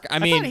 asking. Mark, I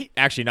mean, he-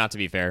 actually, not to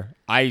be fair,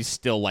 I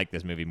still like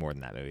this movie more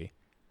than that movie.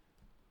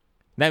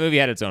 That movie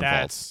had its own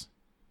faults.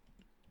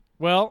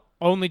 Well,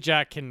 only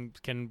Jack can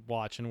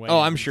watch and weigh. Oh,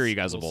 in. I'm sure you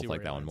guys will We'll both see like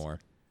where that he one lands. more.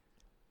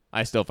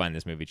 I still find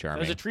this movie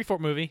charming. There's a Treefort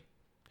movie.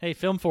 Hey,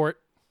 film for it.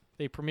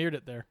 They premiered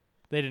it there.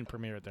 They didn't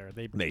premiere it there.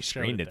 They showed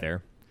screened it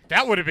there.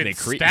 That would have been They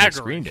staggering.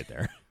 screened it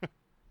there.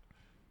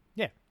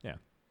 Yeah. Yeah.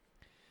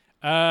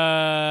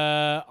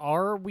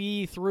 Are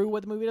we through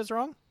what the movie does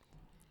wrong?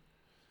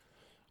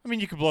 I mean,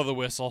 you could blow the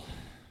whistle.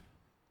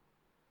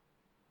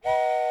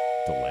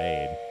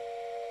 Delayed.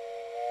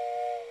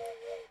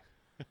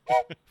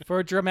 For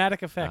a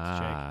dramatic effect, Jake.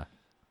 Ah.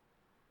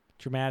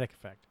 Dramatic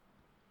effect.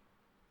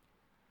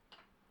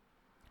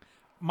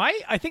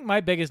 I think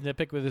my biggest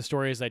nitpick with the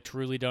story is I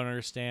truly don't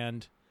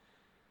understand.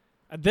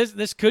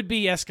 This could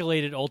be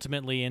escalated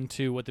ultimately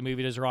into what the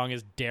movie does wrong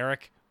is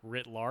Derek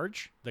writ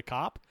large, the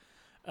cop.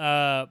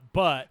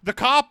 But The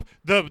cop,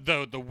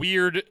 the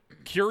weird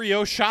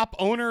curio shop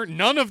owner,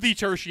 none of the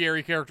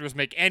tertiary characters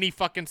make any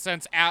fucking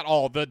sense at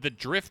all. The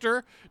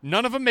drifter,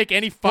 none of them make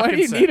any fucking Why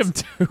do you sense. need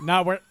him to?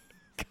 not where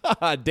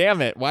God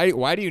damn it! Why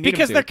do you need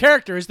because him they're to?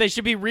 characters, they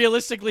should be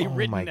realistically Oh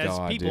written my as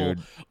God, people.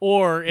 dude.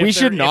 Or if We they're-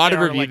 should if not they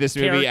have are, reviewed like, this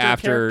movie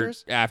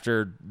characters.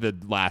 after the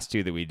last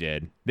two that we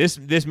did.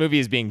 This movie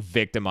is being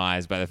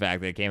victimized by the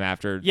fact that it came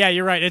after Yeah,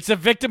 you're right. It's a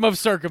victim of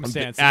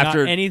circumstance,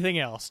 After- not anything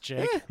else,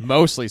 Jake.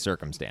 mostly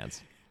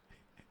circumstance.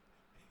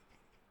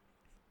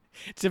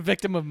 It's a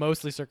victim of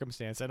mostly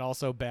circumstance and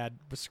also bad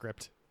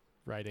script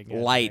writing.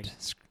 and Light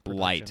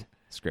production.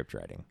 script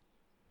writing.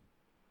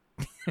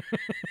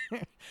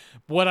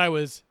 What I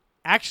was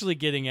actually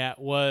getting at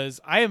was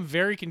I am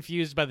very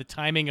confused by the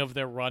timing of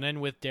their run-in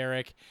with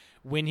Derek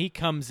when he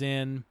comes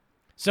in.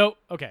 So,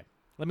 okay,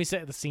 let me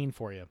set the scene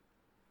for you.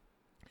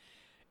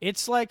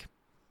 It's like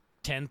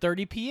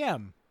 10:30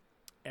 p.m.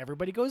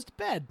 Everybody goes to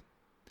bed.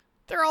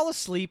 They're all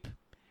asleep.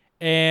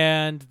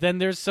 And then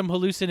there's some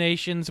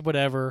hallucinations,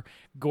 whatever.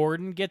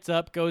 Gordon gets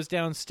up, goes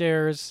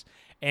downstairs,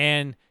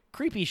 and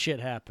creepy shit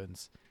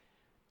happens.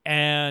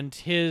 and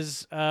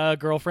his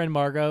girlfriend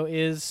Margot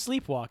is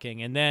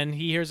sleepwalking, and then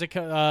he hears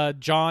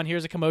John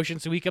hears a commotion,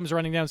 so he comes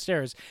running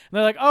downstairs. And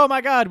they're like, "Oh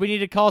my God, we need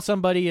to call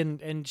somebody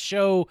and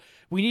show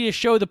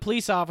the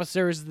police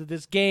officers that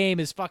this game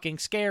is fucking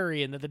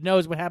scary and that it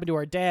knows what happened to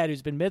our dad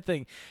who's been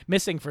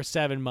missing for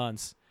 7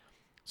 months."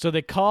 So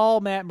they call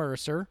Matt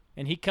Mercer,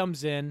 and he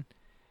comes in,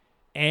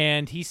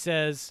 and he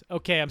says,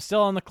 "Okay, I'm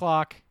still on the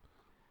clock.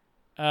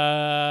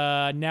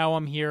 Now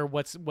I'm here.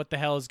 What the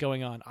hell is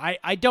going on?"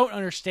 I don't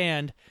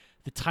understand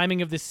the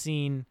timing of this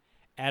scene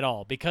at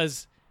all,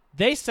 because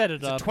they set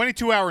it up. It's a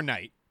 22-hour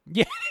night.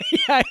 Yeah,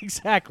 yeah,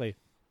 exactly.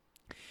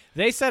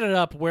 They set it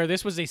up where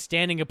this was a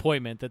standing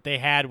appointment that they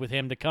had with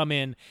him to come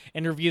in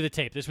and review the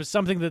tape. This was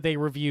something that they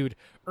reviewed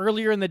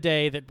earlier in the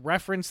day that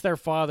referenced their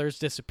father's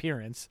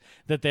disappearance,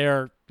 that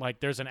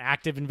there's an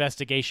active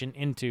investigation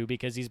into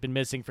because he's been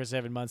missing for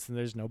 7 months and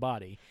there's no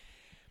body.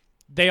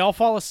 They all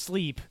fall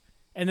asleep,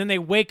 and then they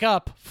wake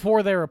up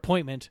for their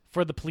appointment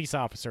for the police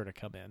officer to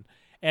come in.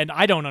 And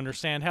I don't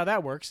understand how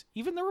that works,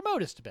 even the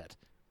remotest bit.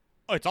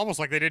 Oh, it's almost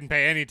like they didn't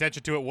pay any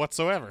attention to it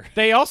whatsoever.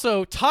 They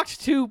also talked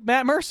to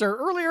Matt Mercer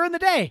earlier in the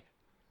day,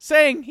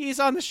 saying he's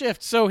on the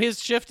shift. So his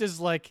shift is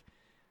like,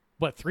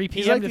 3 p.m.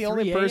 He's like to the 3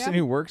 only a.m.? person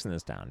who works in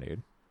this town,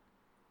 dude.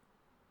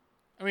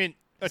 I mean,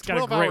 a He's got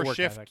a 12-hour great work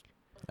shift. ethic.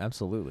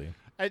 Absolutely.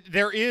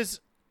 There is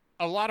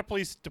a lot of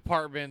police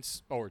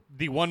departments, or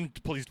the one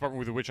police department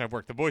with which I've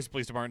worked, the Boise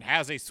Police Department,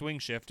 has a swing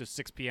shift of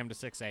 6 p.m. to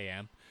 6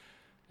 a.m.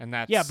 And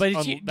that's Yeah, but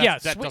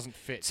that doesn't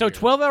fit. So here.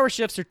 12-hour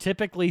shifts are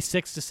typically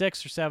 6 to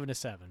 6 or 7 to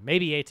 7,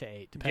 maybe 8 to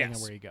 8, depending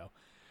on where you go.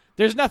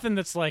 There's nothing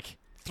that's like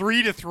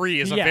 3 to 3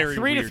 is a very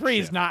 3 to weird 3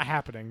 shift. is not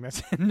happening.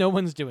 That's no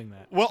one's doing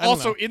that. Well, I don't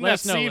also know. in Let that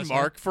us know, scene, listener.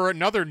 Mark, for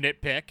another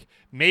nitpick,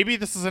 maybe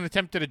this is an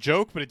attempt at a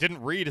joke, but it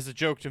didn't read as a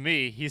joke to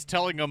me. He's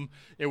telling him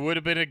it would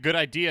have been a good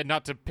idea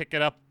not to pick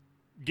it up,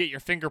 get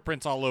your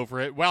fingerprints all over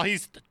it, while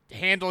he's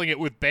handling it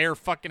with bare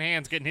fucking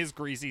hands, getting his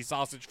greasy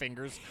sausage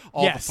fingers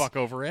all the fuck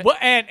over it. Well,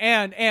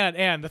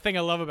 and the thing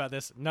I love about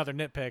this, another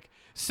nitpick.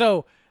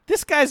 So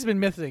this guy's been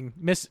missing.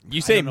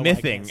 You say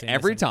mything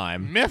every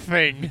time.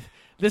 Mything.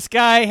 This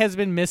guy has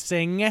been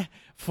missing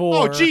for.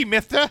 Oh, gee,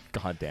 Mytha.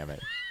 God damn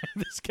it.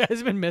 This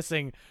guy's been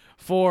missing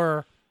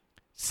for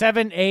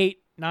 7,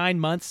 8, 9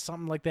 months,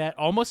 something like that,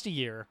 almost a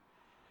year.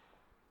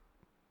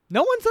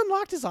 No one's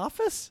unlocked his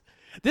office.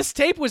 This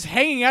tape was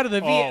hanging out of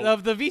the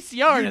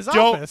VCR in his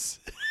office.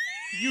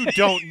 You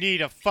don't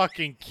need a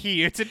fucking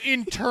key. It's an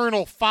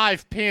internal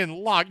 5-pin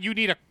lock. You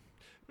need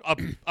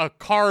a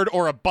card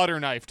or a butter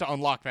knife to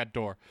unlock that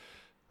door.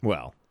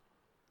 Well.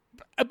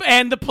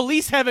 And the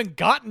police haven't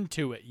gotten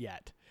to it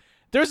yet.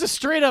 There's a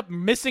straight up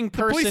missing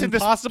person, in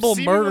this possible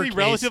murder case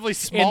relatively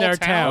small in their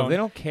town. town. They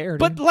don't care, dude.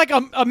 But like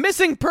a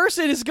missing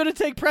person is going to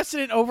take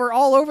precedent over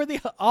all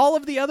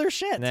of the other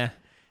shit. Nah.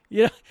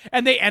 You know,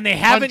 and they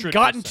haven't 100%.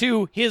 gotten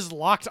to his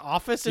locked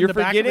office in the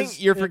back of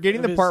his, You're forgetting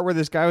of the his- part where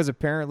this guy was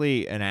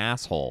apparently an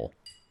asshole.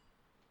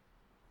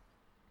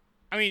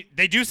 I mean,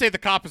 they do say the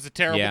cop is a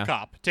terrible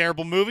cop.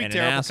 Terrible movie, And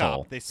terrible an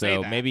asshole. cop. They say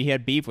so that. maybe he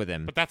had beef with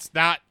him. But that's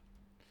not...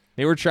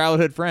 They were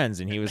childhood friends,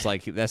 and he was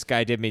like, this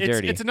guy did me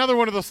dirty. It's another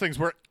one of those things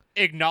where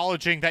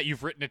acknowledging that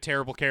you've written a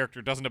terrible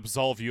character doesn't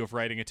absolve you of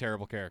writing a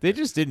terrible character. They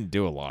just didn't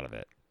do a lot of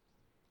it.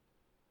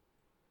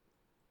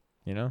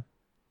 You know?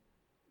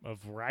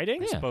 of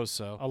writing. I suppose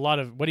so. A lot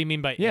of. What do you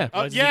mean by? Yeah.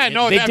 was yeah, it-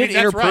 no, They I did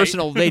mean, that's right.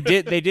 interpersonal. They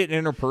did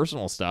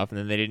interpersonal stuff, and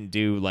then they didn't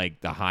do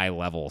like the high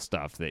level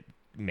stuff that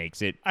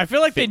makes it. I feel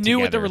like they fit knew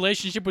what the together.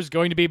 relationship was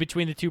going to be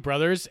between the two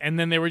brothers, and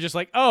then they were just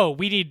like, "Oh,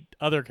 we need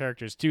other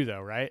characters too,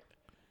 though, right?"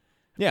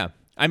 Yeah,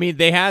 I mean,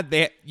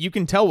 you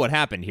can tell what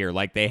happened here.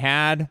 Like they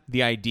had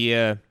the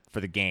idea for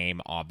the game,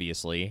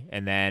 obviously,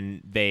 and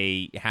then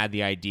they had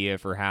the idea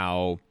for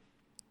how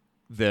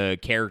the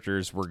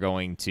characters were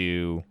going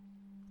to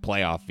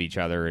play off of each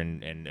other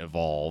and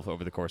evolve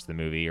over the course of the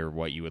movie, or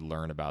what you would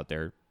learn about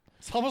their.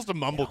 It's almost a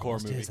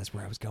mumblecore movie. That's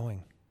where I was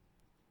going.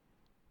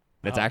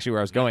 That's actually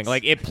where I was going.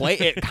 Like it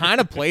kind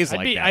of plays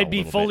like that. I'd a be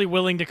little fully bit.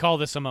 willing to call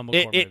this a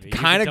mumblecore movie. It You kinda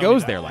could tell me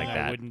goes there like and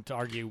that. I wouldn't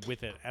argue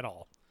with it at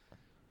all.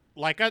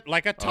 Like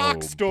a talk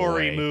Oh,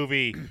 story boy.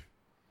 movie.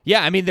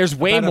 Yeah, I mean, there's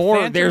way About a more.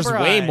 Phantom There's way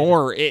Bride.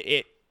 more.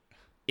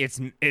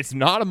 It's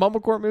not a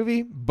mumblecore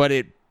movie, but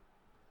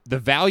the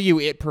value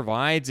it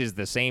provides is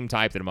the same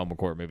type that a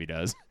mumblecore movie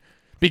does,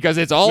 because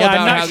it's all about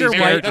I'm not how sure these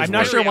why. characters. I'm not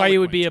work. sure why you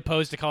would eloquent. be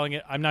opposed to calling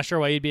it. I'm not sure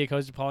why you'd be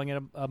opposed to calling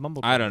it a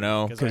mumblecore. I don't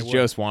know, because I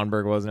Joe would.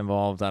 Swanberg wasn't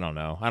involved. I don't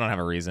know. I don't have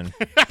a reason.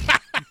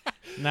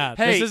 Nah,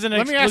 Hey, this isn't an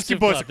let me ask you exclusive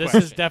boys club. a This is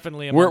question.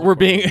 definitely a. we're mumblecore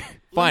being movie.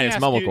 fine. me It's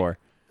ask you- mumblecore.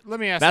 Let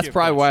me ask That's you a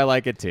probably question. why I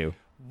like it too.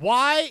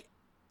 Why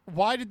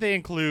did they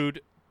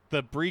include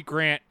the Brie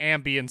Grant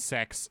ambient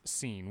sex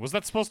scene? Was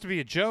that supposed to be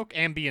a joke?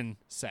 Ambient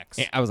sex.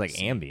 I was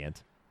like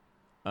ambient.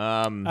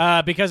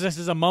 Because this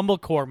is a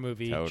mumblecore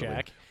movie, Totally.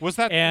 Jack. Was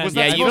that And- was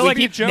Yeah, that you supposed feel to like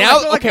be a you- joke? now- I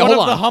feel like okay, one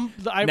hold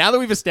of the on. Now that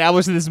we've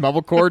established this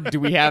mumblecore, do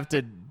we have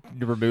to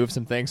remove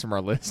some things from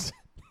our list?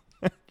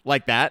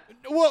 Like that?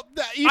 Well,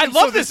 even I so,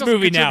 love this doesn't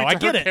movie now. contribute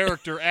to I her get it.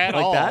 Character at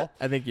Like all. that?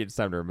 I think it's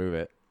time to remove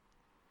it.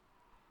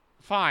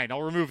 Fine,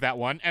 I'll remove that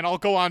one, and I'll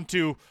go on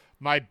to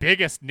my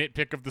biggest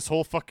nitpick of this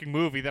whole fucking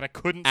movie that I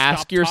couldn't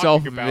Ask stop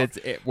yourself talking about.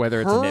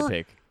 whether it's a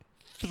nitpick.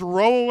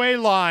 Throwaway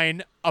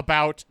line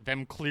about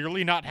them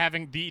clearly not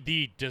having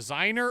the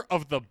designer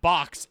of the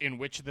box in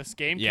which this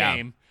game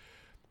came,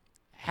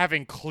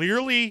 having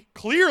clearly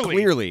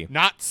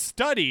not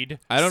studied.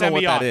 I don't know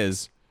what that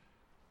is.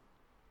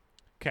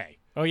 Okay.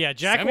 Oh yeah,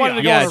 Jack wanted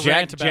to go on a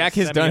rant about Jack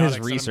has done his semiotics,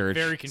 and I'm research,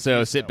 very confused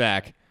so sit about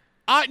back.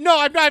 No,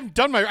 I'm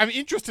done my. I'm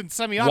interested in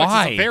semiotics.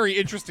 Why? It's a very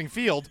interesting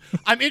field.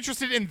 I'm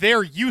interested in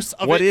their use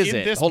of What it is in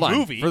it? this Hold on,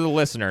 movie. for the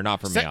listener,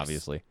 not for me,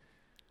 obviously.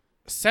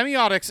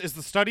 Semiotics is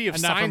the study of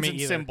And not for signs me and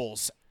either.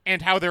 symbols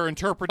and how they're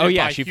interpreted Oh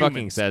yeah, by she humans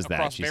fucking says that.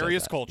 across She says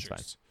various that. It's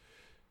cultures.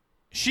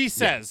 She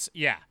says,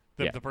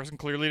 the person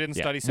clearly didn't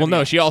study semiotics. Well,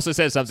 no, she also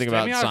says something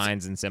about Semiotics-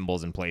 signs and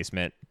symbols and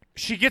placement.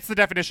 She gets the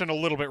definition a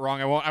little bit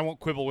wrong. I won't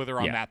quibble with her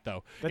on that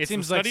though. That it's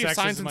seems the like study of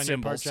signs sexism and on your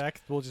part, symbols.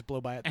 Jack. We'll just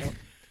blow by it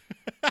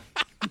though.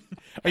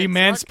 Are you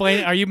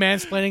mansplaining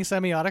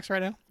semiotics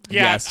right now?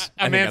 Yeah, Yes,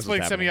 I I'm think that's what's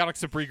mansplaining happening. semiotics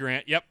to Bree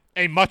Grant. Yep,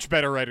 a much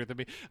better writer than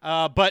me.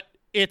 But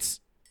it's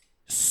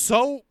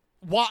so.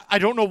 I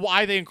don't know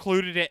why they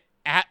included it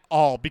at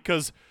all,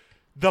 because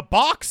the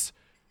box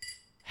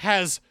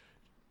has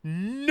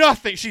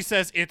nothing. She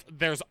says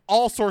there's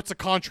all sorts of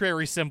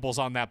contrary symbols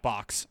on that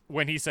box.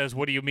 When he says,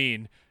 "What do you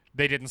mean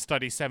they didn't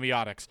study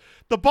semiotics?"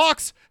 The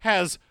box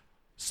has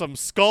some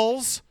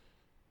skulls.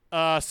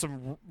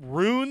 Some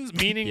runes,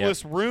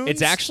 meaningless runes.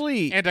 It's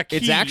actually and a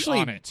key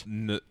on it.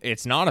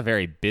 It's not a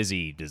very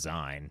busy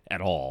design at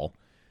all.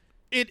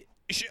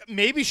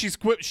 Maybe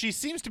she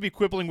seems to be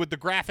quibbling with the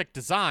graphic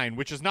design,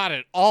 which is not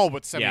at all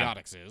what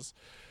semiotics is.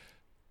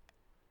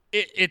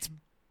 It's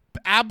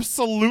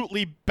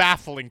absolutely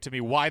baffling to me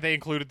why they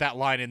included that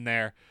line in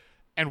there,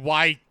 and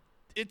why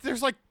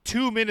there's like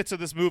 2 minutes of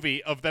this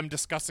movie of them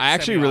discussing. I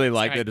actually really semiotics,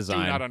 like and the I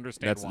design. do not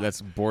understand why.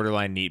 That's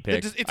borderline neat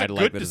pick. It's I a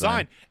like good the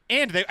design.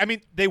 And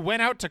they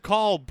went out to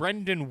call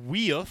Brendan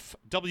Wiuff,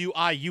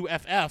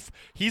 Wiuff.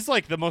 He's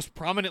like the most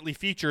prominently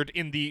featured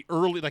in the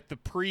early, like the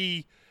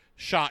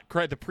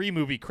the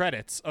pre-movie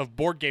credits of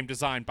board game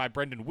design by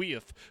Brendan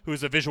Wiuff,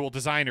 who's a visual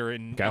designer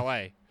in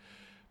LA.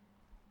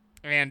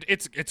 And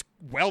it's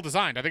well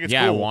designed. I think it's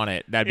cool. I want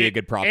it. That'd be a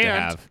good prop to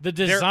have. The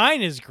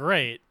design is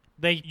great.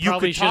 They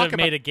probably should have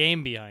made a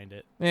game behind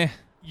it.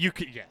 You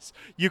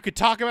could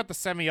talk about the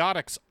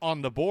semiotics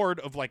on the board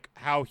of like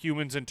how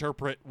humans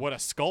interpret what a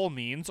skull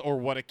means or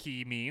what a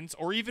key means,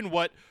 or even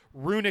what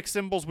runic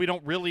symbols we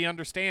don't really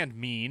understand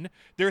mean.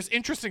 There's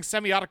interesting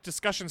semiotic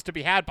discussions to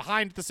be had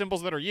behind the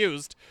symbols that are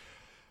used,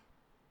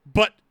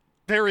 but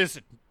there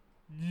is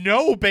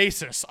no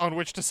basis on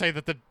which to say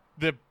that the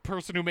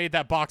person who made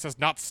that box has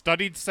not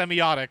studied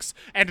semiotics,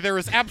 and there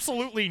is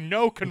absolutely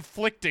no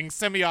conflicting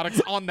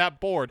semiotics on that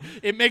board.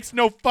 It makes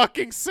no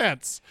fucking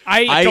sense.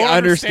 I don't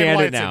understand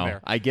why it it's in now. there.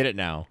 I get it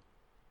now.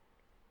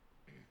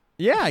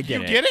 Yeah, I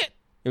get You it. get it?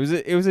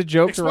 It was a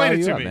joke Explain to it rile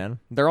to you up, me. man.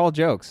 They're all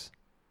jokes.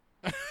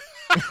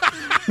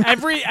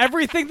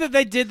 Everything that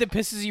they did that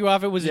pisses you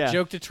off, it was a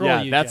joke to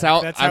troll you. That's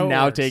Jack. how I'm it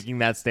now works. taking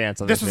that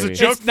stance on This this was a movie.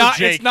 joke It's not. for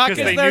Jake, It's not 'cause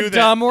because they they're knew that-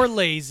 dumb or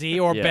lazy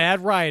or Yeah.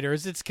 bad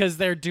writers. It's because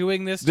they're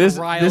doing this to This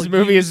rile this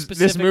movie you is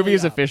specifically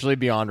up. officially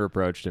beyond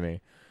reproach to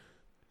me.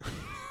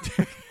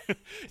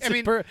 I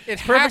mean,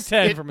 It's perfect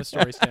 10 from a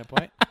story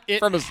standpoint. It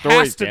From a story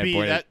has to be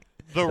standpoint, that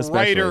the especially.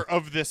 writer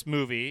of this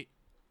movie.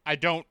 I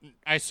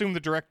assume the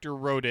director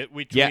wrote it.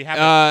 We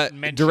haven't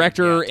mentioned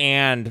director yet.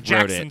 and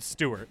Jackson wrote it.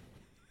 Stewart.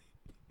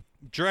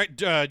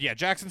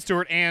 Jackson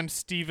Stewart and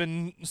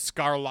Steven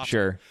Scarlatti.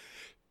 Sure.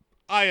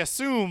 I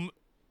assume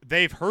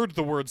they've heard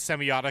the word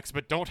semiotics,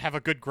 but don't have a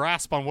good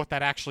grasp on what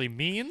that actually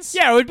means.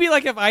 Yeah, it would be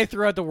like if I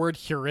threw out the word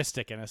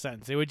heuristic in a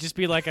sentence. It would just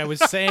be like I was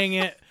saying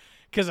it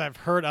because I've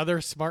heard other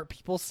smart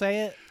people say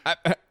it,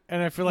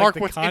 and I feel like Mark,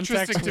 the what's context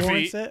interesting to me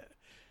warrants it.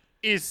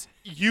 is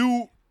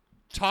you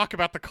talk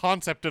about the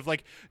concept of,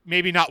 like,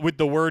 maybe not with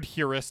the word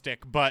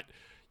heuristic, but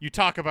you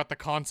talk about the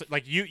concept,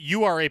 like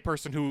you are a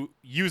person who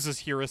uses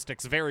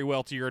heuristics very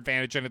well to your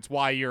advantage, and it's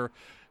why you're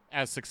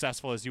as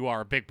successful as you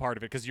are, a big part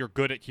of it, because you're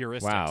good at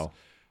heuristics. Wow.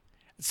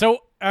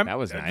 So That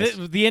was nice.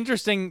 The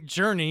interesting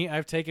journey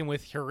I've taken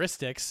with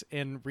heuristics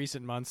in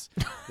recent months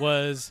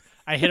was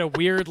I hit a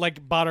weird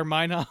like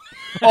Baader-Meinhof.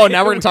 Oh,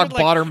 now we're gonna talk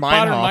like,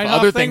 Baader-Meinhof.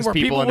 Other thing things where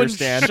people wouldn't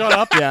understand. Shut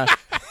up. Yeah.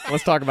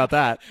 Let's talk about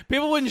that.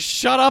 People wouldn't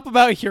shut up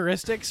about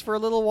heuristics for a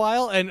little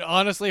while, and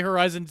honestly,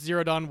 Horizon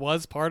Zero Dawn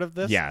was part of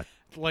this. Yeah.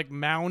 Like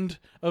mound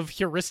of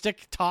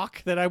heuristic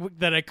talk that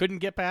I couldn't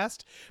get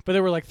past, but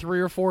there were like 3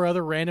 or 4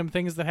 other random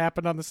things that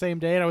happened on the same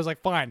day, and I was like,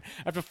 fine,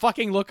 I have to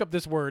fucking look up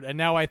this word, and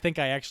now I think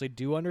I actually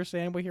do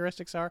understand what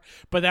heuristics are.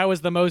 But that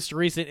was the most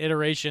recent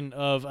iteration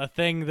of a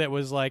thing that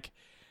was like,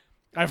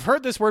 I've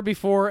heard this word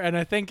before, and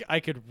I think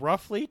I could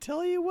roughly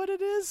tell you what it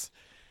is.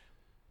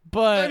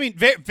 But I mean,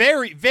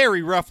 very,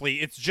 very roughly,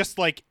 it's just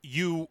like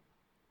you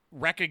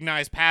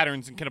recognize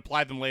patterns and can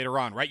apply them later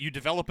on, right? You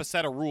develop a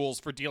set of rules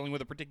for dealing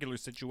with a particular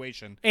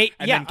situation, and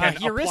then can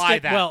apply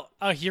that. Well,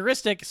 a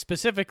heuristic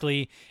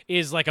specifically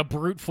is like a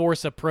brute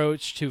force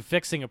approach to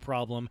fixing a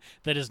problem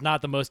that is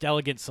not the most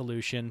elegant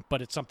solution,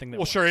 but it's something that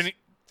works. Sure. And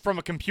from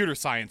a computer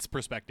science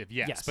perspective,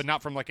 yes, but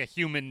not from like a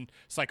human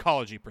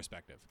psychology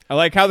perspective. I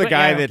like how the But, yeah,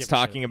 I guy don't that's give a shit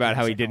talking about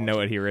how he didn't know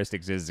what psychology.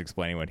 heuristics is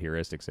explaining what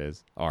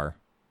heuristics are.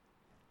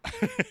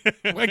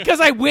 Because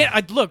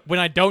look, when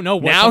I don't know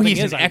what Now something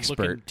he's is, an I expert.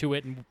 look into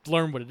it and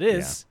learn what it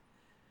is.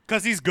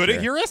 Because he's good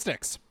at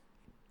heuristics.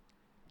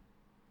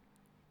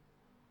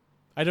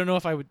 I don't know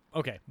if I would.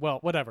 Okay, well,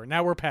 whatever.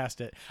 Now we're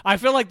past it. I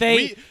feel like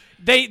they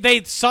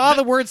saw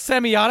the word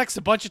semiotics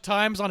a bunch of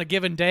times on a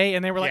given day,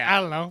 and they were like, Yeah.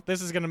 I don't know,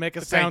 this is going to make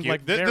us Thank sound you.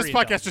 like This very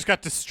podcast dumb. just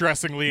got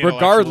distressingly intellectual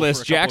Regardless,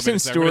 for a couple Jackson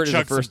minutes there. I'm gonna Stewart is a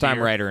chug some first-time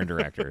beer. writer and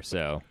director,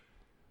 so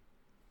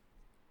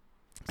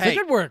It's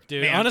good work,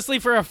 dude. man, Honestly,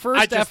 for a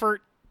first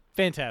effort,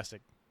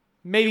 fantastic.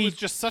 Maybe It was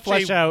just such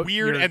flesh a out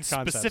weird your and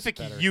concepts specific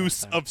better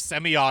use next time. of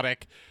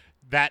semiotic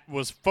that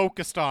was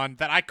focused on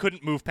that I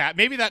couldn't move past.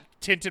 Maybe that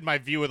tinted my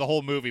view of the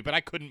whole movie, but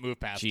I couldn't move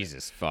past it.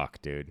 Jesus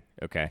fuck, dude.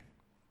 Okay.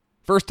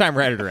 First-time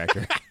writer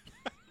director.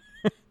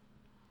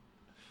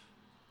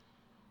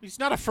 He's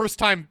not a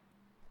first-time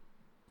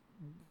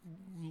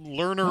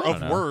learner I don't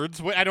of know.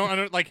 words. I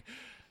don't like.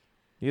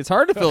 It's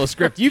hard to fill a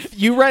script.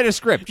 You write a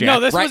script, Jack. No,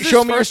 this Right, was show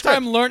his me your first script.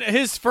 time learning.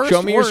 His first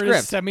Show me your word script.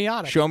 is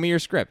semiotic. Show me your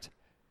script.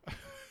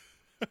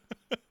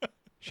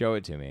 Show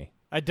it to me.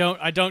 I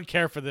don't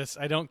care for this.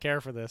 I don't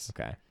care for this.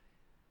 Okay.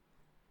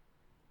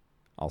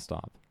 I'll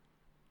stop.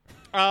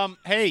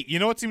 Hey, you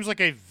know what seems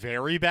like a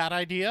very bad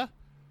idea?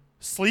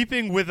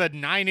 Sleeping with a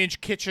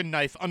 9-inch kitchen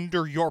knife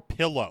under your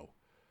pillow.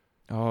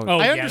 Oh,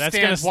 I yeah, that's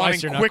understand gonna slice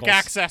wanting your quick knuckles.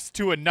 access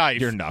to a knife.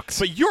 Your knucks.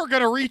 But you're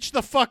going to reach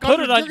the fuck Put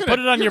under. it on. You're Put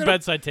it on you're your gonna-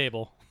 bedside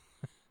table.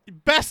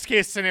 Best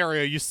case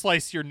scenario, you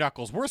slice your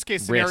knuckles. Worst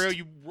case scenario, Wrist.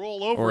 you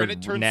roll over Or and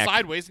it turns neck.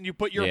 sideways and you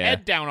put your Yeah.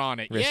 head down on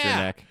it. Wrist yeah.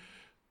 or neck.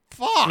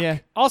 Fuck. Yeah.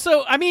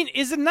 Also, I mean,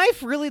 is a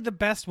knife really the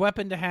best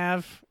weapon to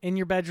have in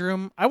your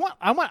bedroom?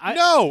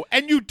 No,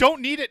 and you don't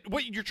need it.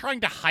 What, you're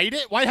trying to hide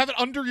it? Why have it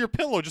under your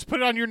pillow? Just put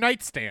it on your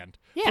nightstand.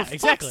 Yeah, For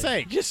exactly. fuck's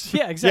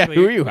sake. Exactly.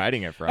 Yeah, who are you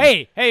hiding it from?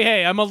 Hey,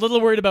 I'm a little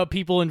worried about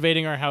people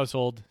invading our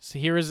household. So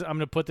I'm going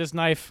to put this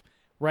knife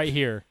right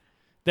here.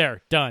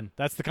 There, done.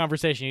 That's the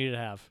conversation you need to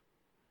have.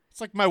 It's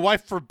like my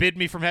wife forbid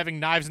me from having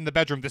knives in the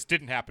bedroom. This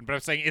didn't happen, but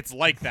I'm saying it's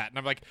like that. And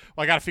I'm like,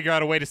 well, I got to figure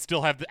out a way to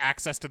still have the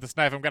access to this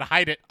knife. I'm going to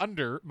hide it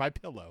under my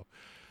pillow.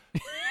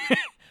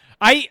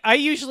 I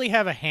usually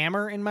have a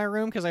hammer in my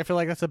room because I feel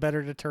like that's a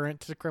better deterrent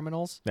to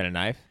criminals. Then a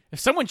knife? If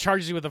someone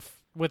charges you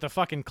with a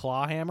fucking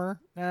claw hammer,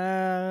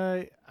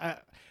 I'm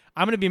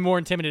going to be more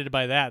intimidated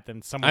by that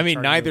than someone. I mean,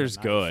 charging me with a neither's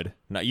knife. good.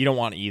 No, you don't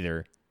want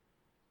either.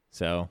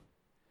 So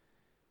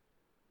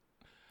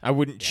I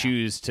wouldn't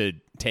choose to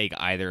take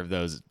either of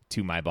those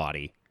to my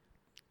body.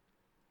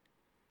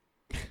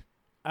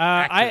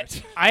 I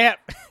have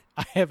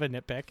I have a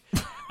nitpick.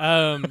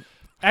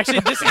 Actually,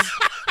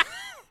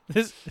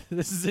 this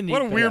is a neat.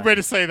 What a pick. weird way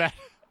to say that.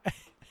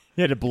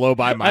 You had to blow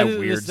by my This is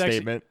weird actually-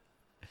 statement.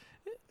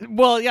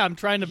 Well, yeah, I'm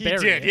trying to He bury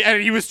did.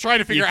 it. He was trying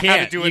to figure out how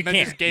to do it and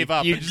then just gave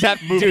up. You and just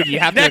have, moved dude, on. you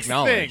have to Next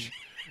acknowledge. thing.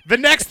 The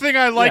next thing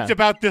I liked Yeah.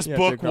 about this You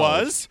have to book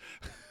was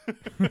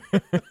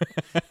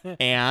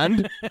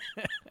And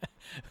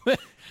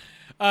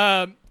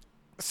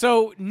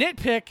So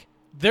nitpick.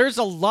 There's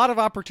a lot of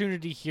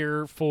opportunity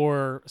here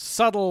for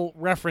subtle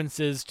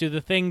references to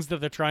the things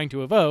that they're trying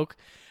to evoke,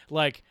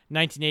 like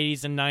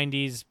 1980s and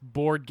 90s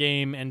board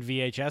game and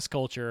VHS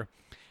culture,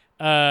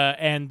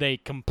 and they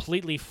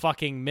completely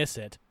fucking miss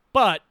it.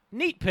 But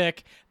neat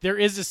pick, there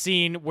is a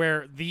scene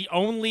where the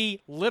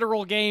only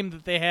literal game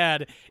that they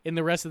had in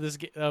the rest of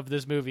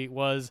this movie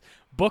was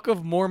Book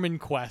of Mormon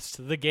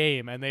Quest, the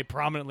game, and they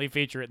prominently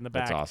feature it in the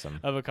back That's awesome.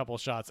 of a couple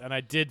shots. And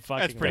I did fucking.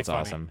 That's pretty That's funny.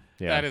 awesome.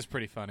 Yeah. That is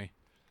pretty funny.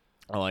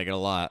 I like it a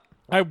lot.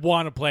 I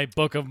want to play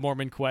Book of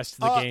Mormon Quest,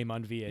 the game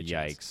on VHS.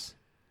 Yikes.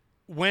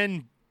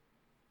 When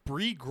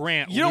Bree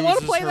Grant You don't wanna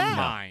loses play her that?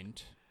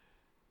 mind,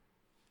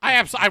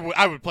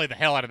 I would play the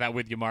hell out of that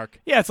with you,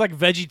 Mark. Yeah, it's like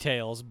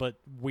VeggieTales, but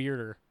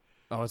weirder.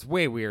 Oh, it's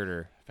way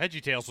weirder.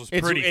 VeggieTales was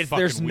It's, pretty fucking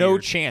there's no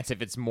weird. chance if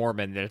it's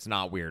Mormon that it's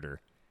not weirder.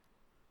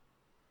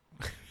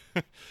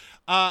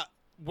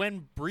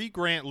 When Bree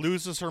Grant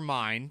loses her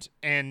mind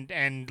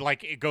and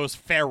like it goes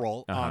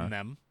feral on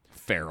them,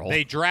 Feral.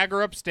 they drag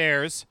her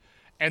upstairs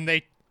and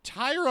they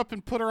tie her up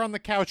and put her on the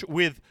couch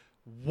with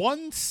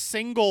one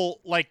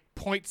single like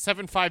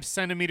 0.75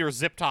 centimeter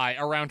zip tie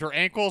around her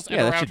ankles and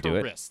Yeah, that around should do her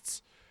it.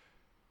 wrists.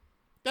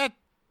 That.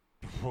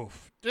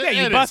 Oof. Yeah,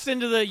 you It bust is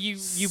into the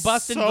you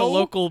bust into the so-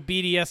 local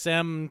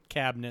BDSM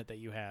cabinet that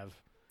you have.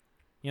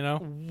 You know?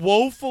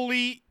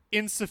 woefully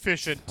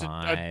insufficient to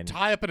Fine.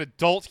 tie up an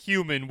adult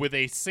human with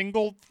a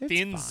single It's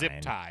thin fine. zip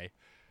tie.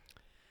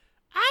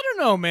 I don't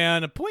know,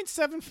 man. A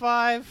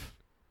 0.75.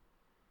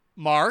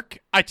 Mark,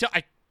 I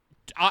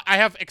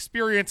have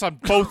experience on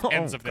both Oh,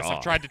 ends of this. God.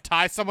 I've tried to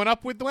tie someone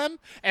up with them,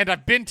 and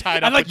I've been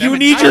tied I'm up like, with them. you and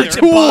need your neither-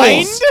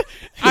 tools.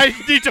 I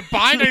need to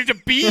bind. I need to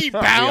be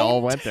bound. We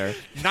all went there.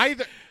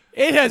 Neither.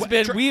 It has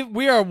been. tr-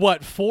 We are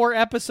what 4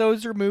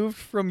 episodes removed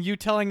from you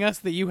telling us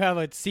that you have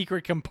a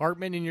secret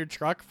compartment in your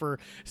truck for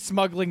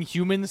smuggling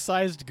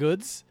human-sized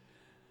goods.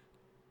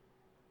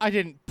 I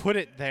didn't put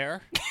it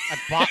there. I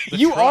bought the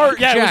You truck. are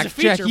Yeah, it was a Jack.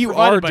 feature Jack, you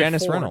provided are by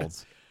Dennis Ford.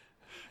 Reynolds.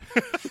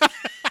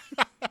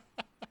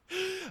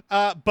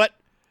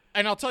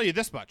 And I'll tell you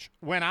this much.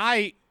 When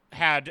I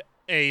had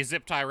a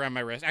zip tie around my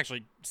wrist,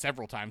 actually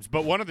several times,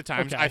 but one of the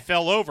times I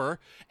fell over,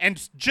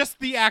 and just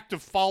the act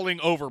of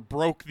falling over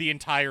broke the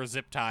entire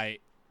zip tie.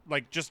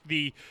 Like, just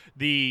the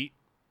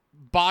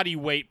body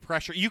weight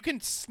pressure. You can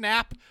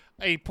snap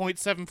a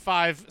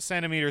 0.75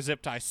 centimeter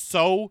zip tie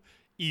so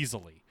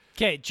easily.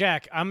 Okay,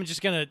 Jack, I'm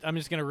just gonna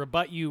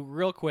rebut you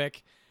real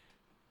quick.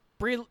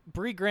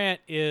 Brie Grant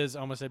is,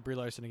 almost said Brie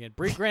Larson again.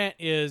 Brie Grant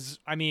is,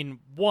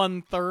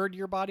 1/3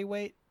 your body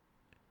weight.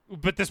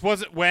 But this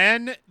wasn't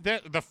when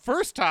the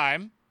first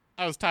time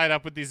I was tied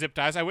up with these zip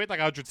ties. I weighed like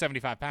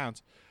 175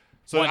 pounds,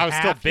 so I was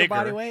still bigger. Your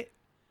body weight?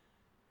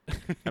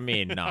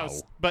 No.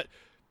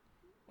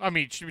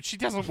 She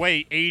doesn't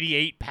weigh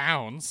 88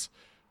 pounds.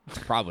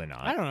 Probably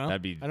not. I don't know.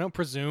 I don't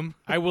presume.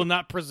 I will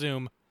not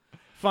presume.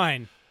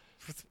 Fine.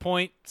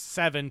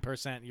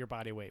 0.7% your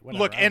body weight.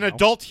 Whatever, Look, an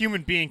adult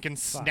human being can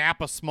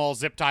snap a small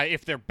zip tie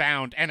if they're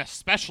bound, and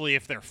especially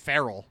if they're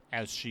feral,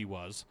 as she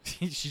was.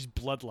 She's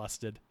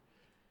bloodlusted.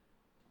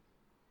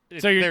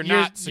 So your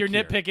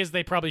nitpick is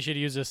they probably should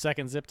use a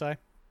second zip tie?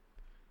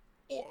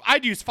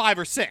 I'd use 5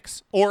 or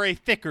 6, or a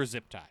thicker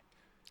zip tie.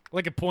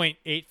 Like a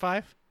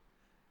 0.85?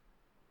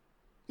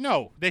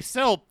 No, they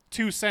sell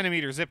 2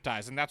 centimeter zip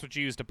ties, and that's what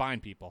you use to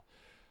bind people.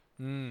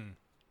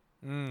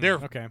 They're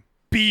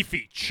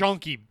beefy,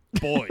 chunky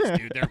boys,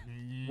 dude. They're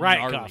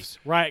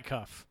riot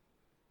cuff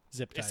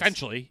zip ties.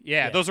 Essentially,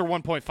 yeah. Those are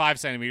 1.5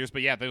 centimeters,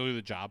 but yeah, they do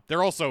the job.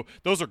 Those are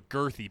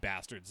girthy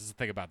bastards. Is the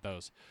thing about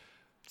those.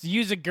 So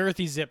use a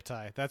girthy zip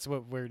tie. That's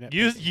what we're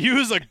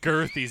use a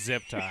girthy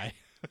zip tie.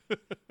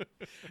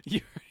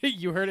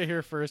 You heard it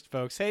here first,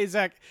 folks. Hey,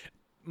 Zach.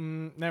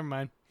 Never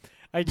mind.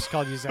 I just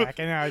called you Zach,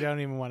 and now I don't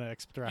even want to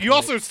extrapolate. You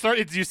also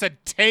you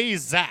said Tay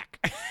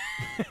Zach.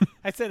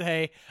 I said,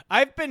 hey,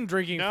 I've been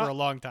drinking for a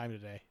long time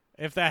today.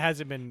 If that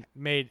hasn't been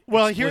made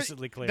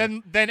explicitly clear.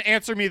 Then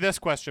answer me this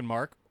question,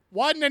 Mark.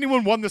 Why hadn't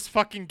anyone won this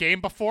fucking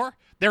game before?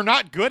 They're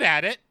not good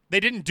at it. They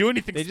didn't do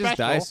anything special. They just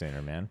die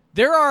sooner, man.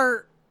 There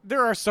are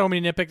so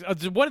many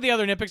nitpicks. One of the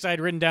other nitpicks I had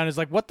written down is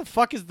like, what the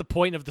fuck is the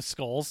point of the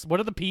skulls?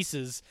 What are the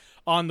pieces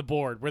on the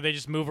board where they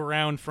just move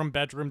around from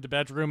bedroom to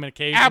bedroom and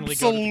occasionally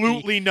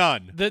absolutely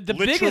none. The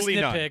biggest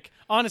nitpick,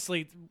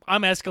 honestly,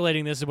 I'm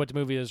escalating this as what the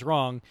movie is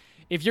wrong.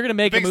 If you're going to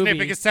make a movie... The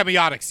biggest nitpick is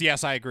semiotics.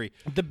 Yes, I agree.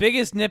 The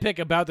biggest nitpick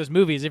about this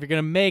movie is if you're going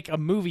to make a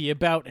movie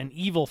about an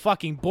evil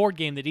fucking board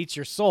game that eats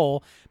your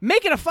soul,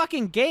 make it a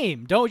fucking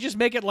game. Don't just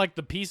make it like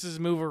the pieces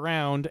move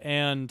around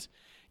and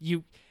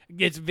you...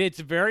 It's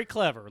very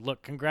clever.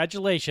 Look,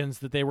 congratulations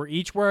that they were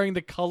each wearing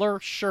the color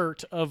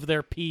shirt of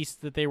their piece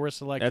that they were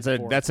selected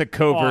for. That's a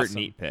covert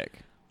neat pick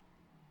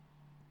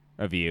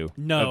of you.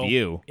 No, of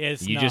you.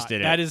 It's you not. Just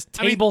did it. That is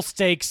table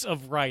stakes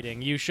of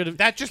writing. You should have.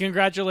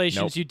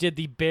 Congratulations, you did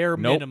the bare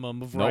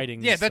minimum of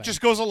writing. Yeah, that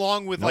just goes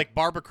along with like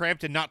Barbara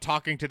Crampton not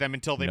talking to them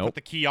until they put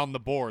the key on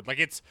the board. Like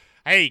it's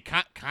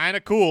kind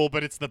of cool,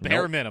 but it's the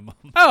bare minimum.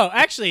 Oh,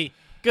 actually,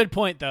 good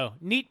point though.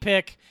 Neat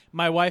pick.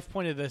 My wife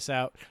pointed this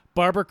out.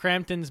 Barbara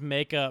Crampton's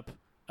makeup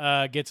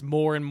gets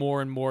more and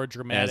more and more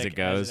dramatic as it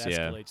goes. As it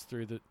escalates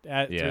through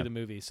the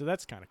movie. So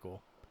that's kind of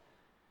cool.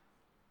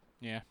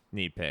 Yeah,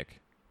 neat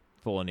pick.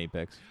 Full of neat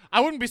picks.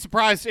 I wouldn't be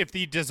surprised if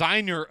the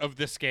designer of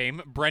this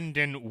game,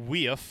 Brendan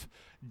Weoff,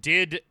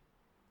 did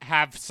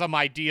have some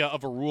idea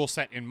of a rule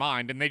set in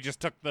mind, and they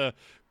just took the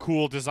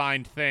cool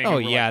designed thing. Oh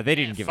yeah, they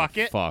didn't give a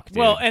fuck. Dude.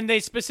 Well, and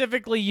they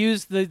specifically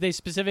used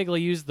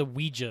the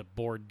Ouija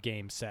board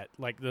game set,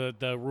 like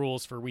the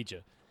rules for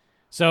Ouija.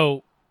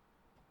 So,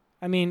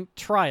 I mean,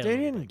 try it. They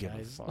didn't give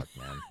a fuck,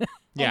 man.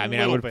 Yeah,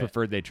 I would have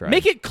preferred they tried.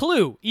 Make it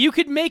Clue. You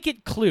could make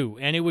it Clue,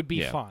 and it would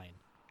be fine.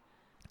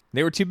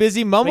 They were too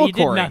busy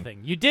mumblecoring.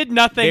 You did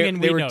nothing, and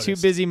they were noticed. too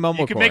busy mumblecoring.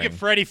 You could make it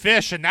Freddy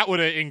Fish, and that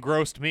would have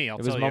engrossed me. It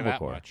was tell you that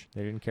much.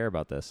 They didn't care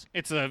about this.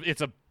 It's a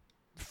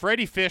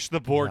Freddy Fish the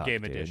board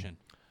game edition.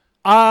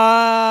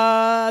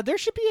 There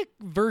should be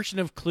a version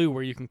of Clue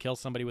where you can kill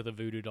somebody with a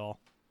voodoo doll.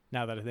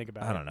 Now that I think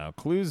about it, I don't know.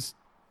 Clues.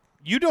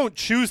 You don't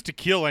choose to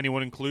kill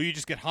anyone in Clue. You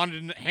just get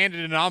handed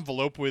an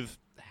envelope with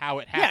how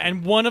it happened. Yeah,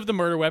 and one of the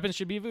murder weapons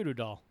should be a voodoo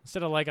doll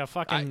instead of like a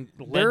fucking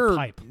lead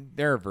pipe.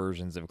 There are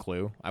versions of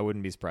Clue. I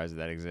wouldn't be surprised if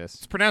that exists.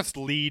 It's pronounced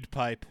lead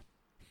pipe.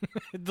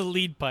 The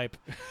lead pipe.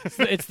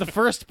 It's the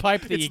first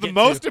pipe that you get. It's the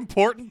most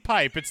important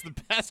pipe. It's the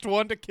best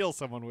one to kill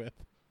someone with.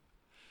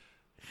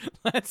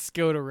 Let's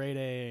go to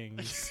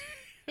ratings.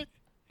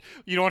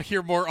 You don't want to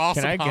hear more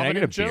awesome Can I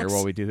get a jokes? beer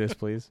while we do this,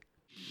 please?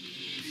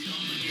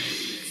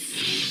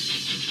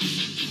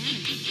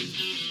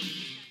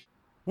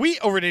 We,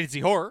 over at AZ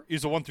Horror,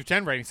 use a 1 through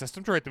 10 rating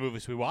system to rate the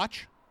movies we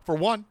watch. For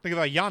 1, think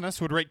about Giannis,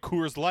 who would rate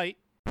Coors Light.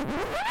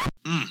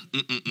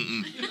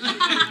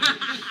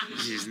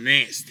 This is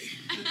nasty.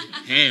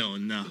 Hell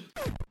no.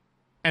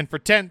 And for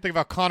 10, think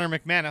about Connor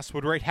McManus, who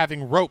would rate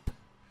having rope.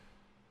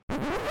 There's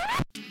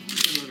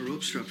a lot of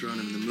rope strapped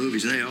around him in the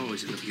movies, and they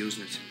always end up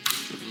using it.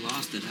 You've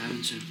lost it,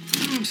 haven't you?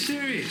 I'm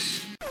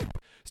serious.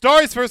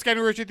 Stories, first guy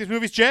to rate these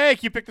movies.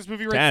 Jake, you picked this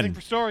movie, rate the thing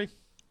for story.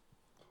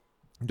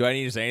 Do I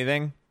need to say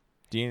anything?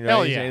 Do you need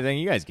to say anything?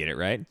 You guys get it,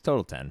 right?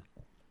 Total 10.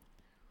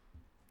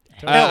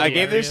 I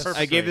gave this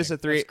a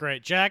 3. That's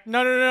great. Jack,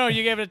 no.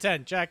 You gave it a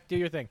 10. Jack, do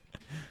your thing.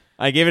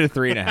 I gave it a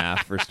 3.5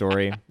 for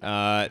story.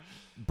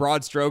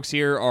 Broad strokes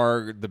here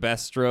are the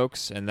best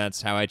strokes, and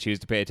that's how I choose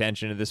to pay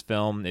attention to this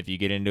film. If you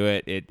get into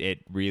it, it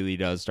really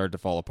does start to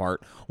fall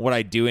apart. What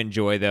I do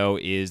enjoy, though,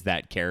 is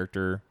that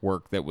character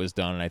work that was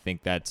done, and I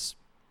think that's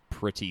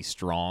pretty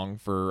strong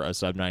for a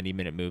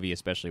sub-90-minute movie,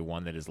 especially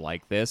one that is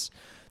like this.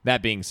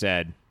 That being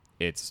said,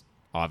 it's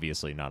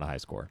obviously not a high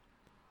score.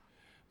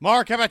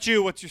 Mark, how about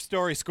you? What's your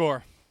story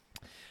score?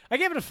 I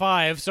gave it a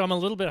 5, so I'm a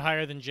little bit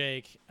higher than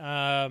Jake.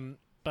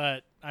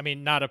 But I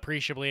mean, not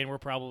appreciably, and we're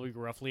probably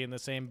roughly in the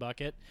same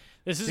bucket.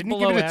 This is Didn't you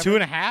below give it a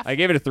average. 2.5? I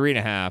gave it a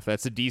 3.5.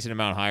 That's a decent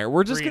amount higher.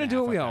 We're just going to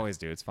do what we 3.5, always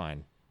do. It's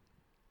fine.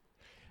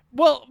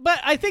 Well, but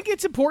I think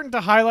it's important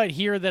to highlight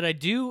here that I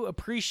do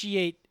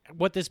appreciate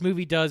what this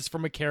movie does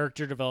from a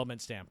character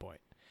development standpoint.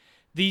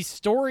 These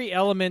story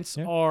elements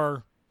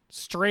are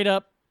straight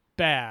up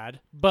bad,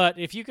 but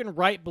if you can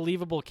write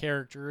believable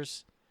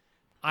characters,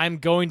 I'm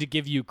going to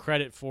give you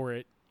credit for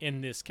it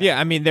in this case. Yeah,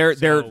 I mean, they're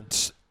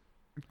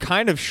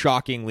kind of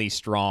shockingly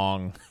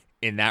strong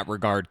in that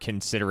regard,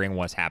 considering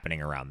what's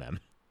happening around them.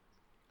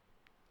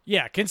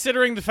 Yeah,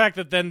 considering the fact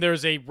that then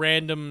there's a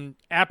random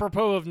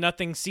apropos of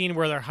nothing scene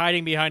where they're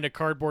hiding behind a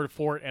cardboard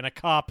fort and a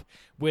cop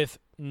with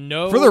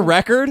no For the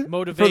record,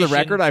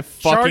 motivation I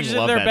fucking charges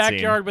love in their that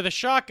backyard scene. with a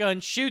shotgun,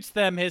 shoots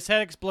them, his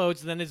head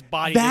explodes, and then his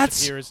body That's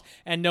disappears,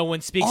 and no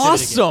one speaks of it again.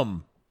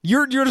 Awesome!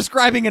 You're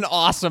describing an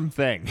awesome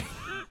thing.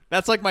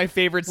 That's like my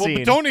favorite Well, scene.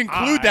 but don't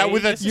include that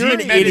with a You're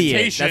deep an idiot.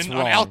 meditation That's on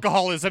wrong.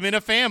 alcoholism in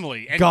a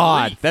family. And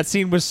God, grief. that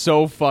scene was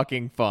so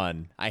fucking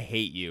fun. I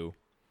hate you.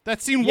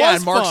 That scene Yeah, was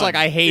and Mark's fun. like,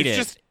 I hate it's it.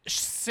 Just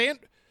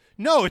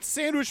No, it's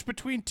sandwiched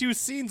between two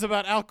scenes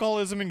about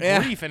alcoholism and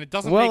Yeah. grief, and it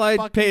doesn't Well, make I'd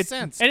fucking pay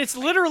sense. And it's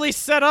literally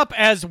set up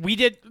as I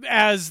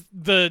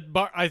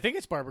think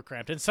it's Barbara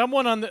Crampton.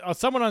 Someone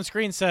on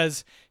screen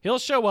says he'll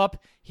show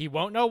up. He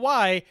won't know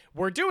why.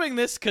 We're doing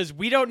this because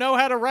we don't know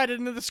how to write it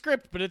into the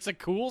script, but it's a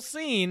cool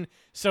scene,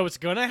 so it's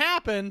gonna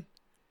happen.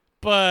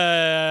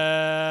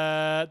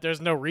 But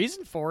there's no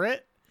reason for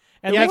it,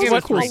 and Yeah, that's it's a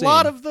what cool a scene.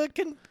 lot of the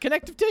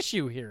connective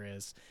tissue here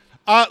is.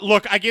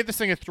 Look, I gave this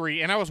thing a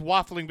 3, and I was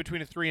waffling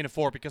between a 3 and a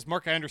 4 because,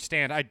 Mark, I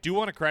understand. I do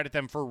want to credit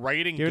them for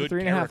writing Give it a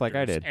good 3.5 characters, like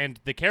I did. and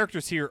the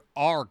characters here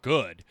are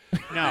good.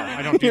 No,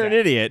 I don't do You're that. an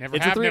idiot. Never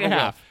It's have, a never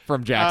 3.5 will.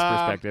 from Jack's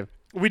perspective.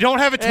 We don't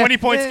have a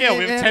 20-point scale.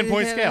 We have a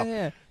 10-point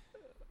scale.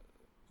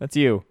 That's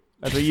you.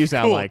 That's what you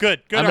sound Cool, like.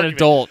 good I'm argument. an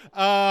adult.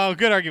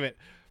 Good argument.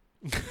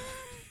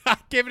 I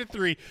gave it a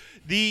 3.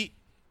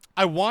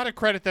 I want to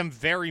credit them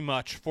very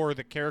much for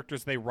the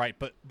characters they write,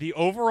 but the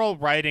overall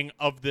writing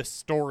of this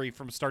story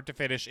from start to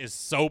finish is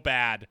so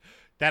bad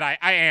that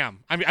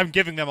I'm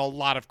giving them a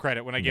lot of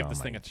credit when I give Oh this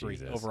my thing a 3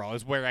 Jesus. overall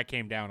is where I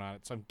came down on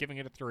it. So I'm giving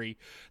it a 3.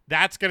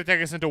 That's going to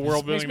take us into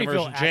world Makes building me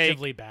feel immersion. Jake,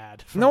 actively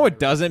bad. No, it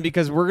doesn't,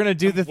 because we're going to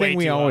do the way thing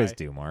we too always high.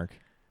 do, Mark.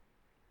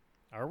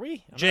 Are we?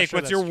 I'm not Jake, sure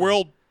what's that's your true.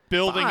 world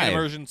building 5.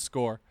 immersion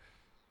score?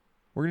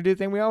 We're going to do the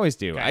thing we always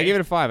do. I Okay. gave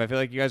it a 5. I feel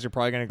like you guys are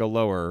probably going to go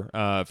lower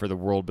for the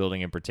world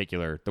building in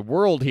particular. The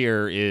world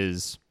here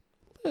is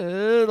a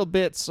little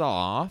bit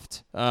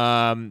soft.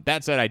 That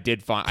said, I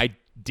did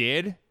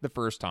the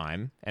first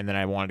time, and then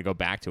I wanted to go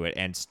back to it,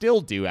 and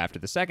still do after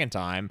the second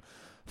time,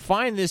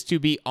 find this to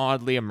be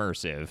oddly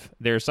immersive.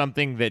 There's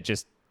something that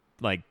just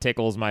like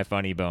tickles my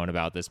funny bone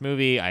about this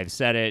movie. I've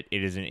said it.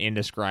 It is an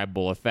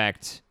indescribable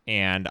effect,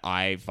 and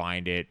I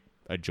find it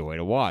a joy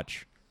to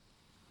watch.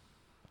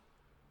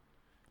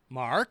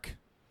 Mark?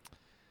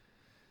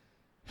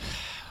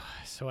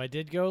 So I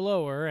did go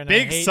lower, and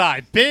Big I hate,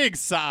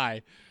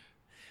 sigh.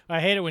 I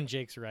hate it when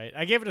Jake's right.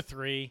 I gave it a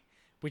 3,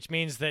 which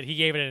means that he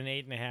gave it an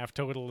 8.5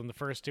 total in the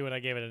first two, and I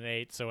gave it an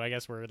 8. So I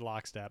guess we're in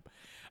lockstep.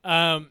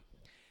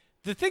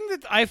 The thing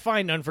that I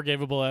find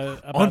unforgivable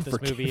about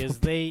this movie is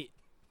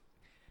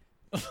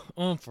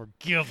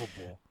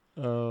unforgivable.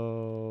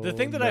 Oh, The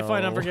thing that I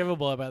find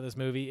unforgivable about this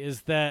movie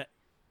is that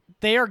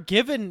they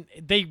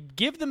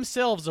give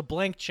themselves a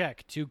blank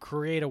check to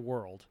create a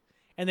world,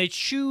 and they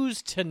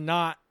choose to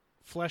not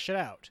flesh it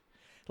out.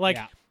 Like,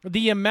 Yeah.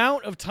 the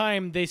amount of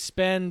time they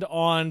spend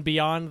on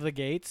Beyond the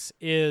Gates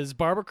is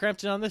Barbara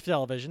Crampton on the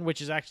television,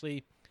 which is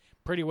actually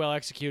pretty well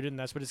executed, and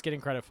that's what it's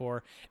getting credit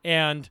for,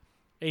 and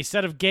a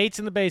set of gates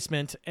in the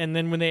basement, and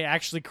then when they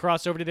actually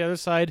cross over to the other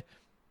side,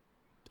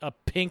 a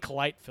pink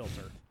light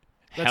filter.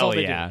 That's Hell all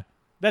they yeah. do.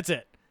 That's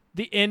it.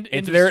 The end. It's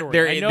end of they're story.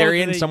 they're I know they're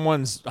that in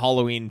someone's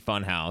Halloween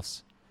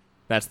funhouse.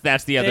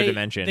 That's the other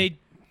dimension. They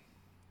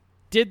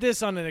did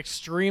this on an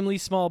extremely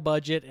small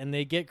budget, and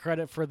they get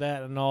credit for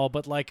that and all.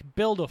 But like,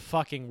 build a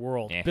fucking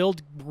world. Eh.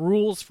 Build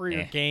rules for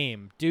your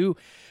game.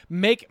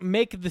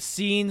 Make the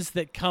scenes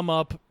that come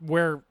up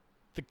where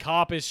the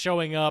cop is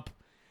showing up.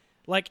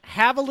 Like,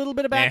 have a little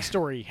bit of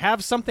backstory.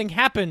 Have something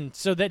happen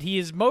so that he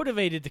is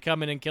motivated to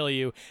come in and kill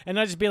you, and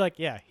not just be like,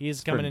 "Yeah,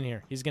 he's coming in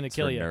here. He's going to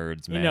kill for you."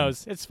 nerds, He man.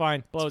 knows it's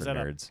fine. Blows for that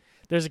nerds. up.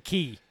 There's a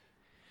key.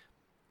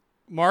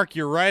 Mark,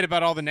 you're right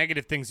about all the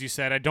negative things you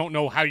said. I don't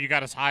know how you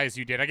got as high as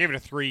you did. I gave it a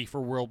 3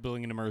 for world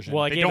building and immersion.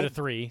 Well, I They gave it don't- a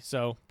 3,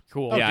 so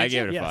cool. Yeah, I did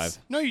gave you? it a Yes.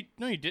 5. No,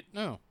 you didn't.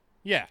 No.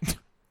 Yeah.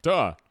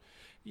 Duh.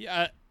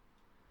 Yeah,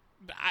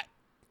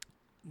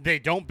 they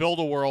don't build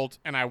a world,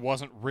 and I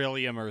wasn't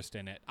really immersed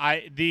in it.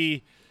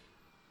 The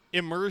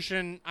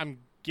immersion, I'm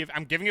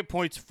giving it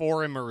points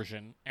for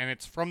immersion, and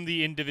it's from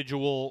the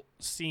individual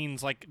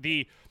scenes, like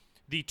the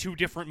two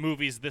different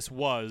movies this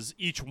was.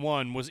 Each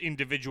one was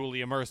individually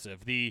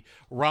immersive. The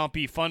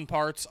rompy fun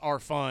parts are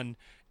fun,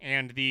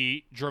 and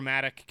the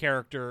dramatic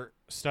character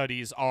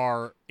studies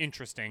are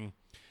interesting.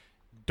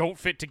 Don't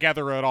fit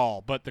together at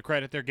all, but the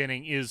credit they're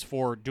getting is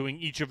for doing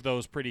each of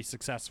those pretty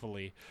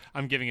successfully.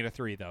 I'm giving it a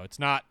 3, though. It's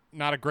not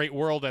a great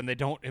world, and they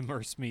don't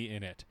immerse me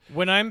in it.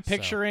 When I'm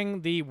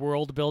picturing the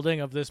world building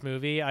of this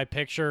movie, I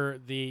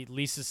picture the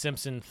Lisa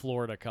Simpson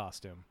Florida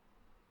costume.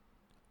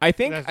 I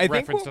think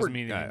reference what doesn't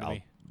mean anything to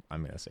me.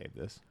 I'm gonna save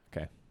this.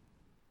 Okay.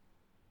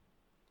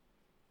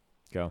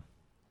 Go.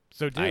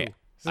 So do.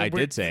 I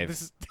did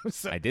save.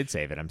 I did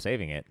save it. I'm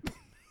saving it.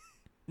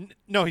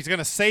 No, he's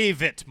gonna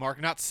save it,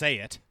 Mark, not say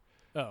it.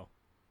 Oh.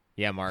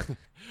 Yeah, Mark.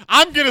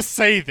 I'm gonna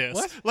say this.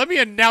 What? Let me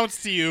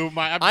announce to you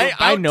my.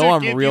 I know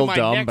I'm real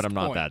dumb, but I'm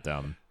not that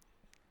dumb.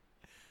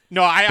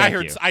 No, I Thank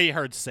you.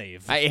 heard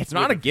save. It's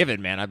not a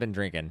given, man. I've been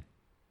drinking.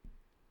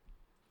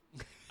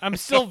 I'm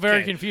still very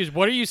Okay. confused.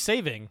 What are you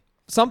saving?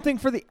 Something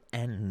for the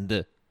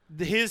end.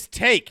 His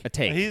take. A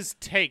take. His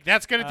take.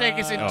 That's going to take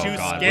us into Oh,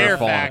 God, scare we're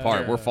falling factor.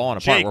 apart. We're falling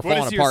apart. Jake, We're what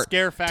falling is your apart.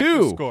 scare factor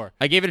 2. score?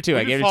 I gave it a 2.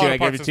 We've I been gave it a 2. falling I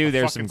gave apart it a since 2. the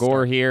There's some fucking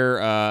gore start. here.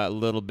 A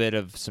little bit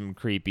of some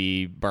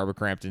creepy Barbara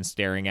Crampton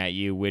staring at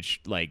you,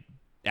 which, like,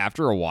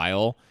 after a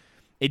while,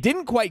 it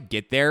didn't quite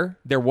get there.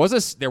 There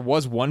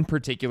was one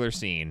particular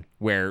scene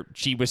where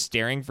she was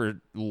staring for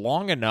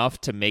long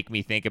enough to make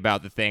me think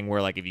about the thing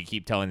where, like, if you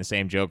keep telling the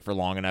same joke for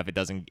long enough,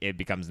 it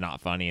becomes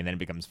not funny, and then it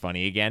becomes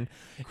funny again.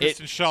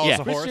 Kristen Shaw is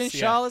a horse. Christian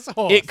Yeah. Shaw is a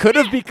horse. It could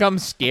have become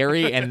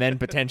scary and then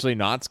potentially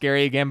not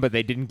scary again, but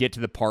they didn't get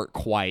to the part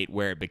quite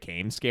where it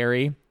became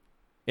scary.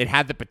 It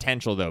had the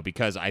potential, though,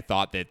 because I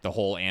thought that the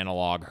whole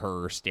analog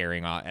her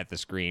staring at the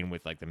screen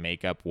with, like, the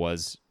makeup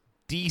was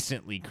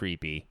decently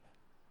creepy.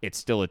 It's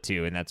still a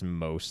 2, and that's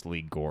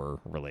mostly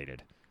gore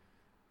related.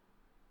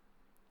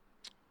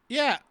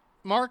 Yeah.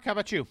 Mark, how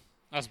about you?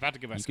 I was about to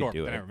give my You score, could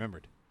do then it. I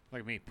remembered.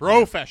 Look at me.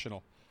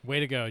 Professional. Way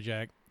to go,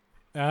 Jack.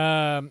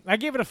 I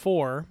gave it a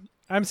 4.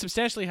 I'm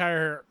substantially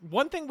higher.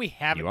 One thing we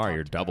haven't You're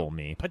talked double about,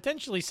 me.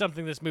 potentially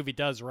something this movie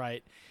does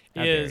right,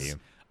 How dare is you.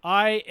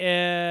 I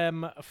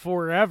am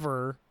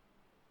forever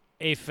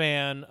a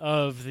fan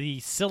of the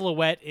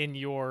silhouette in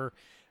your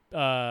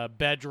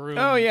bedroom.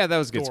 Oh, yeah, that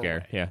was a good doorway.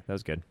 scare. Yeah, that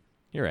was good.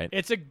 You're right.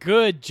 It's a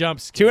good jump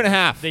scare.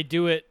 2.5. They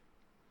do it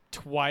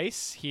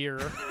twice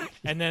here,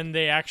 and then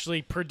they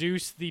actually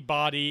produce the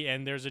body,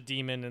 and there's a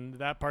demon, and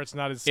that part's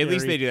not as scary. At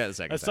least they do that the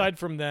second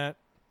time.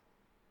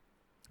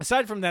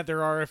 Aside from that,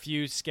 there are a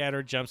few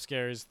scattered jump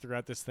scares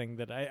throughout this thing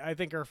that I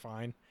think are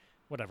fine.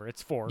 Whatever,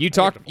 it's 4. You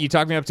talked me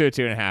up to a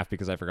 2.5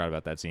 because I forgot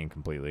about that scene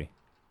completely.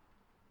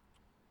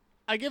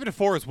 I give it a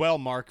 4 as well,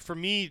 Mark. For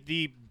me,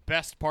 the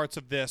best parts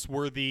of this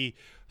were the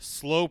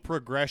slow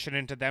progression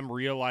into them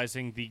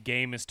realizing the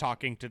game is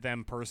talking to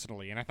them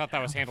personally, and I thought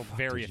that was handled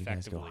very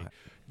effectively.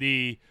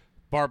 The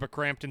Barbara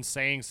Crampton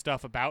saying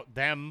stuff about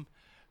them,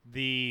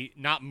 the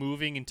not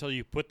moving until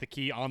you put the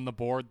key on the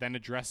board, then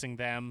addressing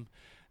them,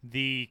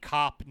 the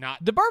cop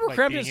not The Barbara like,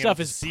 Crampton being able stuff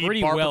to is see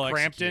pretty Barbara well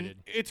Crampton.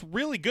 executed. It's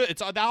really good.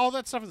 It's all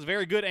that stuff is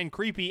very good and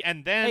creepy.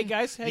 And then Hey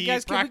guys, the can we go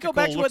practical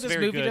back to what looks this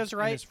very movie good does and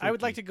right? is I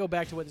would like freaky. to go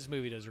back to what this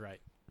movie does right.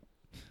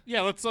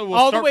 Yeah, let's we'll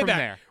all start the way from back.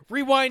 there.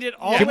 Rewind it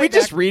all Can the way we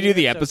just back. redo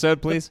the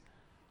episode, please?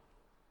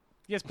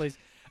 Yes, please.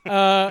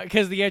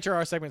 Because the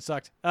HRR segment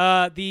sucked.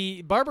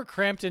 The Barbara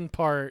Crampton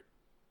part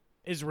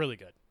is really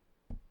good.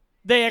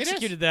 They It is.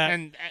 executed that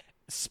and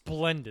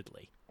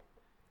splendidly.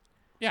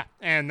 yeah,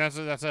 and that's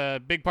a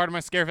big part of my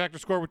scare factor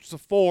score, which is a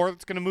 4.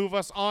 That's going to move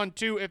us on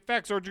to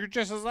effects, or you're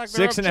just as like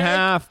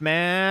 6.5,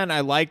 man. I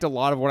liked a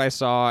lot of what I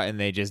saw, and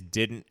they just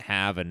didn't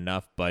have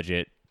enough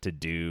budget to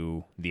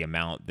do the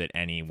amount that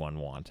anyone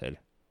wanted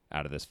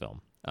out of this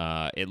film.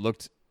 It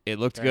looked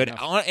good,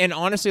 enough. and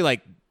honestly,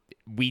 like,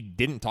 we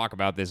didn't talk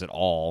about this at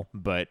all,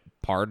 but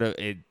part of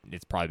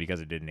it's probably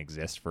because it didn't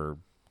exist for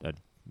a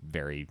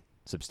very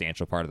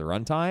substantial part of the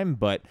runtime.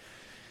 But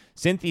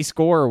Cynthia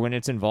score when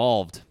it's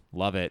involved,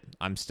 love it.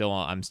 I'm still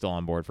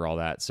on board for all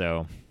that.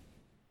 So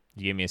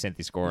you give me a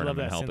Cynthia score, and I'm Love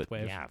gonna that help it.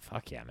 synthwave. Yeah,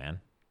 fuck yeah,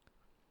 man.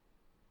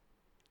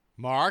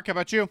 Mark, how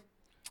about you?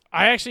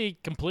 I actually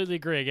completely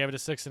agree. I gave it a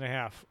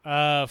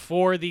 6.5.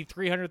 For the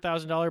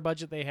 $300,000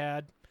 budget they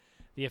had,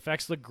 the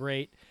effects look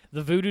great.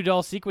 The voodoo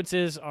doll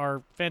sequences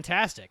are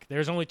fantastic.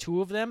 There's only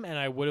 2 of them, and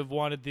I would have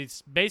wanted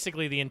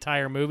basically the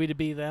entire movie to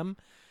be them.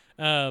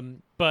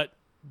 But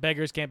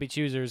beggars can't be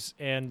choosers.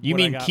 And You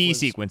what I mean got key was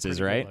sequences,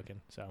 pretty right?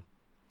 good-looking. So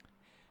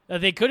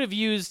they could have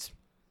used.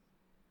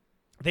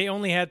 They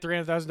only had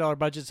 $300,000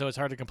 budget, so it's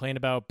hard to complain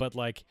about. But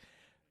like,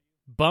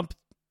 bump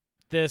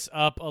this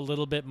up a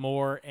little bit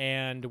more,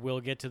 and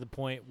we'll get to the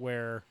point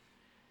where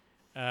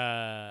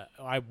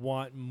I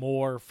want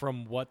more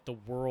from what the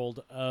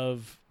world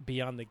of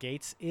Beyond the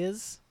Gates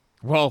is.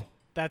 Well,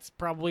 That's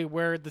probably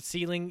where the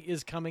ceiling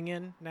is coming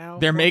in now.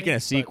 they're for making me, a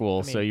but,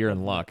 sequel, I so mean, you're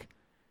in luck.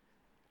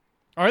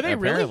 Are they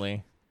really?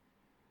 Apparently.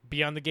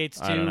 Beyond the Gates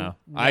 2? I don't know.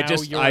 Now I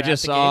just you're at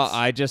the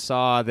I just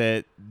saw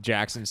that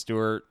Jackson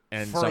Stewart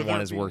and Further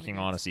someone is Beyond working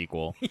on a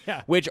sequel.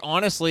 Yeah. Which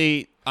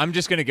honestly, I'm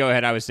just gonna go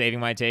ahead. I was saving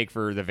my take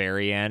for the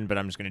very end, but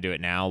I'm just gonna do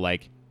it now.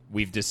 Like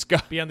we've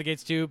discussed. Beyond the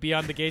Gates 2,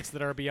 Beyond the Gates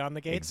that are beyond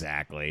the gates.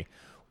 Exactly.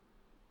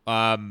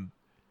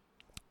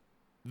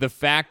 The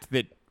fact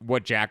that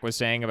what Jack was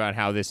saying about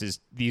how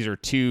these are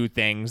two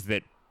things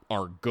that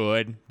are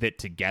good that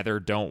together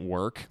don't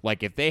work.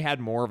 Like if they had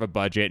more of a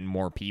budget and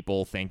more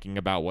people thinking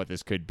about what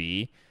this could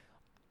be,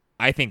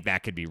 I think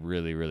that could be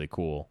really, really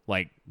cool.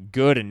 Like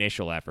good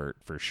initial effort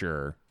for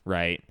sure,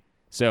 right?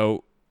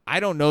 So I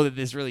don't know that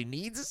this really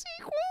needs a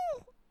sequel.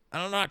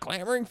 I'm not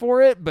clamoring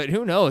for it, but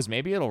who knows?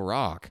 Maybe it'll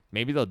rock.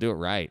 Maybe they'll do it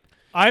right.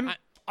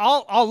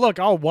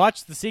 I'll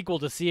watch the sequel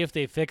to see if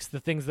they fix the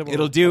things that were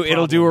It'll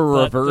do a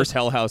reverse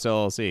Hell House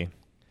LLC.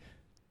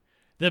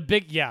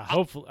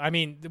 Hopefully. I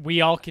mean,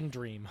 we all can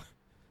dream.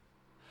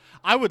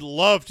 I would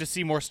love to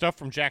see more stuff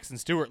from Jackson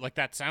Stewart. Like,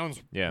 that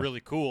sounds Yeah.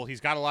 really cool. He's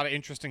got a lot of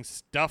interesting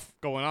stuff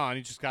going on.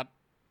 He's just got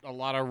a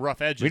lot of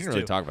rough edges, We didn't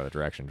really too. talk about the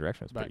direction.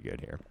 Direction was pretty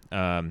good here.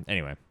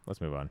 Anyway, let's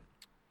move on.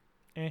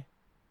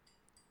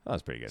 That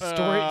was pretty good.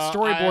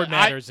 Storyboard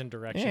matters in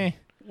direction.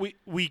 We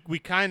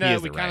kind He is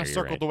of the writer, circled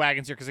you're right. the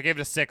wagons here because I gave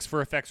it a 6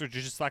 for effects, which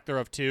is just lack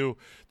thereof 2.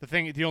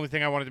 The only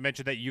thing I wanted to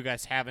mention that you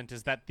guys haven't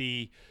is that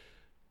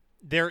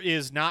there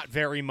is not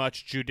very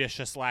much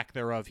judicious lack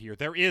thereof here.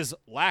 There is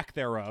lack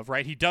thereof,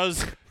 right? He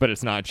does But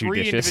it's not 3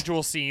 judicious.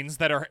 individual scenes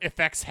that are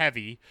effects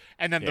heavy,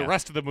 and then the Yeah.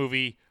 rest of the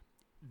movie,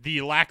 the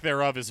lack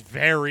thereof is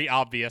very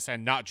obvious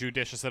and not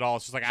judicious at all.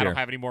 It's just like, I Sure. don't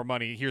have any more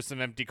money. Here's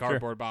some empty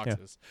cardboard Yeah.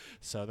 boxes.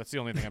 So that's the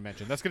only thing I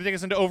mentioned. That's going to take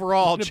us into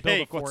overall. I'm gonna build a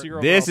Jake, what's fort. your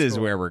overall This is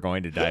score? where we're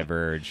going to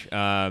diverge.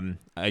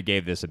 I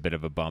gave this a bit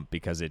of a bump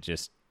because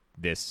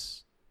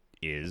this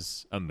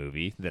is a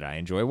movie that I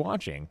enjoy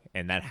watching,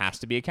 and that has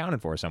to be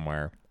accounted for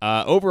somewhere.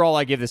 Overall,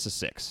 I give this a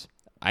 6.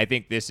 I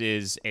think this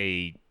is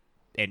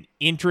an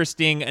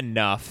interesting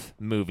enough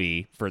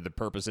movie for the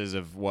purposes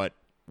of what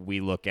we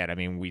look at. I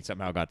mean, we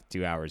somehow got to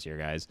 2 hours here,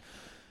 guys.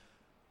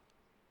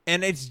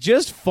 And it's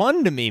just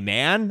fun to me,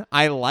 man.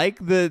 I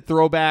like the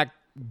throwback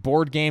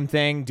board game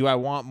thing. Do I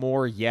want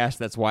more? Yes,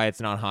 that's why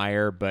it's not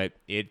higher, but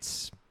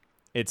it's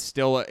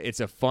still it's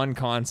a fun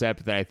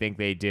concept that I think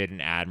they did an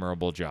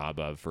admirable job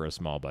of for a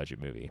small budget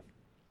movie.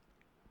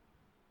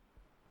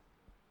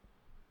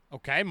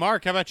 Okay,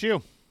 Mark, how about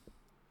you?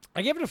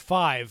 I gave it a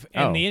 5,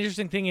 and Oh. the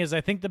interesting thing is I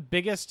think the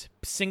biggest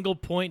single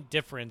point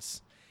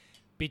difference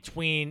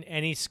between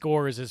any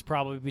scores is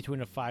probably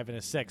between a 5 and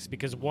a 6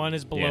 because one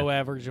is below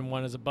average and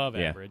one is above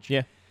average.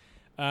 Yeah.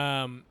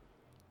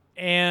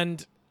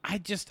 And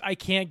I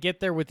can't get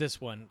there with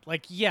this one.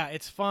 Like, yeah,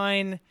 it's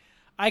fine.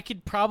 I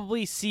could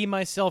probably see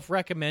myself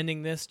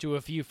recommending this to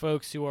a few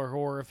folks who are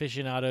horror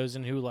aficionados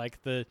and who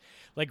like the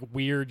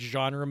weird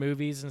genre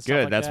movies and stuff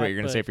Good. like That's that. what you're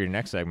going to but- say for your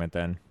next segment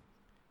then.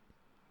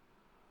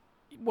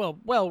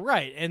 Well,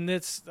 right. And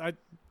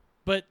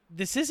but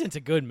this isn't a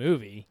good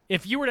movie.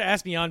 If you were to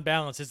ask me on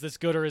balance, is this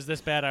good or is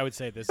this bad? I would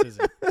say this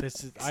isn't.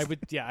 This is. I would.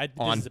 Yeah. This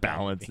On is a bad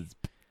balance, movie. it's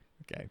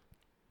okay.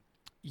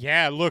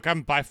 Yeah, look,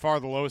 I'm by far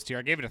the lowest here.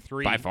 I gave it a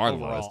 3. By far the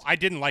overall. lowest. I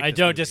didn't like I this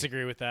don't movie.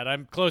 disagree with that.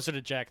 I'm closer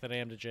to Jack than I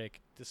am to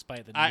Jake,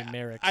 despite the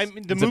numerics. I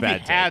mean, the It's a movie bad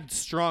take. had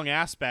strong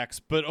aspects,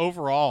 but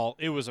overall,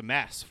 it was a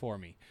mess for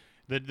me.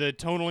 The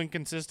tonal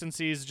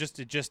inconsistencies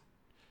it just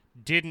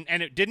didn't,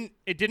 and it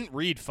didn't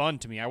read fun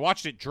to me. I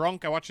watched it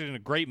drunk. I watched it in a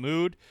great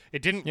mood.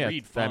 It didn't Yeah,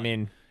 read fun. I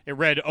mean, it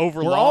read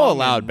over. we're all long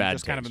allowed and bad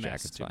just kind of a takes, Jack.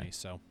 mess It's to fine. me.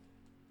 So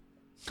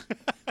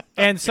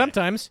And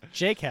sometimes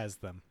Jake has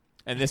them.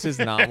 and this is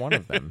not one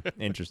of them,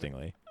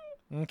 interestingly.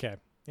 Okay.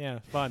 Yeah,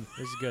 fun.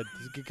 This is good.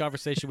 This is a good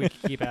conversation we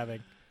can keep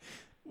having.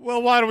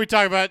 well, why don't we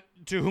talk about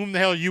to whom the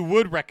hell you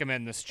would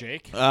recommend this,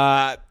 Jake?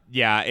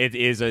 Yeah, it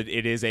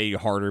is a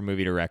harder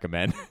movie to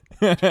recommend.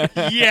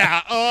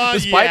 Yeah,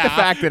 Despite the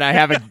fact that I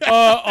haven't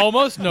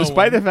Almost no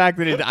Despite one. the fact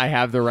that I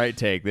have the right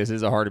take, this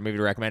is a harder movie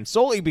to recommend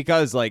solely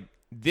because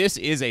this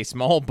is a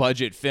small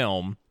budget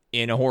film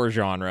in a horror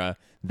genre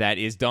that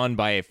is done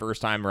by a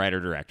first time writer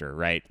director,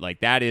 right? Like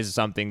that is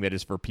something that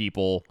is for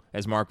people,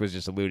 as Mark was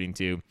just alluding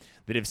to,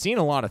 that have seen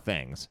a lot of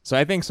things. So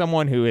I think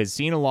someone who has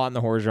seen a lot in the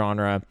horror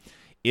genre,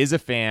 is a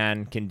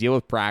fan, can deal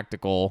with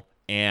practical,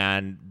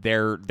 and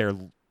they're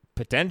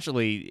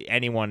potentially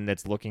anyone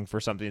that's looking for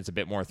something that's a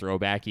bit more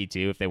throwbacky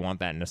too, if they want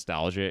that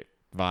nostalgic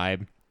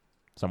vibe,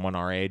 someone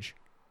our age,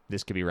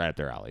 this could be right up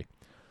their alley.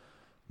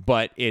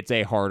 But it's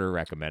a harder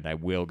recommend. I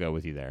will go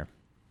with you there.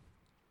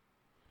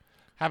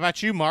 How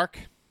about you, Mark?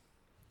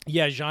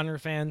 Yeah, genre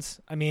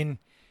fans. I mean,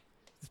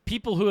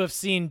 people who have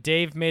seen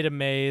Dave Made a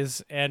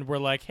Maze and were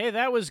like, "Hey,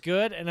 that was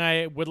good," and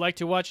I would like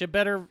to watch a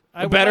better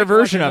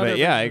version of it.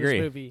 Yeah, I agree.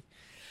 Movie.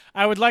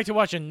 I would like to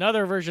watch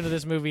another version of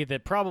this movie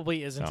that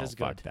probably isn't Oh, as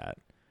fuck good. that.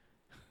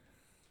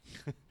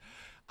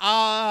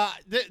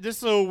 This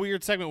is a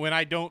weird segment when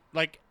I don't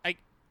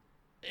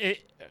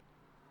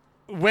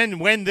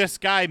when this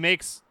guy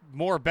makes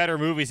more better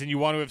movies and you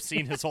want to have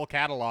seen his whole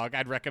catalog,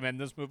 I'd recommend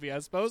this movie, I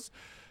suppose.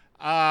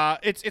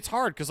 It's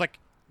hard because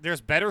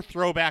there's better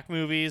throwback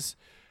movies.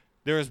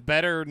 There's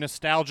better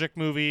nostalgic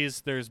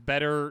movies. There's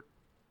better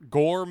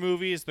gore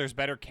movies. There's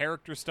better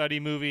character study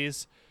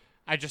movies.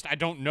 I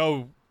don't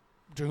know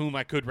to whom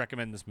I could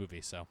recommend this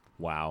movie. So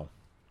Wow.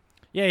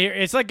 Yeah,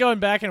 it's like going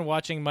back and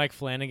watching Mike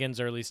Flanagan's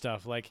early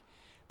stuff. Like,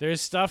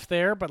 there's stuff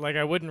there, but like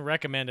I wouldn't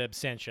recommend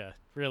Absentia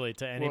really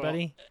to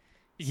anybody.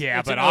 yeah,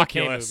 It's but an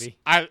okay Oculus, movie.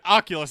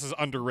 Oculus is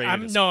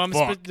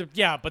underrated.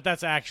 Yeah, but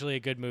that's actually a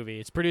good movie.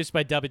 It's produced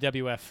by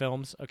WWF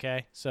Films.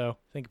 Okay, so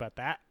think about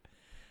that.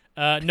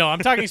 No, I'm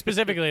talking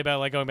specifically about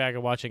like going back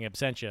and watching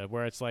Absentia,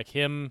 where it's like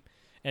him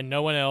and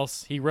no one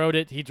else. He wrote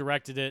it, he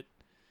directed it.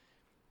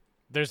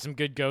 There's some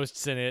good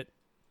ghosts in it.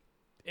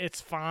 It's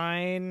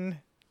fine.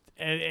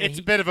 It's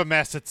a bit of a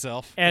mess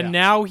itself. And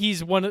now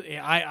he's one of.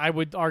 I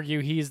would argue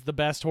he's the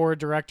best horror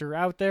director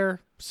out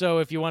there. So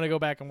if you want to go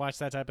back and watch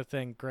that type of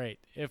thing, great.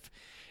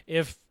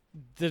 If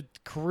the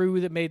crew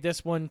that made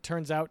this one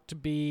turns out to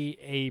be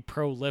a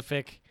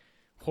prolific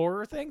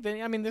horror thing,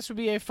 then I mean this would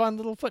be a fun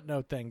little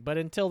footnote thing. But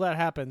until that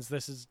happens,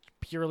 this is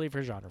purely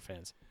for genre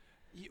fans.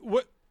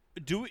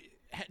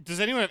 Does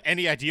anyone have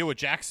any idea what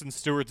Jackson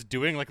Stewart's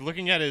doing? Like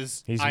looking at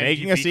his He's IMDb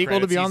making a sequel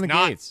to credits, Beyond the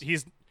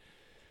Gates.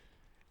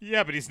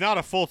 Yeah, but he's not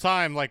a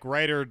full-time like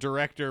writer,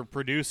 director,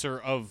 producer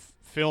of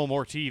film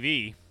or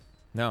TV.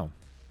 No.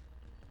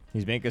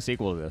 He's making a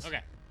sequel to this. Okay.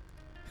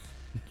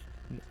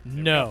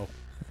 No.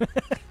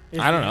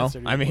 I don't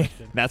know. I mean,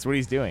 that's what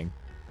he's doing.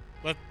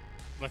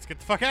 Let's get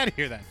the fuck out of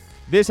here then.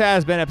 This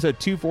has been episode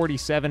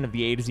 247 of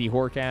the A to Z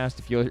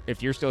Horrorcast.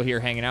 If you're still here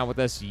hanging out with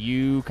us,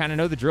 you kind of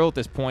know the drill at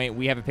this point.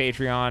 We have a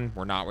Patreon.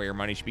 We're not where your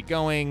money should be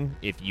going.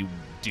 If you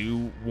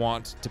do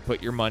want to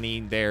put your money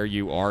there,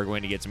 you are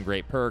going to get some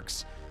great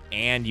perks,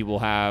 and you will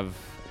have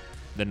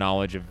the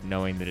knowledge of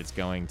knowing that it's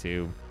going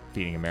to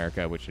Feeding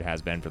America, which it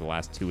has been for the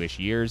last 2-ish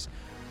years.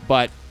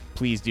 But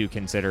please do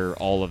consider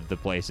all of the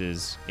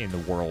places in the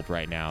world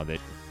right now that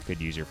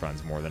could use your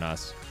funds more than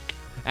us.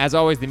 As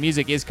always, the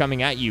music is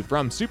coming at you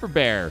from Super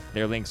Bear.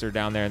 Their links are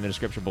down there in the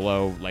description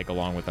below, like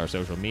along with our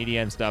social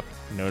media and stuff.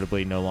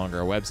 Notably, no longer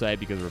a website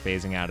because we're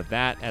phasing out of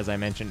that, as I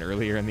mentioned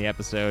earlier in the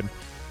episode.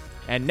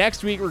 And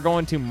next week, we're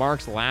going to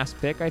Mark's last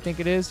pick, I think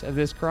it is, of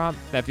this crop.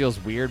 That feels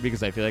weird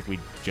because I feel like we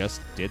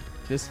just did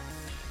this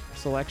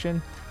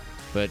selection,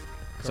 but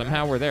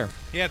somehow we're there.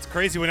 Yeah, it's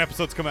crazy when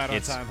episodes come out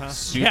on time, huh?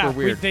 Super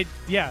weird.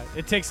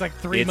 It takes like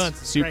 3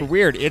 months. It's super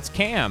weird. It's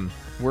Cam.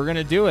 We're going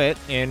to do it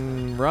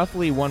in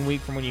roughly 1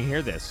 week from when you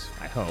hear this,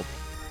 I hope.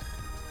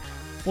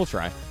 We'll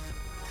try.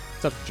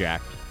 It's up to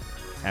Jack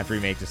after he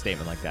makes a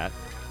statement like that.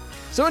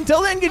 So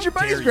until then, get your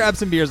buddies, grab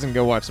some beers, and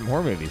go watch some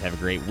horror movies. Have a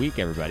great week,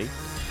 everybody.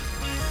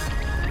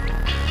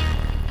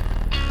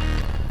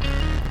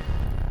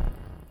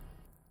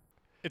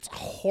 It's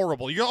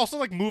horrible. You're also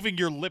like moving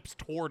your lips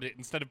toward it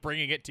instead of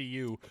bringing it to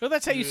you. No,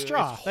 that's how you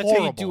straw. It's That's how you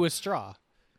horrible. do a straw.